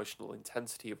highlight the emotional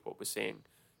intensity of what we're seeing,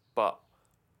 but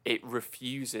it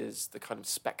refuses the kind of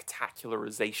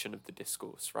spectacularization of the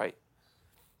discourse, right?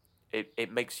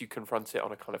 It makes you confront it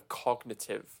on a kind of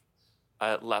cognitive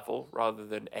level rather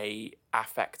than a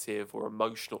affective or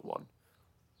emotional one.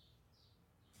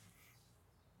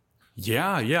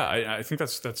 Yeah, I think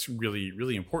that's really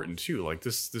really important too. Like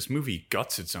this movie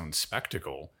guts its own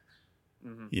spectacle.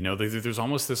 Mm-hmm. You know, there's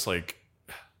almost this like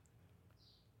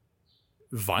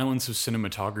violence of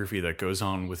cinematography that goes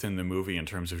on within the movie in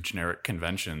terms of generic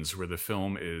conventions, where the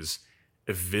film is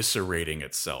eviscerating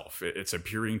itself. It's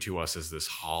appearing to us as this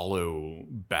hollow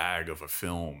bag of a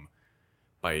film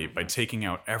by taking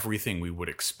out everything we would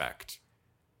expect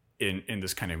in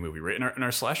this kind of movie, right? And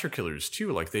our slasher killers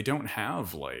too, like they don't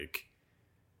have like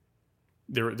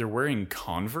they're wearing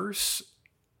Converse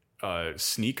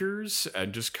sneakers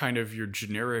and just kind of your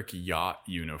generic yacht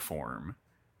uniform.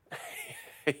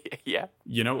 Yeah,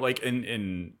 you know, like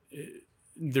and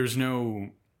there's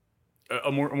no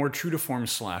a more true to form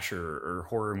slasher or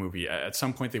horror movie. At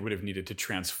some point, they would have needed to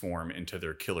transform into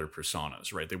their killer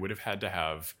personas, right? They would have had to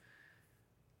have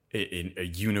a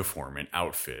uniform, an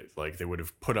outfit. Like they would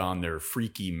have put on their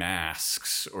freaky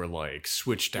masks or like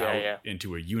switched out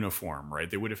into a uniform, right?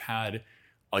 They would have had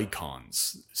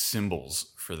icons,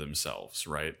 symbols for themselves,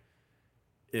 right?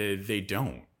 They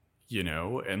don't, you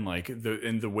know, and like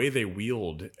the way they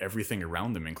wield everything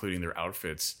around them, including their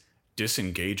outfits,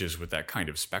 disengages with that kind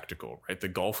of spectacle, right? The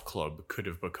golf club could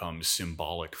have become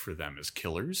symbolic for them as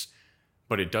killers,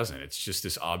 but it doesn't. It's just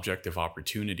this object of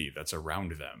opportunity that's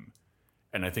around them.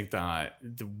 And I think that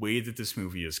the way that this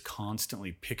movie is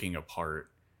constantly picking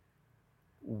apart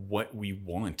what we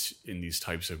want in these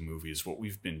types of movies, what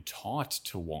we've been taught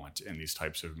to want in these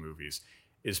types of movies,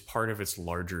 is part of its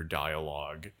larger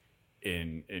dialogue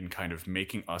in kind of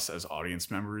making us as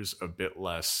audience members a bit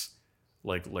less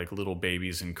like little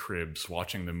babies in cribs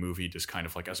watching the movie just kind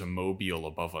of like as a mobile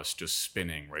above us just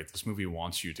spinning, right? This movie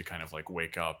wants you to kind of like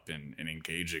wake up and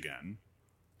engage again.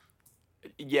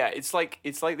 Yeah, it's like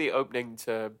the opening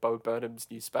to Bo Burnham's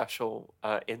new special,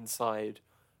 Inside,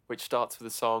 which starts with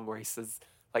a song where he says,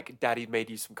 like, "Daddy made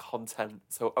you some content,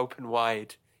 so open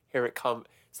wide, here it comes."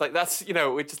 It's like that's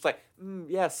we're just like,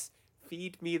 yes,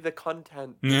 feed me the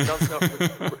content that does not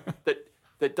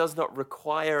that does not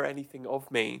require anything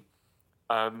of me,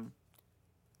 and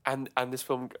this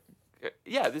film,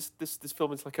 yeah, this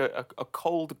film is like a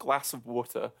cold glass of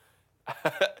water,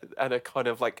 and a kind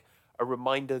of like a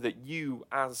reminder that you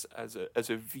as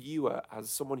a viewer, as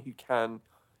someone who can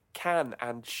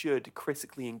and should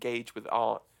critically engage with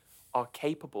art, are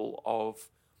capable of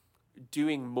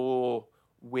doing more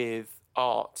with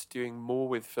art, doing more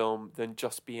with film than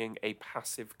just being a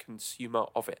passive consumer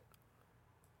of it.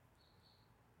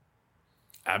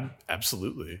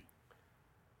 Absolutely.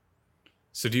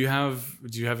 So do you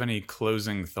have any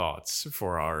closing thoughts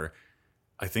for our,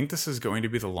 I think this is going to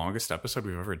be the longest episode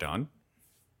we've ever done.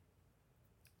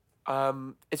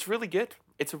 It's really good.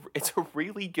 It's a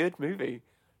really good movie.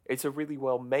 It's a really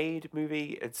well made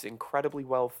movie. It's incredibly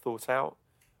well thought out.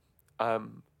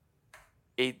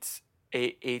 It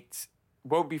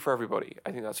won't be for everybody.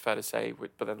 I think that's fair to say.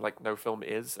 But then, like, no film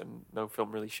is, and no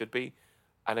film really should be.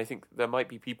 And I think there might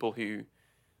be people who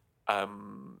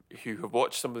have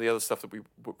watched some of the other stuff that we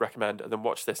would recommend and then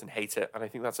watch this and hate it. And I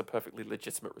think that's a perfectly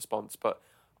legitimate response. But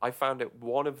I found it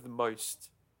one of the most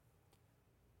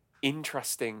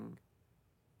interesting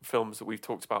films that we've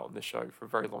talked about on this show for a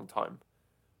very long time.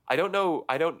 I don't know.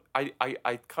 I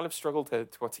kind of struggle to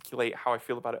articulate how I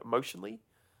feel about it emotionally.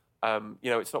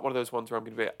 It's not one of those ones where I'm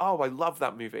going to be, oh, I love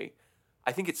that movie.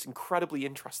 I think it's incredibly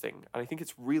interesting, and I think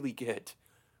it's really good.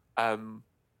 And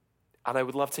I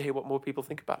would love to hear what more people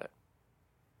think about it.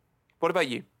 What about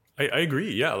you? I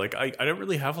agree. Yeah. Like I don't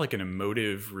really have like an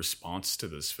emotive response to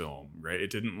this film, right? It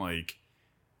didn't like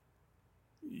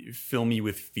fill me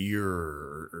with fear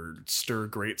or stir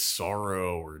great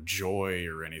sorrow or joy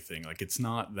or anything. Like it's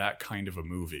not that kind of a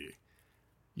movie.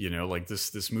 Like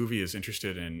this movie is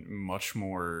interested in much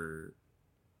more,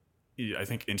 I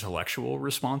think, intellectual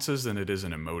responses than it is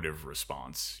an emotive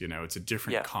response. It's a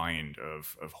different kind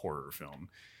of horror film.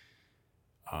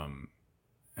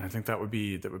 And I think that would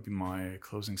be my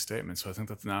closing statement. So I think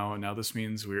that now this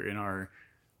means we're in our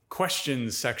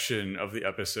questions section of the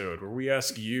episode, where we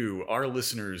ask you, our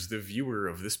listeners, the viewer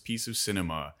of this piece of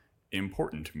cinema,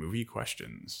 important movie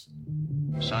questions.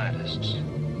 Scientists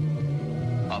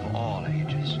of all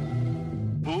ages.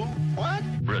 Who? What?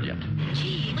 Brilliant.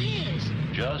 Gee whiz.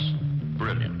 Just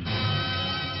brilliant.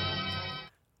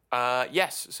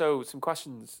 Yes, so some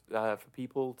questions for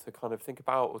people to kind of think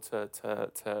about, or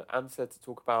to answer, to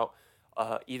talk about,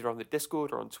 either on the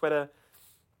Discord or on Twitter.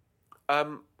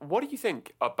 What do you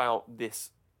think about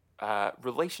this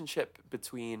relationship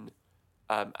between,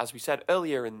 as we said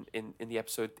earlier in the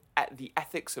episode, the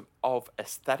ethics of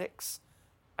aesthetics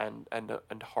and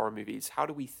horror movies? How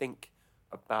do we think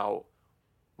about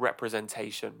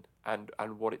representation and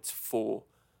what it's for?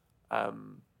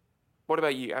 What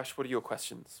about you, Ash? What are your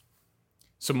questions?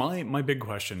 So my big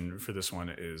question for this one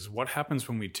is, what happens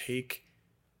when we take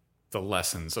the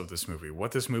lessons of this movie,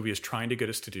 what this movie is trying to get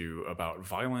us to do about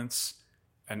violence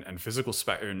and physical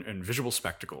and visual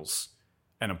spectacles,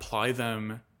 and apply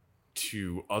them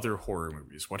to other horror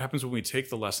movies? What happens when we take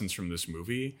the lessons from this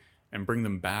movie and bring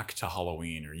them back to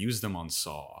Halloween or use them on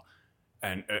Saw?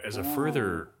 And as a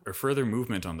further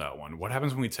movement on that one, what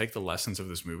happens when we take the lessons of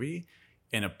this movie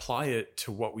and apply it to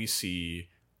what we see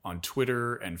on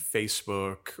Twitter and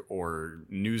Facebook, or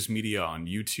news media on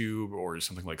YouTube, or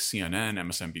something like CNN,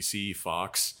 MSNBC,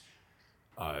 Fox?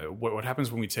 What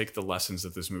happens when we take the lessons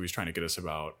that this movie is trying to get us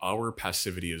about our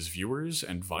passivity as viewers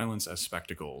and violence as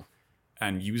spectacle,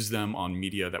 and use them on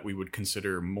media that we would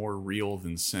consider more real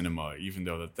than cinema, even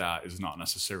though that is not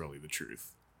necessarily the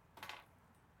truth?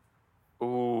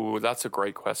 Ooh, that's a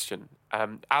great question.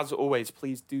 As always,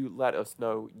 please do let us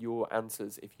know your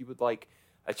answers. If you would like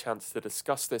a chance to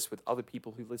discuss this with other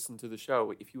people who listen to the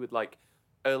show, if you would like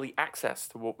early access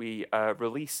to what we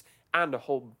release and a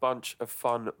whole bunch of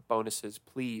fun bonuses,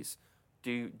 please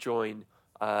do join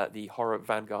the Horror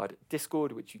Vanguard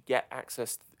Discord, which you get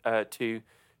access to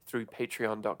through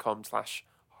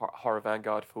patreon.com/Horror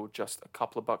Vanguard for just a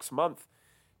couple of bucks a month.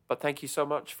 But thank you so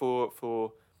much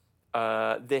for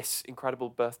this incredible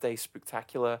birthday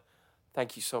spectacular.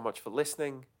 Thank you so much for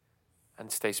listening,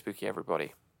 and stay spooky,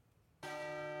 everybody.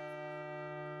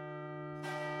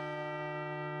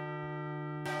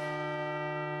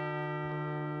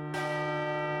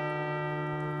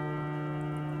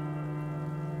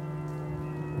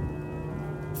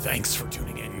 Thanks for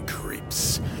tuning in,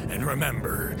 creeps. And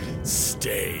remember,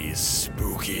 stay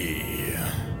spooky.